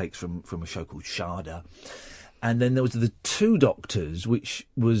outtakes from a show called Sharda. And then there was the Two Doctors, which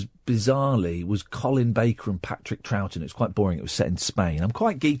was bizarrely Colin Baker and Patrick Troughton. It was quite boring. It was set in Spain. I'm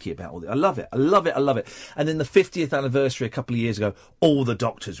quite geeky about all this. I love it. And then the 50th anniversary a couple of years ago, all the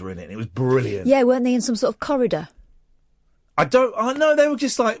Doctors were in it. And it was brilliant. Yeah, weren't they in some sort of corridor? I know they were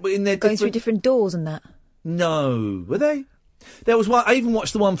just like in their going through different doors and that. No, were they? There was one. I even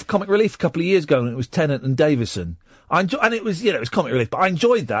watched the one for Comic Relief a couple of years ago, and it was Tennant and Davison. And it was it was Comic Relief, but I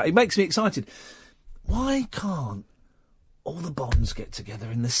enjoyed that. It makes me excited. Why can't all the Bonds get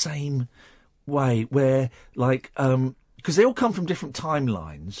together in the same way where, like, because they all come from different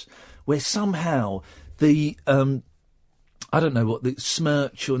timelines, where somehow the, I don't know what,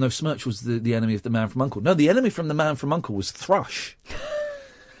 Smirch was the enemy of the Man from U.N.C.L.E. No, the enemy from the Man from U.N.C.L.E. was Thrush.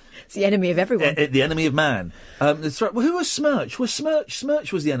 It's the enemy of everyone. The enemy of man. Who was Smirch?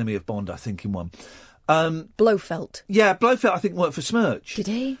 Smirch was the enemy of Bond, I think, in one. Blofeld. Yeah, Blofeld, I think, worked for Smirch. Did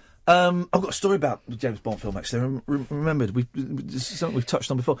he? I've got a story about the James Bond film, actually. I remembered. This is something we've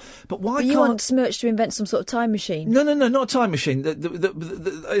touched on before. But why can't... You want Smirch to invent some sort of time machine? No, not a time machine. The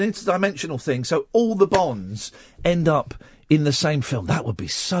interdimensional thing. So all the Bonds end up in the same film. That would be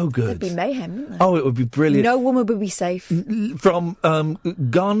so good. It'd be mayhem, wouldn't it? Oh, it would be brilliant. No woman would be safe. From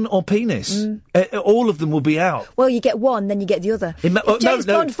gun or penis. All of them will be out. Well, you get one, then you get the other. If James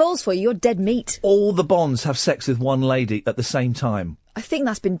Bond falls for you, you're dead meat. All the Bonds have sex with one lady at the same time. I think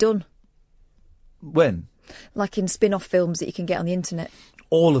that's been done. When? Like in spin-off films that you can get on the internet.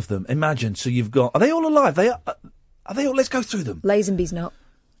 All of them. Imagine. So you've got... Are they all alive? Are they all... Let's go through them. Lazenby's not.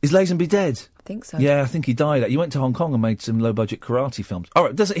 Is Lazenby dead? I think so. Yeah, I think he died. He went to Hong Kong and made some low-budget karate films. All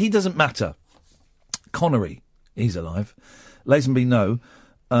right, he doesn't matter. Connery, he's alive. Lazenby, no.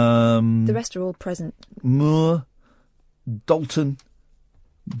 The rest are all present. Moore, Dalton,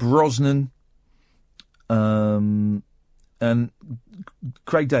 Brosnan, and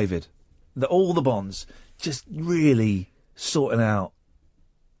Craig David. All the Bonds just really sorting out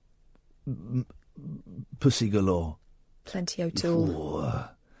pussy galore. Plenty O'Toole.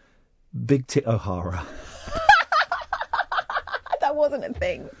 Big Tit O'Hara. That wasn't a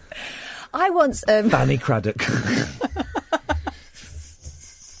thing. I once... Fanny Craddock.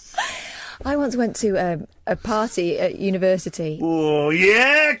 I once went to a party at university. Oh,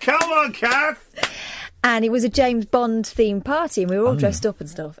 yeah! Come on, Kath! And it was a James Bond themed party, and we were all dressed up and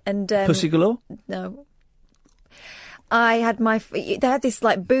stuff. And pussy galore? No. I had they had this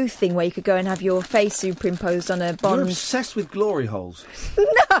like booth thing where you could go and have your face superimposed on a Bond. You're obsessed with glory holes.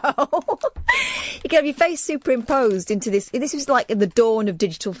 No, you could have your face superimposed into this. This was like the dawn of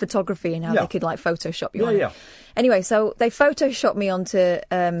digital photography and how they could like Photoshop you. on it. Anyway, so they Photoshopped me onto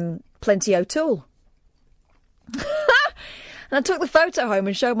Plenty O'Toole. And I took the photo home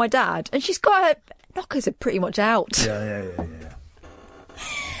and showed my dad, and she's got her knockers are pretty much out. Yeah. My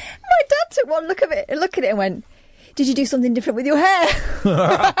dad took one look at it and went, "Did you do something different with your hair?"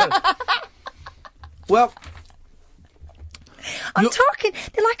 Well, I'm talking.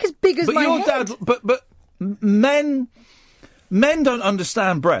 They're like as big as my your head. dad. But men don't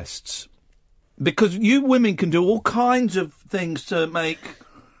understand breasts because you women can do all kinds of things to make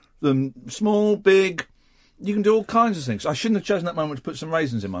them small, big. You can do all kinds of things. I shouldn't have chosen that moment to put some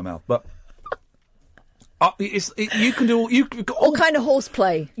raisins in my mouth, but. You can do you've got all kind of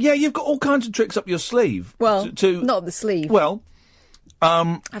horseplay. Yeah, you've got all kinds of tricks up your sleeve. Well, not up the sleeve. Well,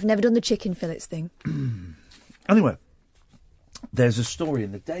 I've never done the chicken fillets thing. Anyway, there's a story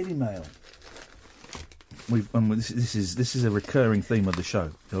in the Daily Mail. This is a recurring theme of the show.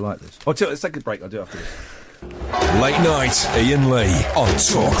 You'll like this. Oh, let's take a break. I'll do it after this. Late night, Iain Lee on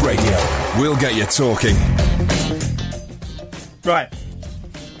Talk Radio. We'll get you talking. Right.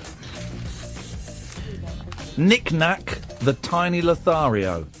 Knick Knack, the Tiny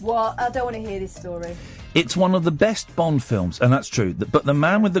Lothario. What? I don't want to hear this story. It's one of the best Bond films, and that's true. But The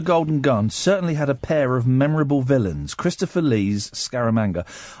Man with the Golden Gun certainly had a pair of memorable villains. Christopher Lee's Scaramanga.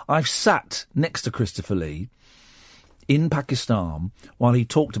 I've sat next to Christopher Lee in Pakistan while he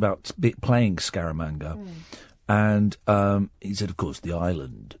talked about playing Scaramanga. And he said, of course, the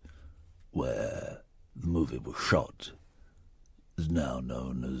island where the movie was shot is now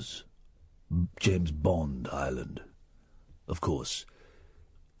known as James Bond Island. Of course,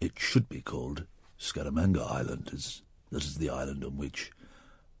 it should be called Scaramanga Island, as that is the island on which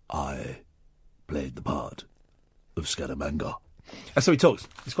I played the part of Scaramanga. That's how he talks.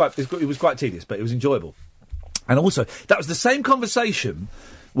 It was quite tedious, but it was enjoyable. And also, that was the same conversation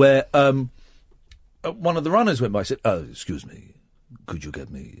where one of the runners went by and said, "Oh, excuse me, could you get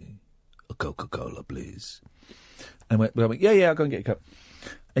me a Coca-Cola, please?" And we went, yeah, I'll go and get a Coke.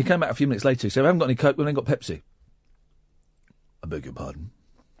 He came back a few minutes later. He said, "We haven't got any Coke, we haven't got Pepsi." "I beg your pardon?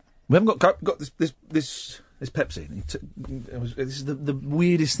 We haven't got Coke, we've got this Pepsi." And this is the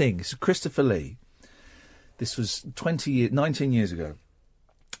weirdest thing. This is Christopher Lee. This was 19 years ago.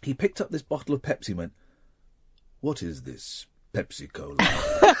 He picked up this bottle of Pepsi and went, "What is this Pepsi Cola?"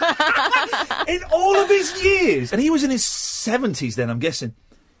 In all of his years, and he was in his 70s then, I'm guessing,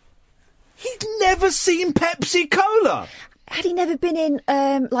 he'd never seen Pepsi Cola. Had he never been in,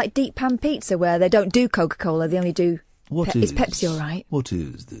 like, Deep Pan Pizza, where they don't do Coca-Cola, they only do... Is Pepsi all right? What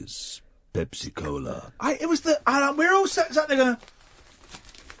is this Pepsi Cola? We're all sat there going,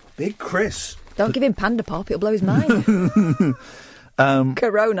 Big Chris. Don't give him Panda Pop, it'll blow his mind.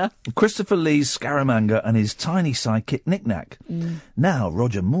 Corona. Christopher Lee's Scaramanga and his tiny sidekick Knick-Knack. Now,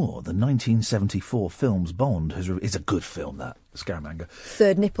 Roger Moore, the 1974 film's Bond, is a good film, that, Scaramanga.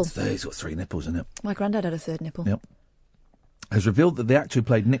 Third nipple. He's got 3 nipples in it. My granddad had a third nipple. Yep. Has revealed that the actor who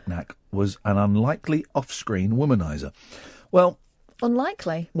played Knick-Knack was an unlikely off-screen womaniser. Well...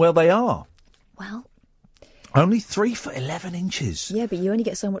 Unlikely? Well, they are. Well... Only 3 foot 11 inches. Yeah, but you only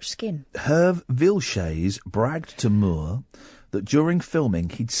get so much skin. Hervé Villechaize bragged to Moore that during filming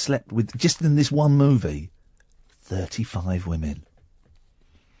he'd slept with, just in this one movie, 35 women.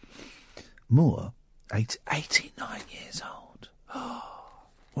 Moore, 89 years old. Oh,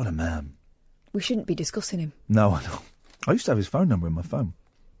 what a man. We shouldn't be discussing him. No, I know. I used to have his phone number in my phone.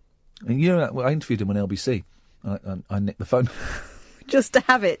 And you know, I interviewed him on LBC. I nicked the phone. Just to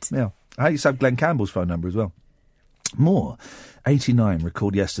have it. Yeah. I used to have Glenn Campbell's phone number as well. Moore, 89,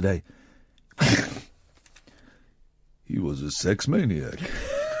 recalled yesterday, he was a sex maniac.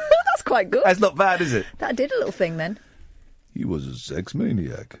 That's quite good. That's not bad, is it? That did a little thing then. He was a sex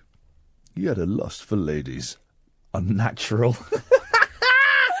maniac. He had a lust for ladies. Unnatural.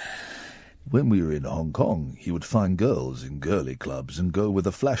 When we were in Hong Kong, he would find girls in girly clubs and go with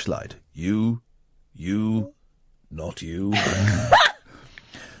a flashlight. You, not you.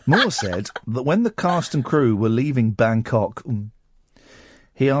 Moore said that when the cast and crew were leaving Bangkok,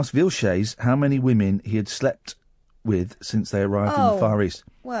 he asked Villechaize how many women he had slept with since they arrived in the Far East.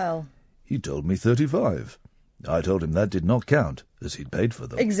 Well. He told me 35. I told him that did not count, as he'd paid for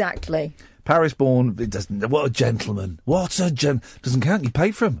them. Exactly. Paris-born, it doesn't. What a gentleman! Doesn't count. You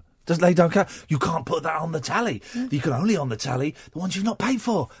paid for him. They don't count. You can't put that on the tally. You can only on the tally the ones you've not paid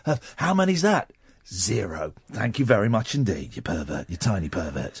for. How many's that? 0. Thank you very much indeed, you pervert, you tiny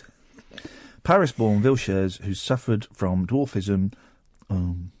pervert. Paris-born Villechaize, who suffered from dwarfism,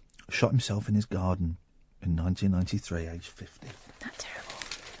 shot himself in his garden in 1993, aged 50. That's terrible.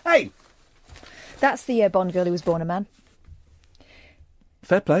 Hey! That's the Bond girl who was born a man.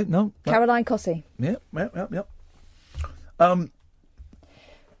 Fair play, no. Caroline Cossey. Yep.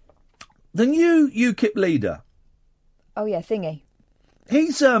 The new UKIP leader. Oh, yeah, Thingy.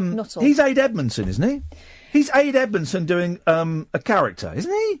 He's Aid Edmondson, isn't he? He's Aid Edmondson doing a character,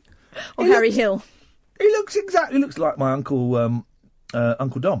 isn't he? Or Harry Hill. He looks like my uncle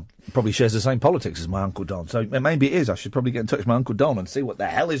Uncle Don. Probably shares the same politics as my Uncle Don. So maybe it is. I should probably get in touch with my Uncle Don and see what the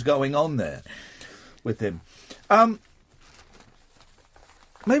hell is going on there with him.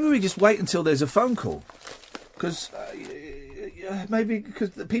 Maybe we just wait until there's a phone call. Because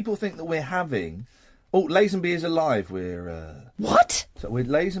the people think that we're having... Oh, Lazenby is alive. What? So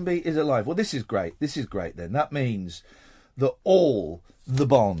Lazenby is alive. Well, this is great. Then. That means that all the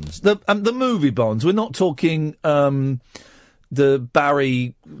Bonds, the movie Bonds, we're not talking the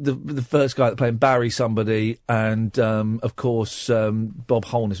Barry, the first guy that played Barry somebody, and of course Bob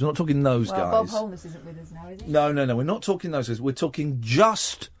Holness. We're not talking those guys. Bob Holness isn't with us now, is he? No. We're not talking those guys. We're talking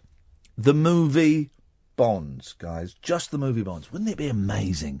just the movie Bonds, guys. Just the movie Bonds. Wouldn't it be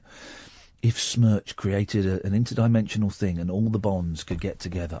amazing if Smirch created an interdimensional thing and all the Bonds could get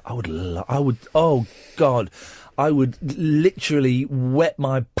together? I would literally wet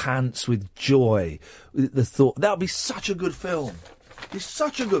my pants with joy. The thought, that would be such a good film. It'd be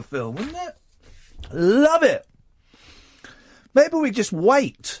such a good film, wouldn't it? Love it. Maybe we just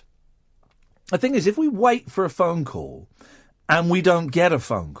wait. The thing is, if we wait for a phone call and we don't get a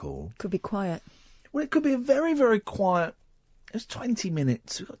phone call... Could be quiet. Well, it could be a very, very quiet... It's 20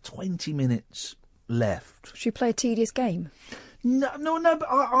 minutes. We've got 20 minutes left. Should we play a tedious game? No, but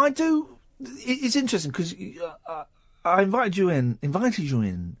I do... It's interesting because I invited you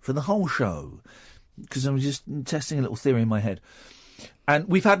in for the whole show because I was just testing a little theory in my head. And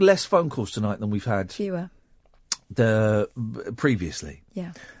we've had less phone calls tonight than we've had... Fewer. previously.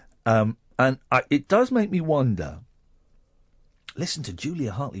 Yeah. And it does make me wonder. Listen to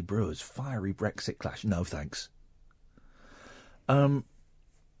Julia Hartley-Brewer's fiery Brexit clash. No, thanks.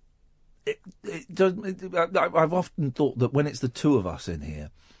 It does. I've often thought that when it's the two of us in here,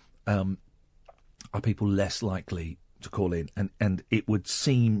 are people less likely to call in, and it would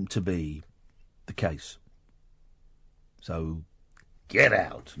seem to be the case. So, get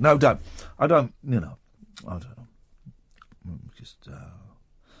out. No, don't. I don't. I don't know. Just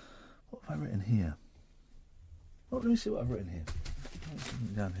what have I written here? Oh, let me see what I've written here.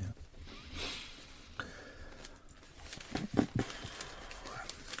 Down here.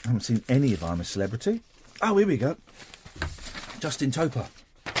 I haven't seen any of I'm a Celebrity. Oh, here we go. Justin Toper.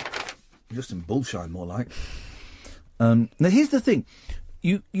 Justin Bullshine, more like. Now, here's the thing.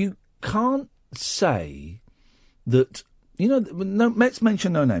 You can't say that... let's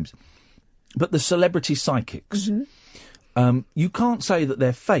mention no names. But the celebrity psychics, you can't say that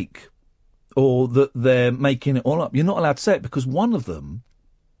they're fake or that they're making it all up. You're not allowed to say it because one of them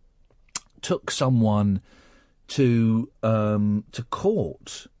took someone to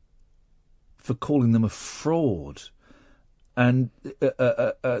court for calling them a fraud, and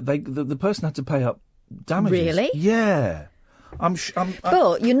the person had to pay up damages. Really? Yeah.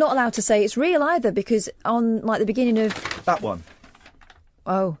 But you're not allowed to say it's real either, because on the beginning of that one.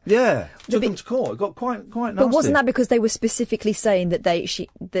 Oh. Yeah. Took them to court. It got quite nasty. But wasn't that because they were specifically saying that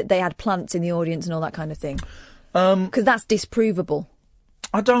they had plants in the audience and all that kind of thing? Because that's disprovable.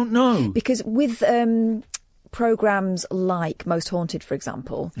 I don't know. Because with programmes like Most Haunted, for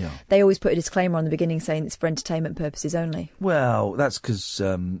example, they always put a disclaimer on the beginning saying it's for entertainment purposes only. Well, that's because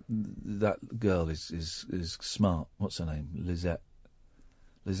that girl is smart. What's her name? Lizette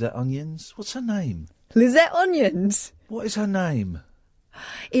Onions? What's her name? Lizette Onions? What is her name?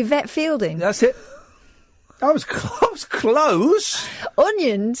 Yvette Fielding. That's it. I was close.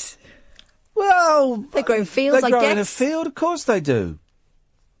 Onions? Well... They grow in fields, I guess. They grow in a field, of course they do.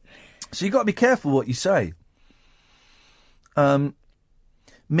 So you've got to be careful what you say. So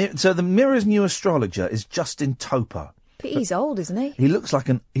the Mirror's new astrologer is Justin Toper. But he's old, isn't he? He looks like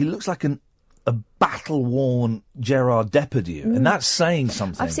a battle-worn Gerard Depardieu, and that's saying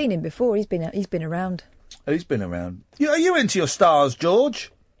something. I've seen him before. He's been around. Oh, he's been around. Are you into your stars,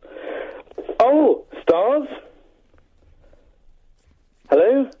 George? Oh, stars?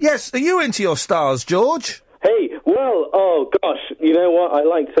 Hello? Yes, are you into your stars, George? Hey, well, oh gosh, you know what? I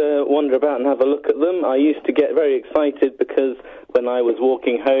like to wander about and have a look at them. I used to get very excited because when I was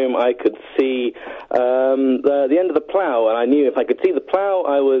walking home, I could see the end of the plough, and I knew if I could see the plough,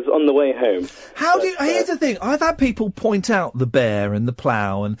 I was on the way home. Here's the thing. I've had people point out the bear and the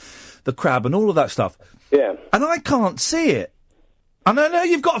plough and the crab and all of that stuff. Yeah. And I can't see it. And I know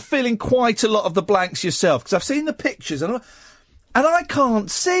you've got to fill in quite a lot of the blanks yourself, because I've seen the pictures, and I can't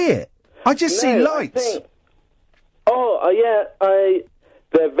see it. I just see lights.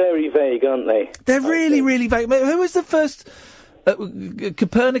 They're very vague, aren't they? They're really, really vague. Who was the first...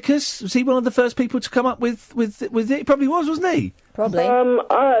 Copernicus? Was he one of the first people to come up with it? He probably was, wasn't he? Probably.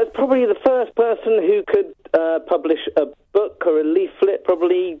 Probably the first person who could publish a book or a leaflet.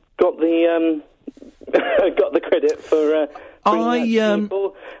 Probably got the got the credit for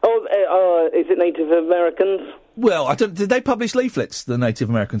people. Is it Native Americans? Well, I don't. Did they publish leaflets, the Native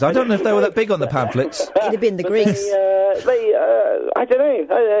Americans? I don't know if they were that big on the pamphlets. It'd have been the Greeks. I don't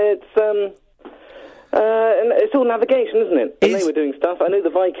know. And it's all navigation, isn't it? And they were doing stuff. I know the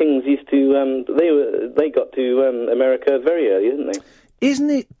Vikings used to. They got to America very early, didn't they? Isn't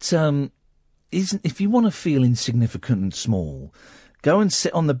it? If you want to feel insignificant and small, go and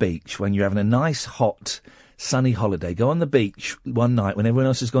sit on the beach when you're having a nice, hot, sunny holiday. Go on the beach one night when everyone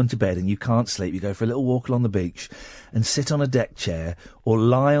else has gone to bed and you can't sleep. You go for a little walk along the beach and sit on a deck chair or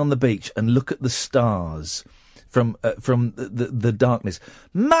lie on the beach and look at the stars from the darkness.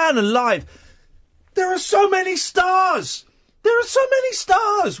 Man alive! There are so many stars! There are so many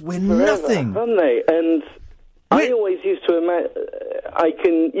stars! We're nothing. Haven't they? And I always used to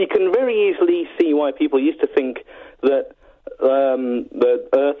imagine... You can very easily see why people used to think that the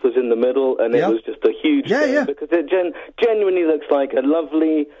Earth was in the middle and it was just a huge thing, because it genuinely looks like a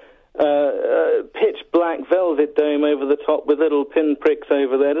lovely pitch black velvet dome over the top with little pinpricks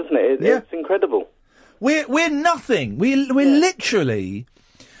over there, doesn't it? It's incredible. We're nothing. We're literally...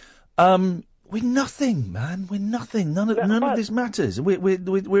 we're nothing, man. We're nothing. None of this matters. We're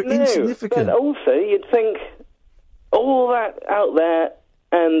insignificant. But also, you'd think all that out there,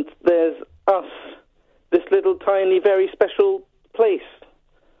 and there's us, this little tiny, very special place.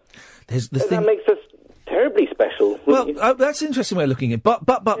 That makes us terribly special. Well, that's an interesting way of looking at it. But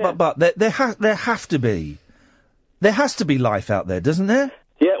there have to be There has to be life out there, doesn't there?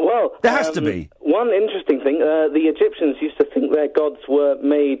 Yeah, well... There has to be. One interesting thing, the Egyptians used to think their gods were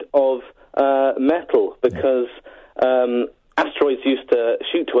made of metal because asteroids used to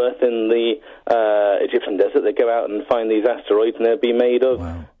shoot to Earth in the Egyptian desert. They'd go out and find these asteroids and they'd be made of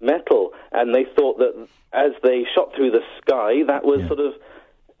metal. And they thought that as they shot through the sky, that was sort of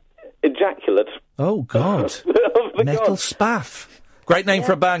ejaculate. Oh, God. Metal Spaff. Great name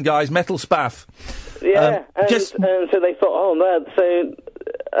for a band, guys. Metal Spaff. Yeah, and so they thought, so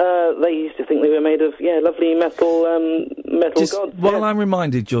they used to think they were made of, lovely metal gods. While I'm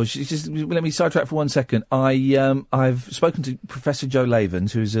reminded, George, just let me sidetrack for 1 second. I've spoken to Professor Joe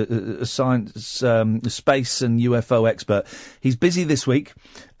Lavens, who's a science, space and UFO expert. He's busy this week,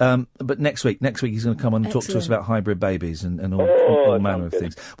 but next week he's going to come on and talk to us about hybrid babies and all manner of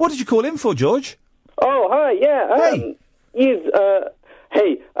things. What did you call in for, George? Oh, hi, yeah.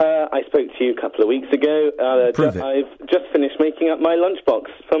 I spoke to you a couple of weeks ago. I've just finished making up my lunchbox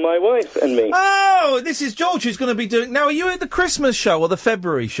for my wife and me. Oh, this is George who's going to be doing... Now, are you at the Christmas show or the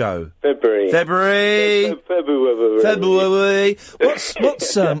February show? February.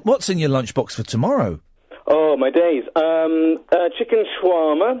 What's in your lunchbox for tomorrow? Oh, my days. Chicken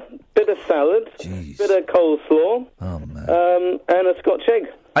shawarma, bit of salad, bit of coleslaw, and a Scotch egg.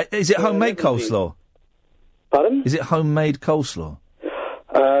 Is it homemade coleslaw? Pardon? Is it homemade coleslaw?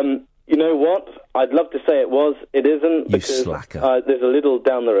 You know what? I'd love to say it was. It isn't. You slacker. There's a little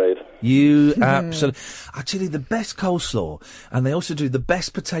down the road. You absolutely... Actually, the best coleslaw, and they also do the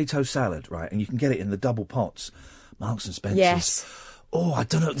best potato salad, right? And you can get it in the double pots. Marks and Spencer's. Yes. Oh, I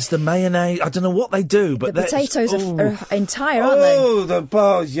don't know. It's the mayonnaise. I don't know what they do, but the potatoes are entire, aren't they? Oh,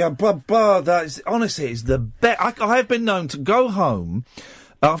 honestly, it's the best. I have been known to go home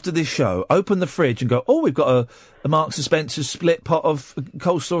after this show, open the fridge and go, we've got a Marks and Spencer's split pot of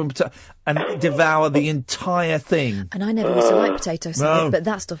coleslaw and potato, and devour the entire thing. And I never used to like potato salad, but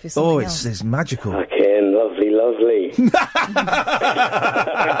that stuff is something else. It's magical. Okay, lovely.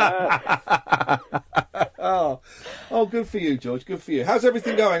 Oh, good for you, George. Good for you. How's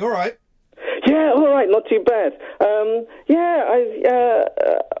everything going? All right. Yeah, all right, not too bad.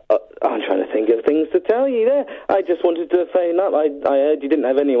 I'm trying to think of things to tell you there. I just wanted to phone up. I heard you didn't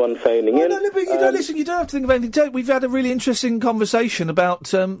have anyone phoning in. No, but listen, you don't have to think of anything. We've had a really interesting conversation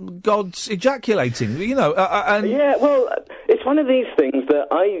about gods ejaculating, Yeah, well, it's one of these things that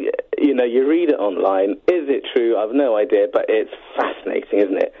you read it online. Is it true? I've no idea, but it's fascinating,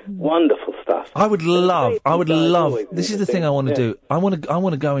 isn't it? Wonderful stuff. I would love. This is the thing I want to do. I want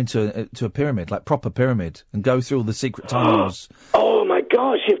to go into a pyramid, like proper pyramid, and go through all the secret tunnels. Oh my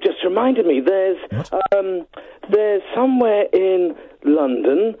gosh! You've just reminded me. There's somewhere in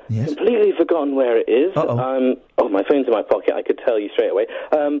London. Yes. Completely forgotten where it is. My phone's in my pocket. I could tell you straight away.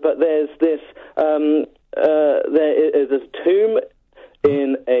 But there's this. There is a tomb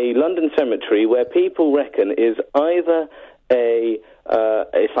in a London cemetery where people reckon is either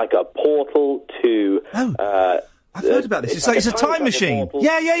it's like a portal to. I've heard about this. It's a time machine.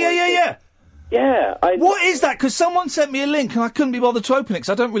 Yeah. Yeah. What is that? Because someone sent me a link and I couldn't be bothered to open it because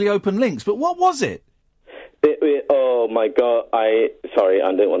I don't really open links. But what was it? Oh my God! Sorry,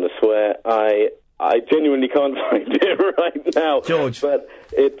 I don't want to swear. I genuinely can't find it right now, George. But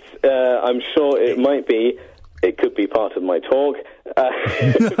it's. I'm sure it might be. It could be part of my talk.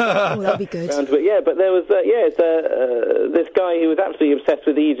 That'd be good. But there was, this guy who was absolutely obsessed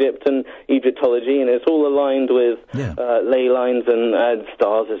with Egypt and Egyptology, and it's all aligned with ley lines and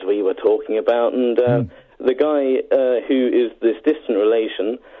stars, as we were talking about. And the guy who is this distant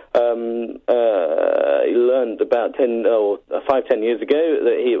relation, he learned about 10 years ago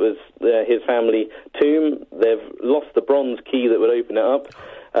that it was his family tomb. They've lost the bronze key that would open it up.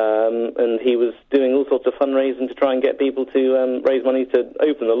 And he was doing all sorts of fundraising to try and get people to raise money to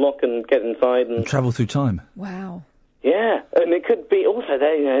open the lock and get inside and travel through time. Wow. Yeah, and it could be also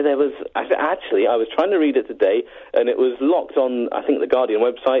there. There was actually I was trying to read it today, and it was locked on I think the Guardian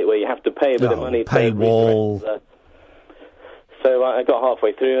website where you have to pay a bit of money. Paywall. So I got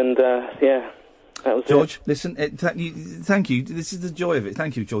halfway through, and that was George, listen, thank you. This is the joy of it.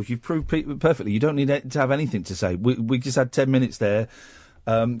 Thank you, George. You've proved perfectly. You don't need to have anything to say. We just had 10 minutes there.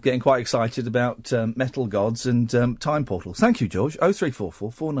 Getting quite excited about metal gods and time portals. Thank you, George.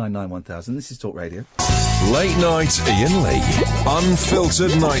 0344 499 1000. This is Talk Radio. Late night Iain Lee.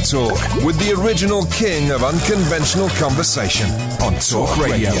 Unfiltered night talk with the original king of unconventional conversation on Talk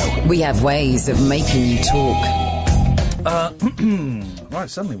Radio. We have ways of making you talk. Right,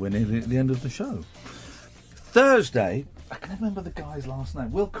 suddenly we're near the end of the show. Thursday, I can't remember the guy's last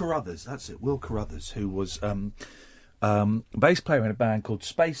name. Will Carruthers, that's it. Will Carruthers, who was bass player in a band called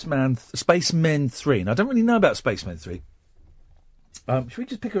Spacemen 3. And I don't really know about Spacemen 3. Should we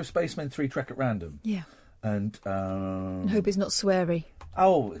just pick a Spacemen 3 track at random? Yeah. And hope it's not sweary.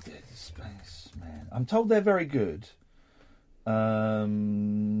 Oh, Spaceman. I'm told they're very good. Let's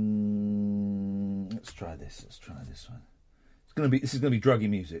try this. Let's try this one. This is gonna be druggy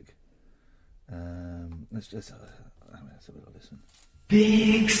music. Let's have a little listen.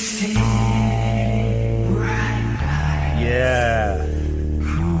 Big city, bright light. Yeah.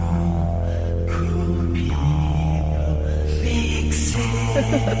 Cool people, big city.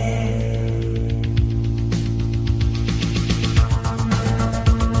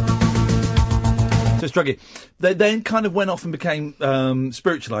 So it's druggy. They then kind of went off and became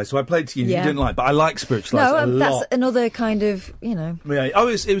spiritualised. So I played to you. Yeah. You didn't like, but I like spiritualised a lot. That's another kind of, Yeah. Oh,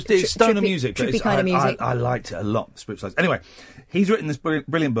 it was stoner music. But trippy kind of music. I liked it a lot. Spiritualised. Anyway, he's written this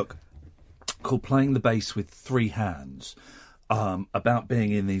brilliant book called "Playing the Bass with Three Hands," about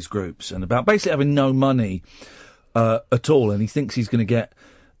being in these groups and about basically having no money at all, and he thinks he's going to get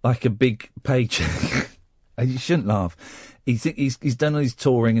like a big paycheck. And you shouldn't laugh. He's done all his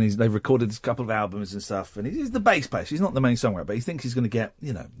touring and they've recorded a couple of albums and stuff. And he's the bass player. He's not the main songwriter, but he thinks he's going to get,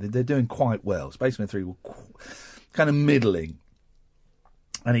 they're doing quite well. Spaceman 3 were kind of middling.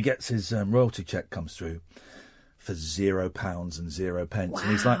 And he gets his royalty check comes through for £0 and 0 pence. Wow.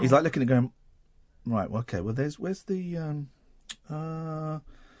 And he's like looking at it going, right, well, okay, well, where's the,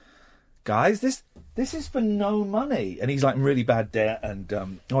 guys, this is for no money. And he's like in really bad debt. And,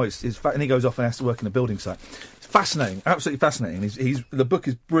 and he goes off and has to work in a building site. Fascinating, absolutely fascinating. The book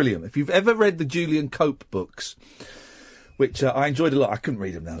is brilliant. If you've ever read the Julian Cope books, which I enjoyed a lot, I couldn't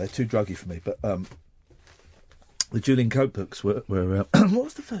read them now; they're too druggy for me. But the Julian Cope books were what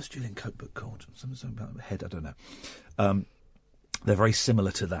was the first Julian Cope book called? Something about the head, I don't know. They're very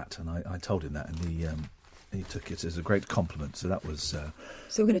similar to that, and I told him that, and he took it as a great compliment. So that was. So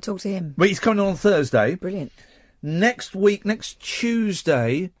we're going to talk to him. Well, he's coming on Thursday. Brilliant. Next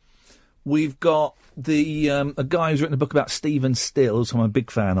Tuesday, we've got a guy who's written a book about Stephen Stills, who I'm a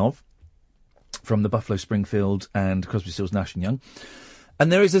big fan of, from the Buffalo Springfield and Crosby, Stills, Nash and Young. And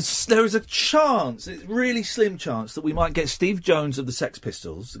there is a chance, a really slim chance, that we might get Steve Jones of the Sex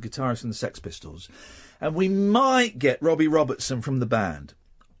Pistols, the guitarist in the Sex Pistols, and we might get Robbie Robertson from the band.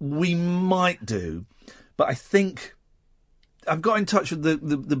 We might do, but I think I've got in touch with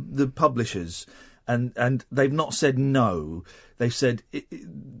the publishers, and they've not said no. They've said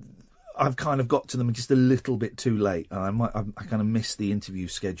I've kind of got to them just a little bit too late, and I kind of missed the interview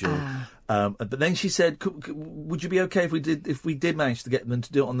schedule. But then she said, "Would you be okay if we did manage to get them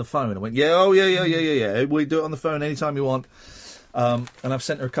to do it on the phone?" I went, "Yeah, yeah. We do it on the phone anytime you want." And I've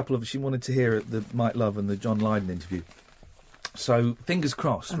sent her a couple of. She wanted to hear the Mike Love and the John Lydon interview. So fingers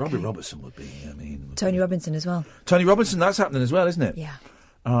crossed. Okay. Robbie Robertson would be. Tony Robinson as well. Tony Robinson, that's happening as well, isn't it? Yeah.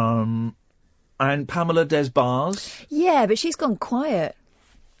 And Pamela Des Barres. Yeah, but she's gone quiet.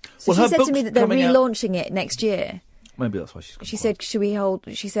 So she said to me that they're relaunching it next year. Maybe that's why she's gone She said, should we hold...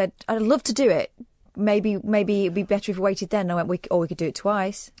 She said, I'd love to do it. Maybe it'd be better if we waited then. I went, we could do it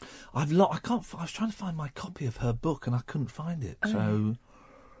twice. I was trying to find my copy of her book and I couldn't find it. So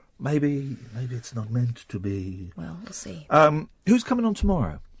maybe it's not meant to be. Well, we'll see. Who's coming on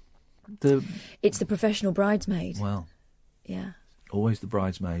tomorrow? It's the professional bridesmaid. Well. Yeah. Always the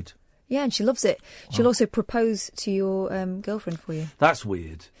bridesmaid. Yeah, and she loves it. She'll also propose to your girlfriend for you. That's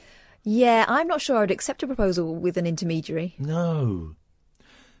weird. Yeah, I'm not sure I'd accept a proposal with an intermediary. No.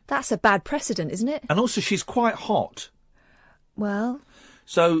 That's a bad precedent, isn't it? And also, she's quite hot. Well.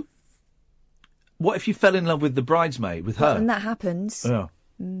 So, what if you fell in love with the bridesmaid, with her? And that happens. Yeah.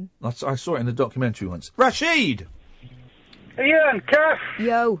 I saw it in a documentary once. Rashid! Iain, Kath!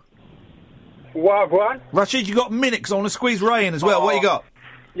 Yo. What? Rashid, you got a minute, 'cause I want to squeeze Ray in as well. What you got?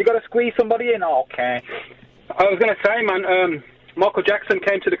 You got to squeeze somebody in? Okay. I was going to say, man, Michael Jackson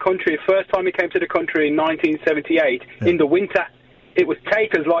came to the country, first time he came to the country in 1978, in the winter. It was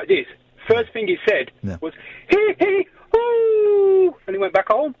takers like this. First thing he said was, hee hee, hoo, and he went back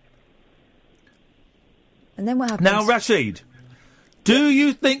home. And then what happened? Now, Rashid, do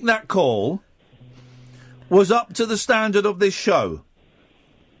you think that call was up to the standard of this show?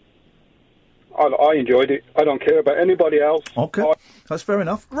 I enjoyed it. I don't care about anybody else. Okay, that's fair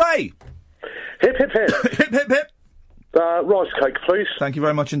enough. Ray! Hip, hip, hip. Hip, hip, hip. Rice cake, please. Thank you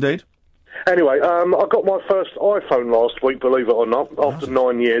very much indeed. Anyway, I got my first iPhone last week, believe it or not, after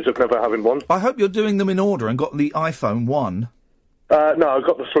 9 years of never having one. I hope you're doing them in order and got the iPhone 1. No, I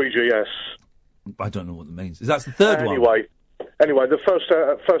got the 3GS. I don't know what that means. Is that the third one? Anyway, the first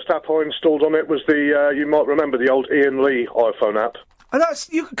app I installed on it was you might remember the old Iain Lee iPhone app. And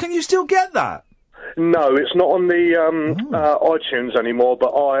can you still get that? No, it's not on the iTunes anymore,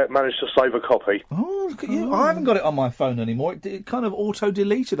 but I managed to save a copy. Oh, look at you. I haven't got it on my phone anymore. It kind of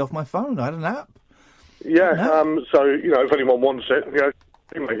auto-deleted off my phone. I had an app. Yeah, so, if anyone wants it,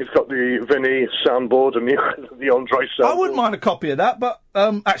 it's got the Vinny soundboard and the Andre soundboard. I wouldn't mind a copy of that, but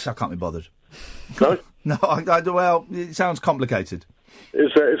actually I can't be bothered. No? No, well, it sounds complicated.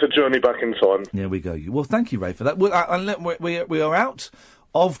 It's a journey back in time. There we go. Well, thank you, Ray, for that. We are out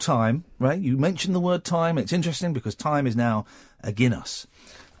of time, Ray. You mentioned the word time. It's interesting because time is now a Guinness.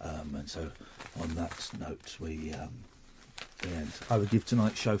 And so, on that note, we end. I would give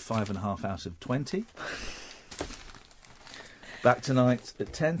tonight's show 5.5 out of 20. Back tonight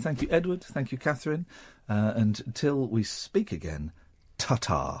at 10. Thank you, Edward. Thank you, Catherine. And until we speak again,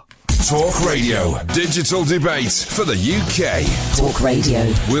 ta-ta. Talk Radio. Digital debate for the UK. Talk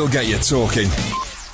Radio. We'll get you talking.